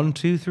 and the 1,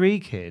 2, 3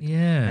 kid.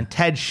 Yeah. And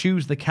Ted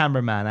shoos the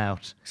cameraman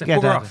out.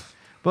 Bugger off.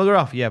 Bugger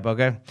off, yeah,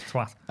 bugger.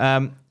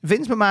 Twat.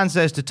 Vince McMahon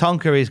says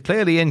Tatanka is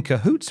clearly in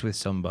cahoots with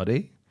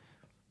somebody.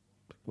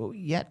 Well,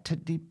 yeah,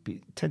 Ted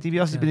DiBiase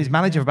has been his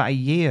manager for about a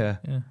year.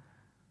 Yeah.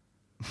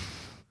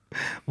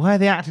 Why are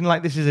they acting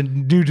like this is a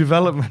new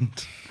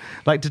development?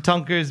 Like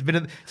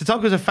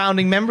Tatanka's a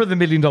founding member of the $1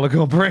 Million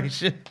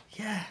Corporation.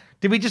 Yeah.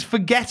 Did we just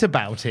forget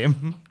about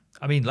him?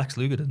 I mean, Lex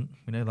Luger didn't.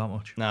 We know that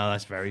much. No,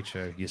 that's very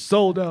true. You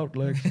sold out,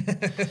 Lex.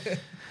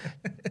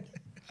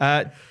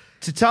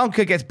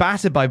 Tatanka gets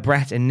battered by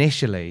Bret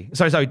initially.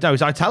 I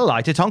tell a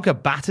lie.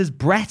 Tatanka batters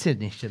Bret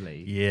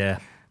initially. Yeah.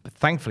 But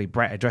thankfully,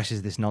 Bret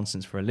addresses this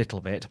nonsense for a little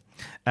bit.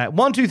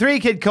 1, 2, 3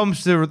 kid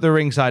comes to the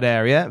ringside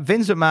area.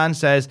 Vince McMahon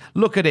says,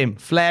 look at him,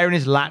 flaring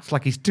his lats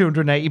like he's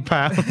 280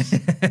 pounds.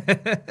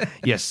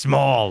 You're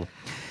small.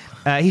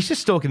 He's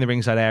just stalking the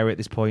ringside area at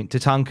this point.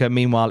 Tatanka,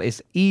 meanwhile,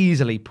 is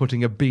easily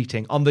putting a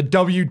beating on the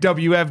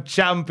WWF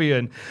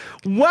champion.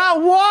 Wow,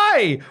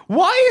 why?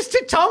 Why is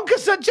Tatanka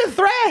such a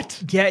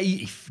threat? Yeah,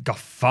 he got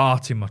far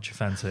too much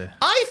offense here.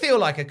 I feel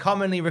like a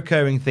commonly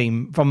recurring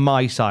theme from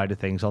my side of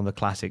things on the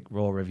classic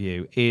Raw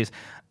review is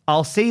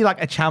I'll see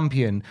like a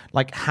champion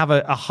like have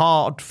a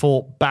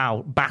hard-fought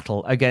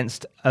battle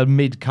against a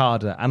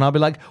mid-carder, and I'll be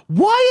like,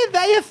 why are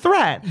they a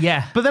threat?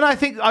 Yeah. But then I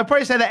think I'd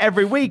probably say that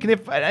every week, and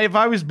if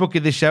I was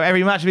booking this show,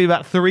 every match would be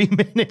about 3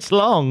 minutes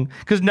long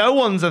because no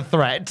one's a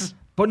threat.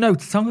 But no,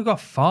 Tatanka got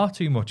far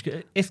too much.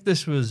 If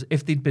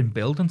they'd been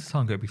building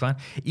Tatanka, it'd be fine.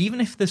 Even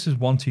if this was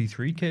 1, 2,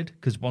 3 kid,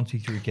 because 1, 2,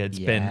 3 kid's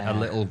been a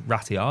little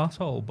ratty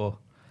arsehole, but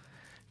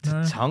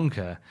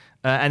Tatanka.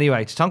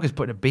 Anyway, Tatanka's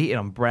putting a beating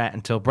on Bret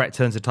until Bret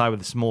turns the tide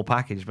with a small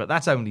package, but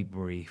that's only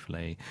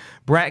briefly.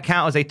 Bret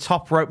counters a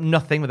top rope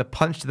nothing with a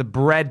punch to the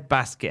bread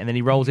basket, and then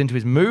he rolls into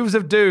his moves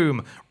of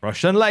doom.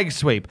 Russian leg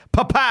sweep,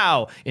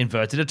 pa-pow,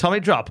 inverted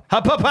atomic drop,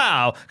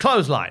 ha-pa-pow,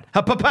 clothesline,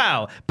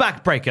 ha-pa-pow,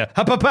 backbreaker,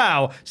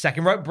 ha-pa-pow,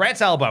 second rope Bret's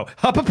elbow,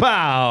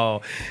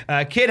 ha-pa-pow.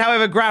 Kid,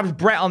 however, grabs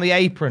Bret on the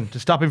apron to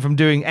stop him from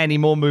doing any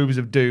more moves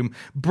of doom.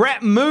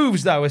 Bret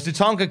moves, though, as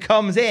Tatanka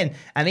comes in,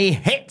 and he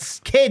hits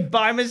Kid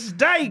by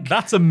mistake.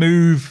 that's a move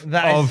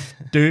of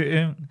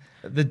doom.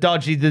 The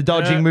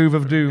dodging move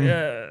of doom.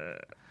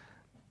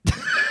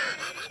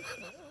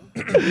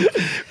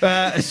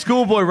 A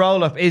schoolboy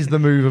roll-up is the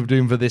move of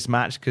doom for this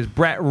match because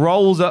Brett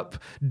rolls up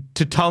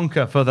to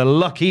Tonka for the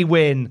lucky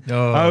win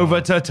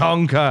over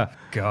Tatanka.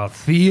 God.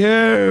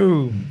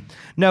 Phew.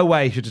 No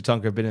way should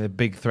Tatanka have been as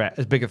big a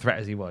threat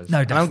as he was. No,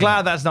 and I'm definitely glad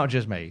not. that's not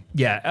just me.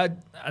 Yeah,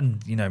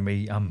 and you know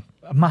me, I'm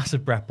a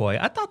massive Brett boy.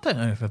 I don't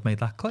know if I've made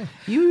that clear.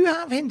 You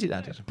have hinted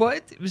at it.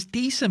 But it was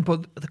decent,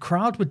 but the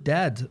crowd were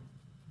dead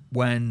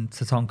when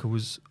Tatanka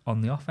was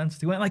on the offense.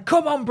 They weren't like,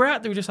 come on,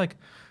 Brett. They were just like,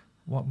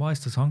 why is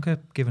Tatanka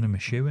giving him a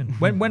shoe-in?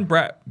 When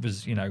Brett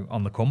was,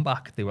 on the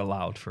comeback, they were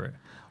loud for it.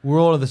 We're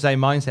all of the same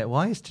mindset.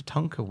 Why is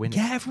Tatanka winning?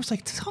 Yeah, everyone's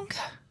like,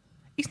 Tatanka,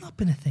 he's not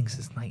been a thing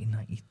since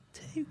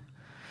 1992.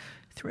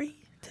 3,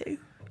 2,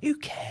 who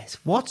cares?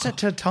 What's a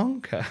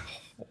Tatanka?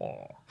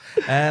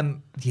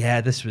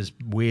 Yeah, this was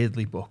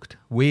weirdly booked.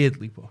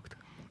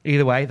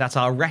 Either way, that's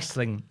our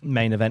wrestling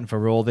main event for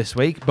Raw this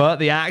week. But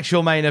the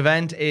actual main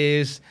event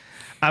is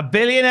a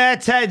Billionaire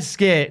Ted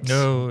skit.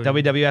 No.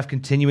 WWF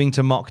continuing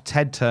to mock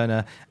Ted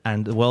Turner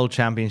and the World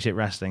Championship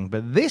Wrestling.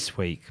 But this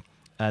week,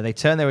 they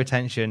turn their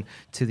attention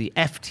to the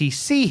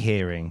FTC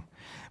hearing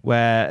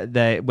where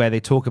they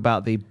talk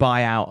about the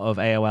buyout of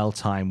AOL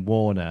Time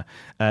Warner.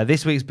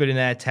 This week's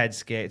Billionaire Ted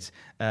skit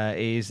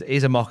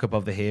is a mock-up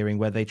of the hearing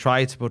where they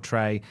try to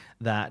portray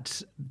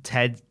that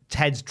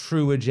Ted's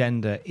true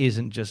agenda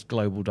isn't just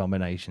global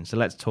domination. So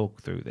let's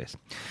talk through this.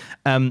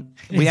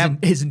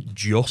 Isn't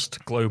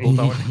just global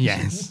domination.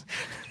 Yes,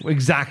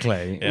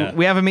 exactly. Yeah.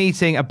 We have a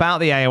meeting about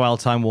the AOL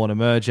Time Warner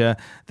merger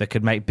that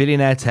could make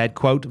Billionaire Ted,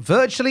 quote,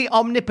 virtually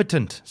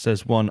omnipotent,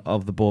 says one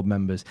of the board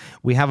members.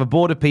 We have a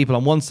board of people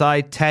on one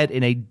side, Ted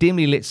in a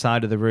dimly lit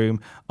side of the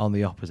room on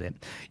the opposite.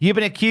 You've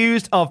been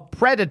accused of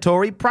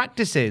predatory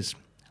practices.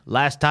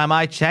 Last time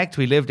I checked,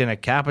 we lived in a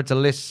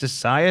capitalist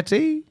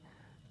society?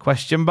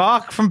 Question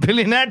mark from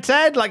Billionaire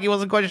Ted, like he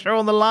wasn't quite sure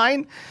on the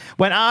line.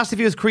 When asked if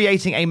he was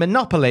creating a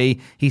monopoly,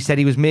 he said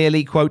he was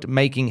merely, quote,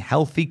 making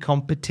healthy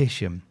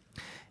competition.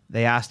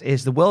 They asked,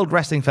 is the World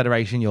Wrestling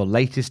Federation your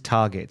latest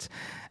target?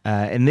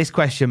 And this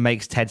question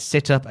makes Ted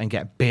sit up and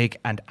get big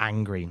and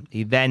angry.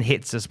 He then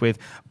hits us with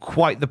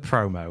quite the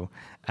promo,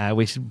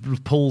 which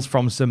pulls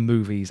from some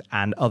movies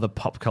and other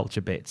pop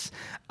culture bits.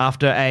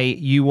 After a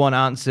you want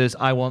answers,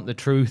 I want the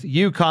truth,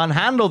 you can't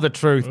handle the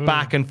truth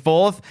back and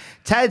forth,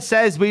 Ted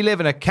says we live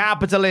in a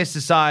capitalist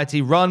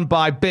society run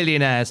by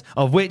billionaires,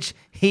 of which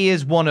he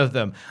is one of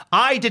them.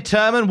 I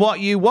determine what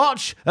you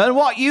watch and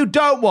what you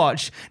don't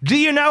watch. Do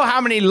you know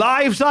how many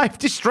lives I've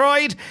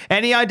destroyed?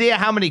 Any idea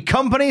how many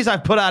companies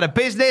I've put out of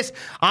business?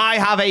 I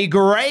have a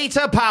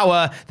greater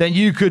power than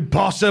you could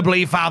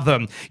possibly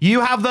fathom.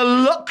 You have the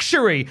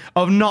luxury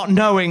of not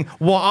knowing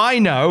what I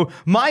know.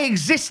 My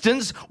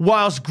existence,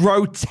 whilst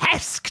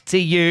grotesque to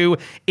you,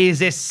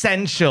 is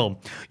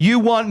essential. You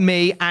want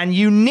me and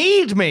you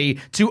need me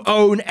to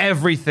own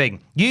everything.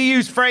 You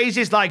use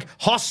phrases like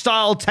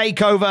hostile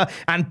takeover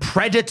and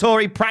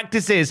predatory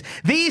practices.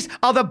 These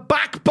are the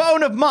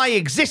backbone of my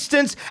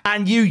existence,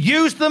 and you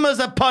use them as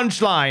a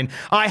punchline.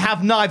 I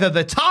have neither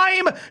the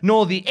time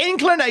nor the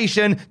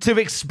inclination to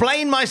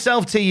explain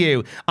myself to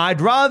you.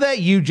 I'd rather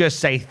you just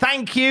say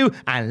thank you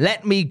and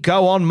let me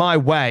go on my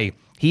way.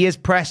 He is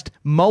pressed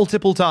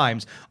multiple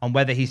times on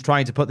whether he's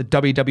trying to put the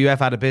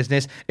WWF out of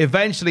business,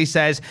 eventually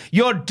says,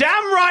 you're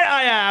damn right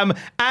I am,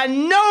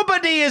 and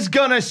nobody is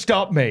gonna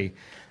stop me.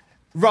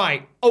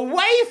 Right,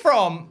 away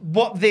from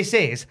what this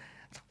is,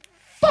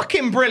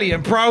 fucking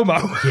brilliant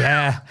promo.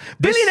 Yeah.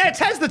 Billionaire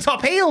Ted's the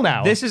top heel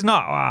now. This is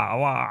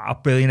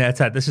not Billionaire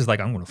Ted. This is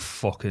like, I'm going to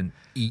fucking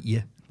eat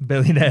you.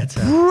 Billionaire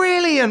Ted.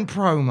 Brilliant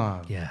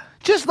promo. Yeah.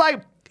 Just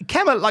like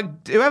Kemal,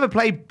 like whoever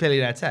played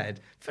Billionaire Ted,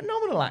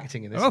 phenomenal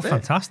acting in this. Oh, bit.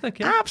 fantastic.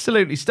 Yeah.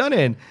 Absolutely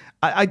stunning.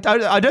 I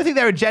don't think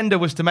their agenda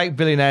was to make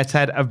Billionaire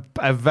Ted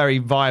a very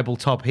viable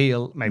top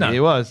heel. Maybe No. it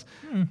was.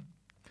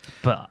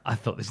 But I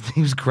thought this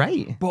thing was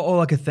great. But all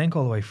I could think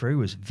all the way through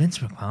was Vince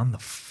McMahon, the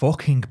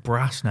fucking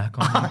brass neck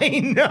on him. I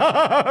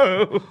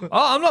know.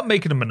 Oh, I'm not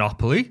making a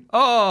monopoly.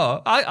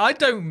 Oh, I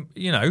don't,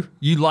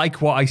 you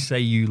like what I say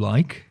you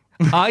like.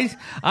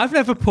 I've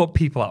never put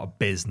people out of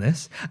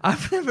business.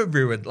 I've never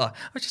ruined life.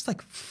 I was just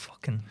like,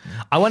 fucking.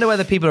 I wonder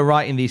whether people are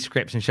writing these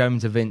scripts and showing them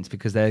to Vince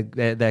because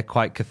they're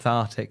quite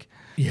cathartic.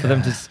 For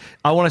them to,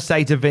 I want to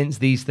say to Vince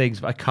these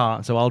things, but I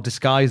can't, so I'll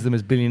disguise them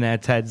as Billionaire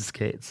Ted's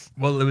skits.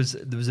 Well, there was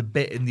a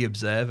bit in The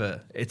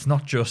Observer. It's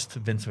not just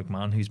Vince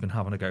McMahon who's been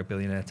having a go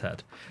Billionaire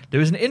Ted. There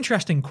was an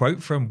interesting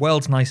quote from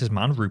World's Nicest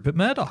Man, Rupert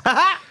Murdoch,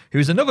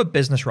 who's another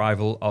business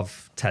rival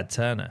of Ted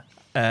Turner.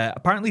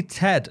 Apparently,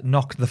 Ted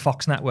knocked the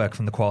Fox network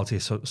from the quality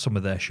of some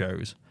of their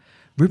shows.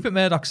 Rupert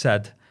Murdoch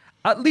said,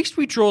 at least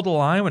we draw the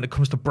line when it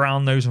comes to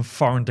brown-nosing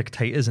foreign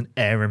dictators and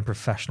airing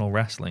professional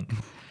wrestling.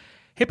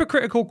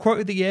 Hypocritical quote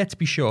of the year, to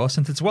be sure,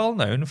 since it's well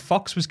known,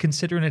 Fox was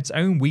considering its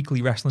own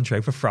weekly wrestling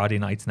show for Friday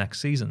nights next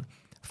season.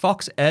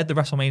 Fox aired the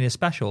WrestleMania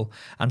special,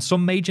 and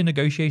some major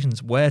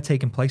negotiations were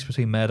taking place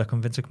between Murdoch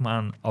and Vince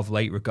McMahon of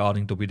late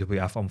regarding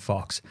WWF on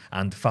Fox.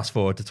 And fast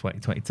forward to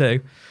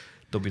 2022,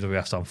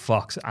 WWF's on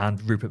Fox,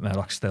 and Rupert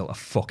Murdoch's still a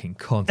fucking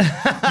cunt.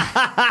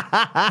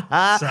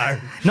 So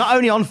not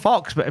only on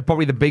Fox, but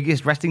probably the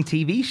biggest wrestling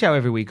TV show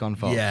every week on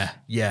Fox.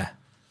 yeah.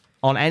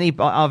 On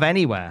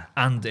anywhere.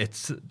 And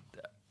it's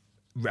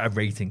a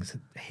ratings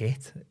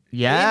hit.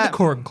 Yeah. In the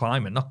current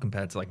climate, not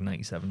compared to like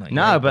 97, 98.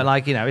 No, but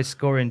like, it's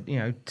scoring,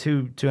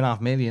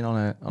 2.5 million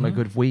on a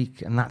good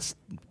week, and that's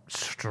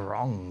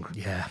strong.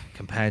 Yeah.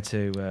 Compared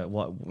to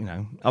what,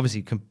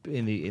 obviously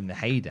in the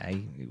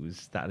heyday,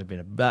 that'd have been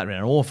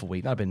an awful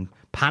week. That'd have been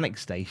panic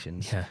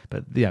stations. Yeah.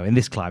 But in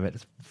this climate,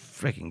 it's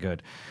freaking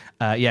good.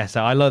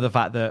 So I love the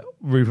fact that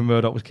Rupert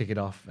Murdoch was kicking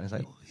off, and it's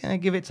like,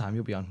 give it time,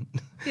 you'll be on.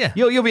 Yeah.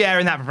 you'll be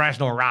airing that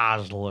professional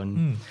razzle,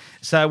 and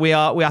so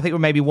I think we're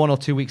maybe 1 or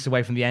 2 weeks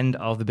away from the end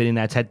of the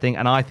Billionaire Ted thing,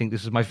 and I think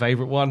this was my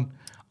favorite one.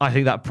 I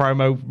think that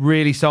promo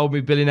really sold me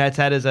Billionaire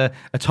Ted as a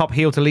top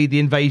heel to lead the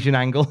invasion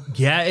angle.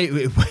 Yeah,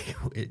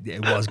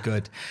 it was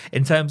good.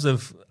 In terms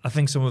of, I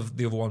think some of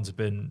the other ones have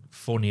been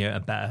funnier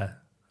and better,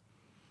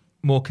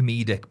 more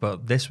comedic,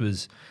 but this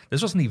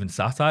wasn't even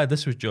satire.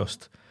 This was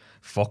just,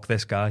 fuck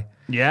this guy.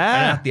 Yeah.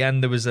 And at the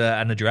end, there was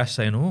an address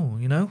saying,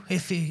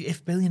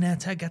 if Billionaire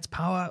Ted gets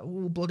power,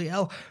 bloody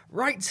hell,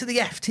 right to the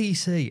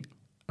FTC.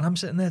 And I'm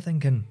sitting there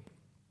thinking,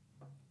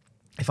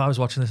 if I was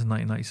watching this in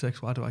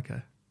 1996, why do I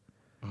care?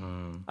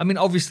 I mean,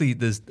 obviously,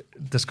 there's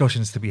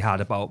discussions to be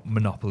had about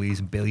monopolies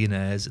and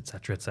billionaires,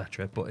 etc.,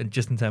 etc. But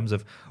just in terms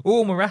of,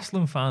 I'm a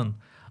wrestling fan,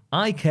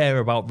 I care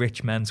about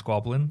rich men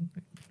squabbling.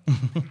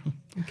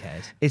 Who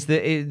cares? It's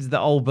the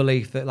old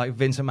belief that like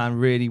Vince McMahon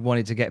really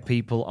wanted to get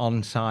people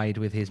on side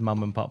with his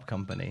mum and pop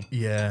company.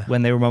 Yeah.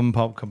 When they were a mum and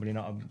pop company,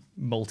 not a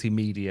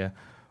multimedia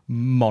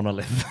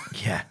monolith.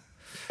 Yeah.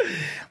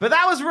 But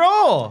that was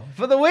Raw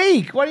for the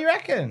week. What do you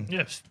reckon?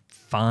 Yes.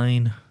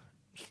 Fine.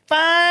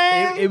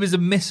 It was a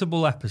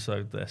missable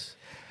episode, this.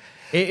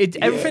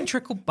 Everything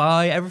trickled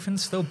by,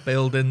 everything's still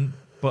building,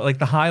 but like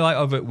the highlight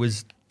of it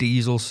was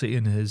Diesel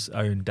seeing his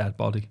own dead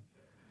body.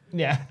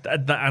 Yeah.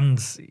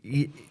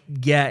 It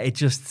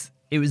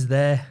was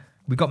there.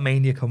 We got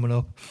Mania coming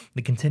up.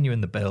 They're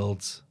continuing the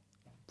builds.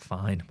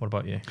 Fine. What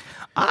about you?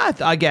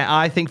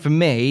 I think for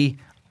me,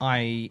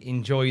 I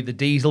enjoyed the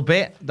Diesel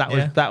bit.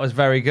 That was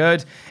very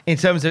good. In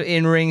terms of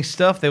in-ring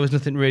stuff, there was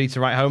nothing really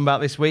to write home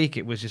about this week.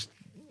 It was just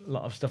a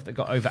lot of stuff that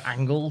got over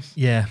angles.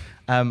 Yeah.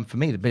 For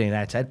me, the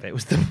Billionaire Ted bit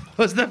was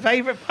the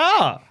favourite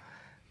part.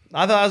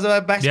 I thought it was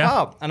the best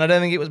part, and I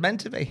don't think it was meant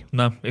to be.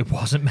 No, it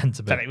wasn't meant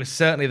to be. But it was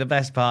certainly the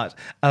best part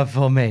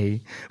for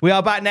me. We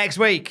are back next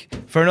week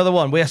for another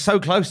one. We are so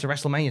close to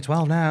WrestleMania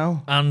 12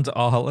 now. And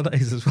our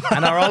holidays as well.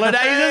 And our holidays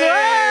as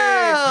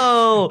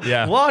well.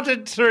 Yeah. What a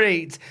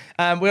treat.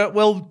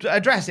 We'll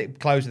address it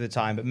close to the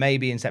time, but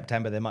maybe in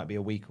September there might be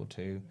a week or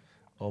two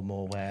or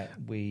more where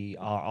we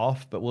are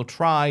off, but we'll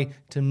try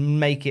to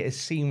make it as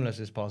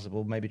seamless as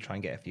possible. Maybe try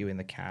and get a few in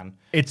the can.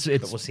 But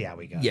we'll see how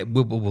we go. Yeah,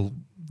 we'll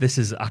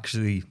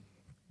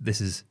this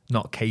is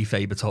not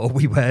kayfabe at all.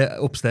 We were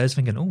upstairs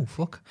thinking, oh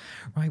fuck,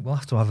 right, we'll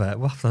have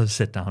to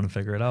sit down and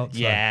figure it out. So.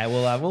 Yeah,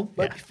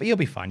 you'll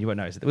be fine. You won't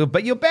notice it,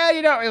 but you'll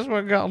barely notice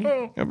we're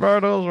gone. Your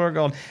barrels we're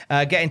gone.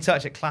 Get in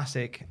touch at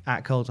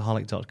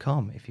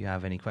classic@cultaholic.com if you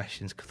have any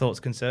questions, thoughts,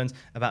 concerns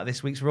about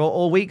this week's Raw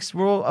or week's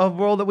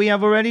Raw that we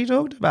have already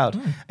talked about.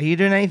 Are you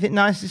doing anything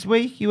nice this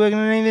week? You working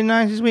on anything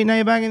nice this week? Now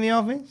you're back in the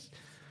office?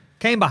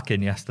 Came back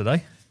in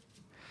yesterday,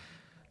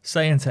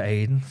 saying to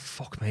Aiden,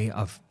 fuck me,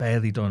 I've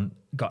barely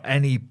got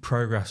any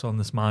progress on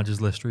this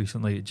managers list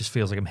recently. It just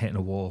feels like I'm hitting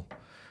a wall.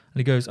 And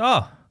he goes,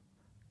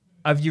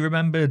 have you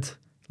remembered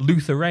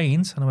Luther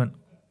Reigns? And I went,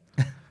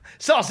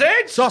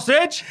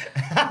 Sausage!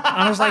 And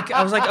I was like,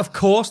 of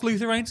course,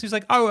 Luther Reigns. He's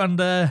like,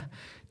 and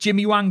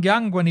Jimmy Wang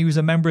Yang when he was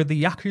a member of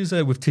the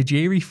Yakuza with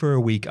Tajiri for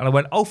a week. And I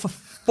went, oh, for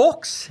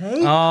fuck's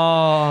sake.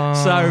 Oh.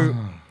 So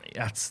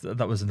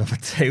that was another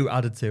 2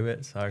 added to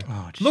it. So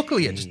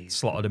luckily it just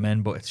slotted him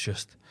in, but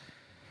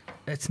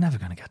it's never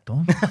going to get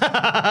done.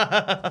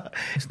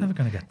 It's never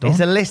going to get done.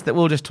 It's a list that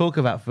we'll just talk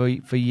about for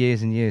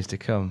years and years to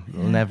come.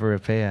 It'll never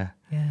appear.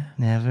 Yeah.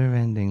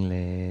 Never-ending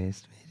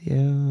list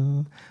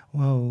video.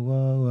 Whoa,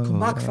 whoa, whoa. Come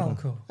back,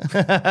 Falco.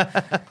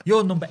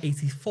 You're number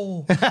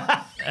 84.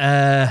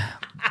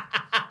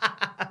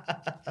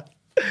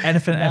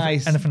 Anything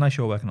nice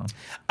you're working on?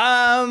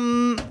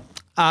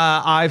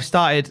 I've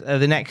started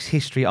the next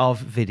history of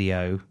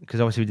video, because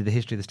obviously we did the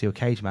history of the steel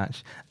cage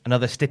match.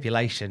 Another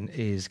stipulation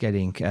is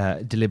getting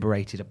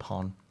deliberated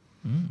upon,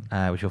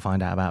 which we'll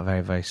find out about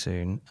very, very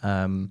soon.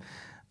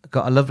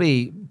 Got a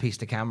lovely piece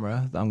to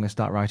camera that I'm going to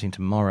start writing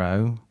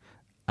tomorrow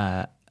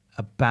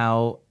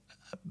about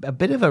a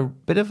bit of a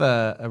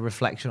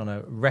reflection on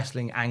a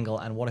wrestling angle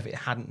and what if it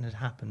hadn't had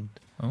happened.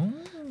 Oh.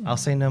 I'll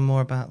say no more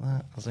about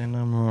that.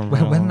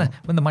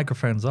 When the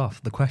microphone's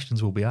off, the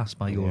questions will be asked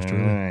by yours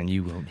truly. And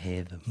you won't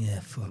hear them. Yeah,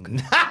 fuck.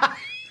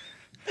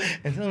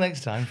 Until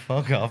next time,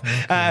 fuck off.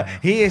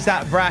 He is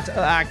at Brat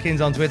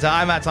Atkins on Twitter.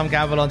 I'm at Tom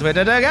Campbell on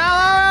Twitter. Don't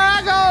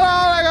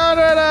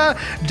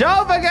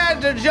forget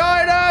to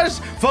join us,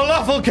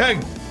 Falafel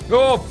King.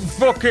 Oh,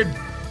 fucking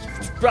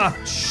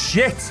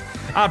shit.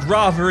 I'd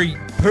rather eat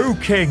Poo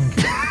King.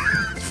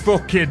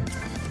 Fucking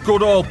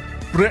good old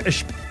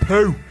British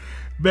poo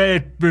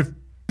made with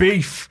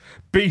beef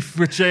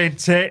which ain't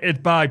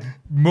tainted by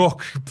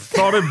muck,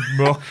 foreign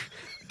muck.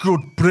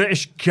 Good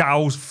British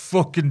cows,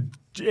 fucking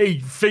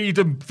feed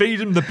them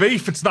the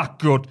beef. It's that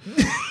good.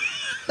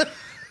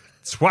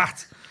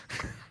 Twat.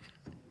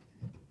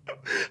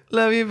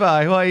 Love you,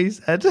 bye. What he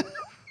said.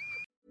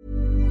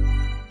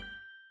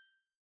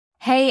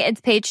 Hey, it's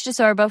Paige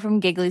DeSorbo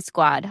from Giggly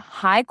Squad.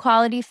 High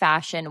quality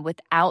fashion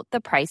without the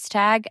price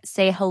tag.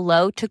 Say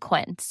hello to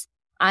Quince.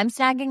 I'm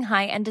snagging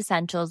high-end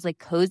essentials like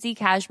cozy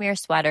cashmere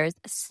sweaters,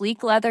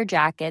 sleek leather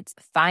jackets,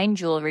 fine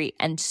jewelry,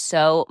 and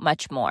so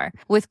much more.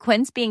 With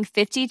Quince being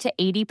 50 to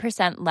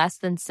 80% less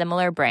than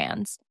similar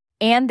brands.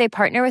 And they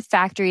partner with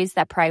factories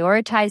that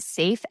prioritize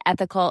safe,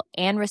 ethical,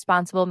 and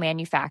responsible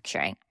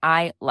manufacturing.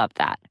 I love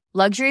that.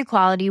 Luxury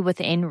quality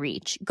within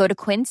reach. Go to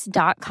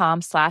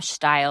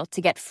quince.com/style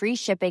to get free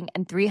shipping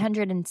and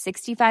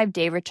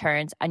 365-day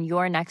returns on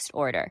your next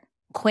order.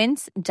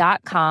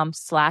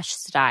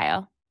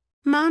 Quince.com/style.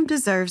 Mom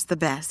deserves the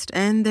best,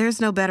 and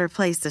there's no better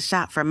place to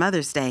shop for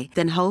Mother's Day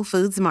than Whole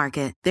Foods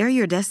Market. They're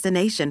your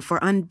destination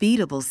for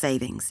unbeatable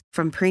savings,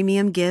 from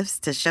premium gifts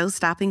to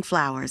show-stopping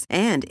flowers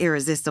and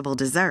irresistible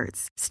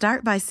desserts.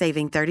 Start by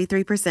saving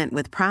 33%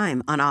 with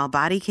Prime on all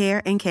body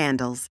care and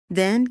candles.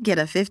 Then get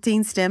a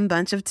 15-stem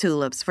bunch of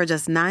tulips for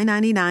just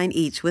 $9.99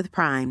 each with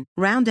Prime.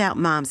 Round out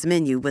Mom's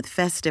menu with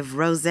festive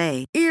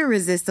rosé,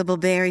 irresistible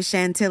berry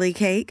chantilly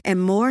cake,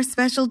 and more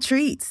special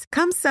treats.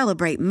 Come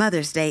celebrate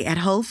Mother's Day at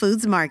Whole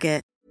Foods Market.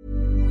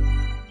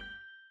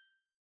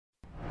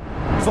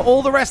 For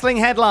all the wrestling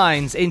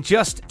headlines in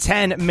just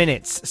 10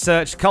 minutes,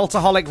 search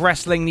Cultaholic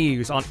Wrestling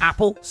News on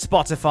Apple,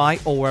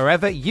 Spotify, or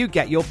wherever you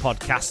get your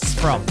podcasts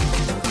from.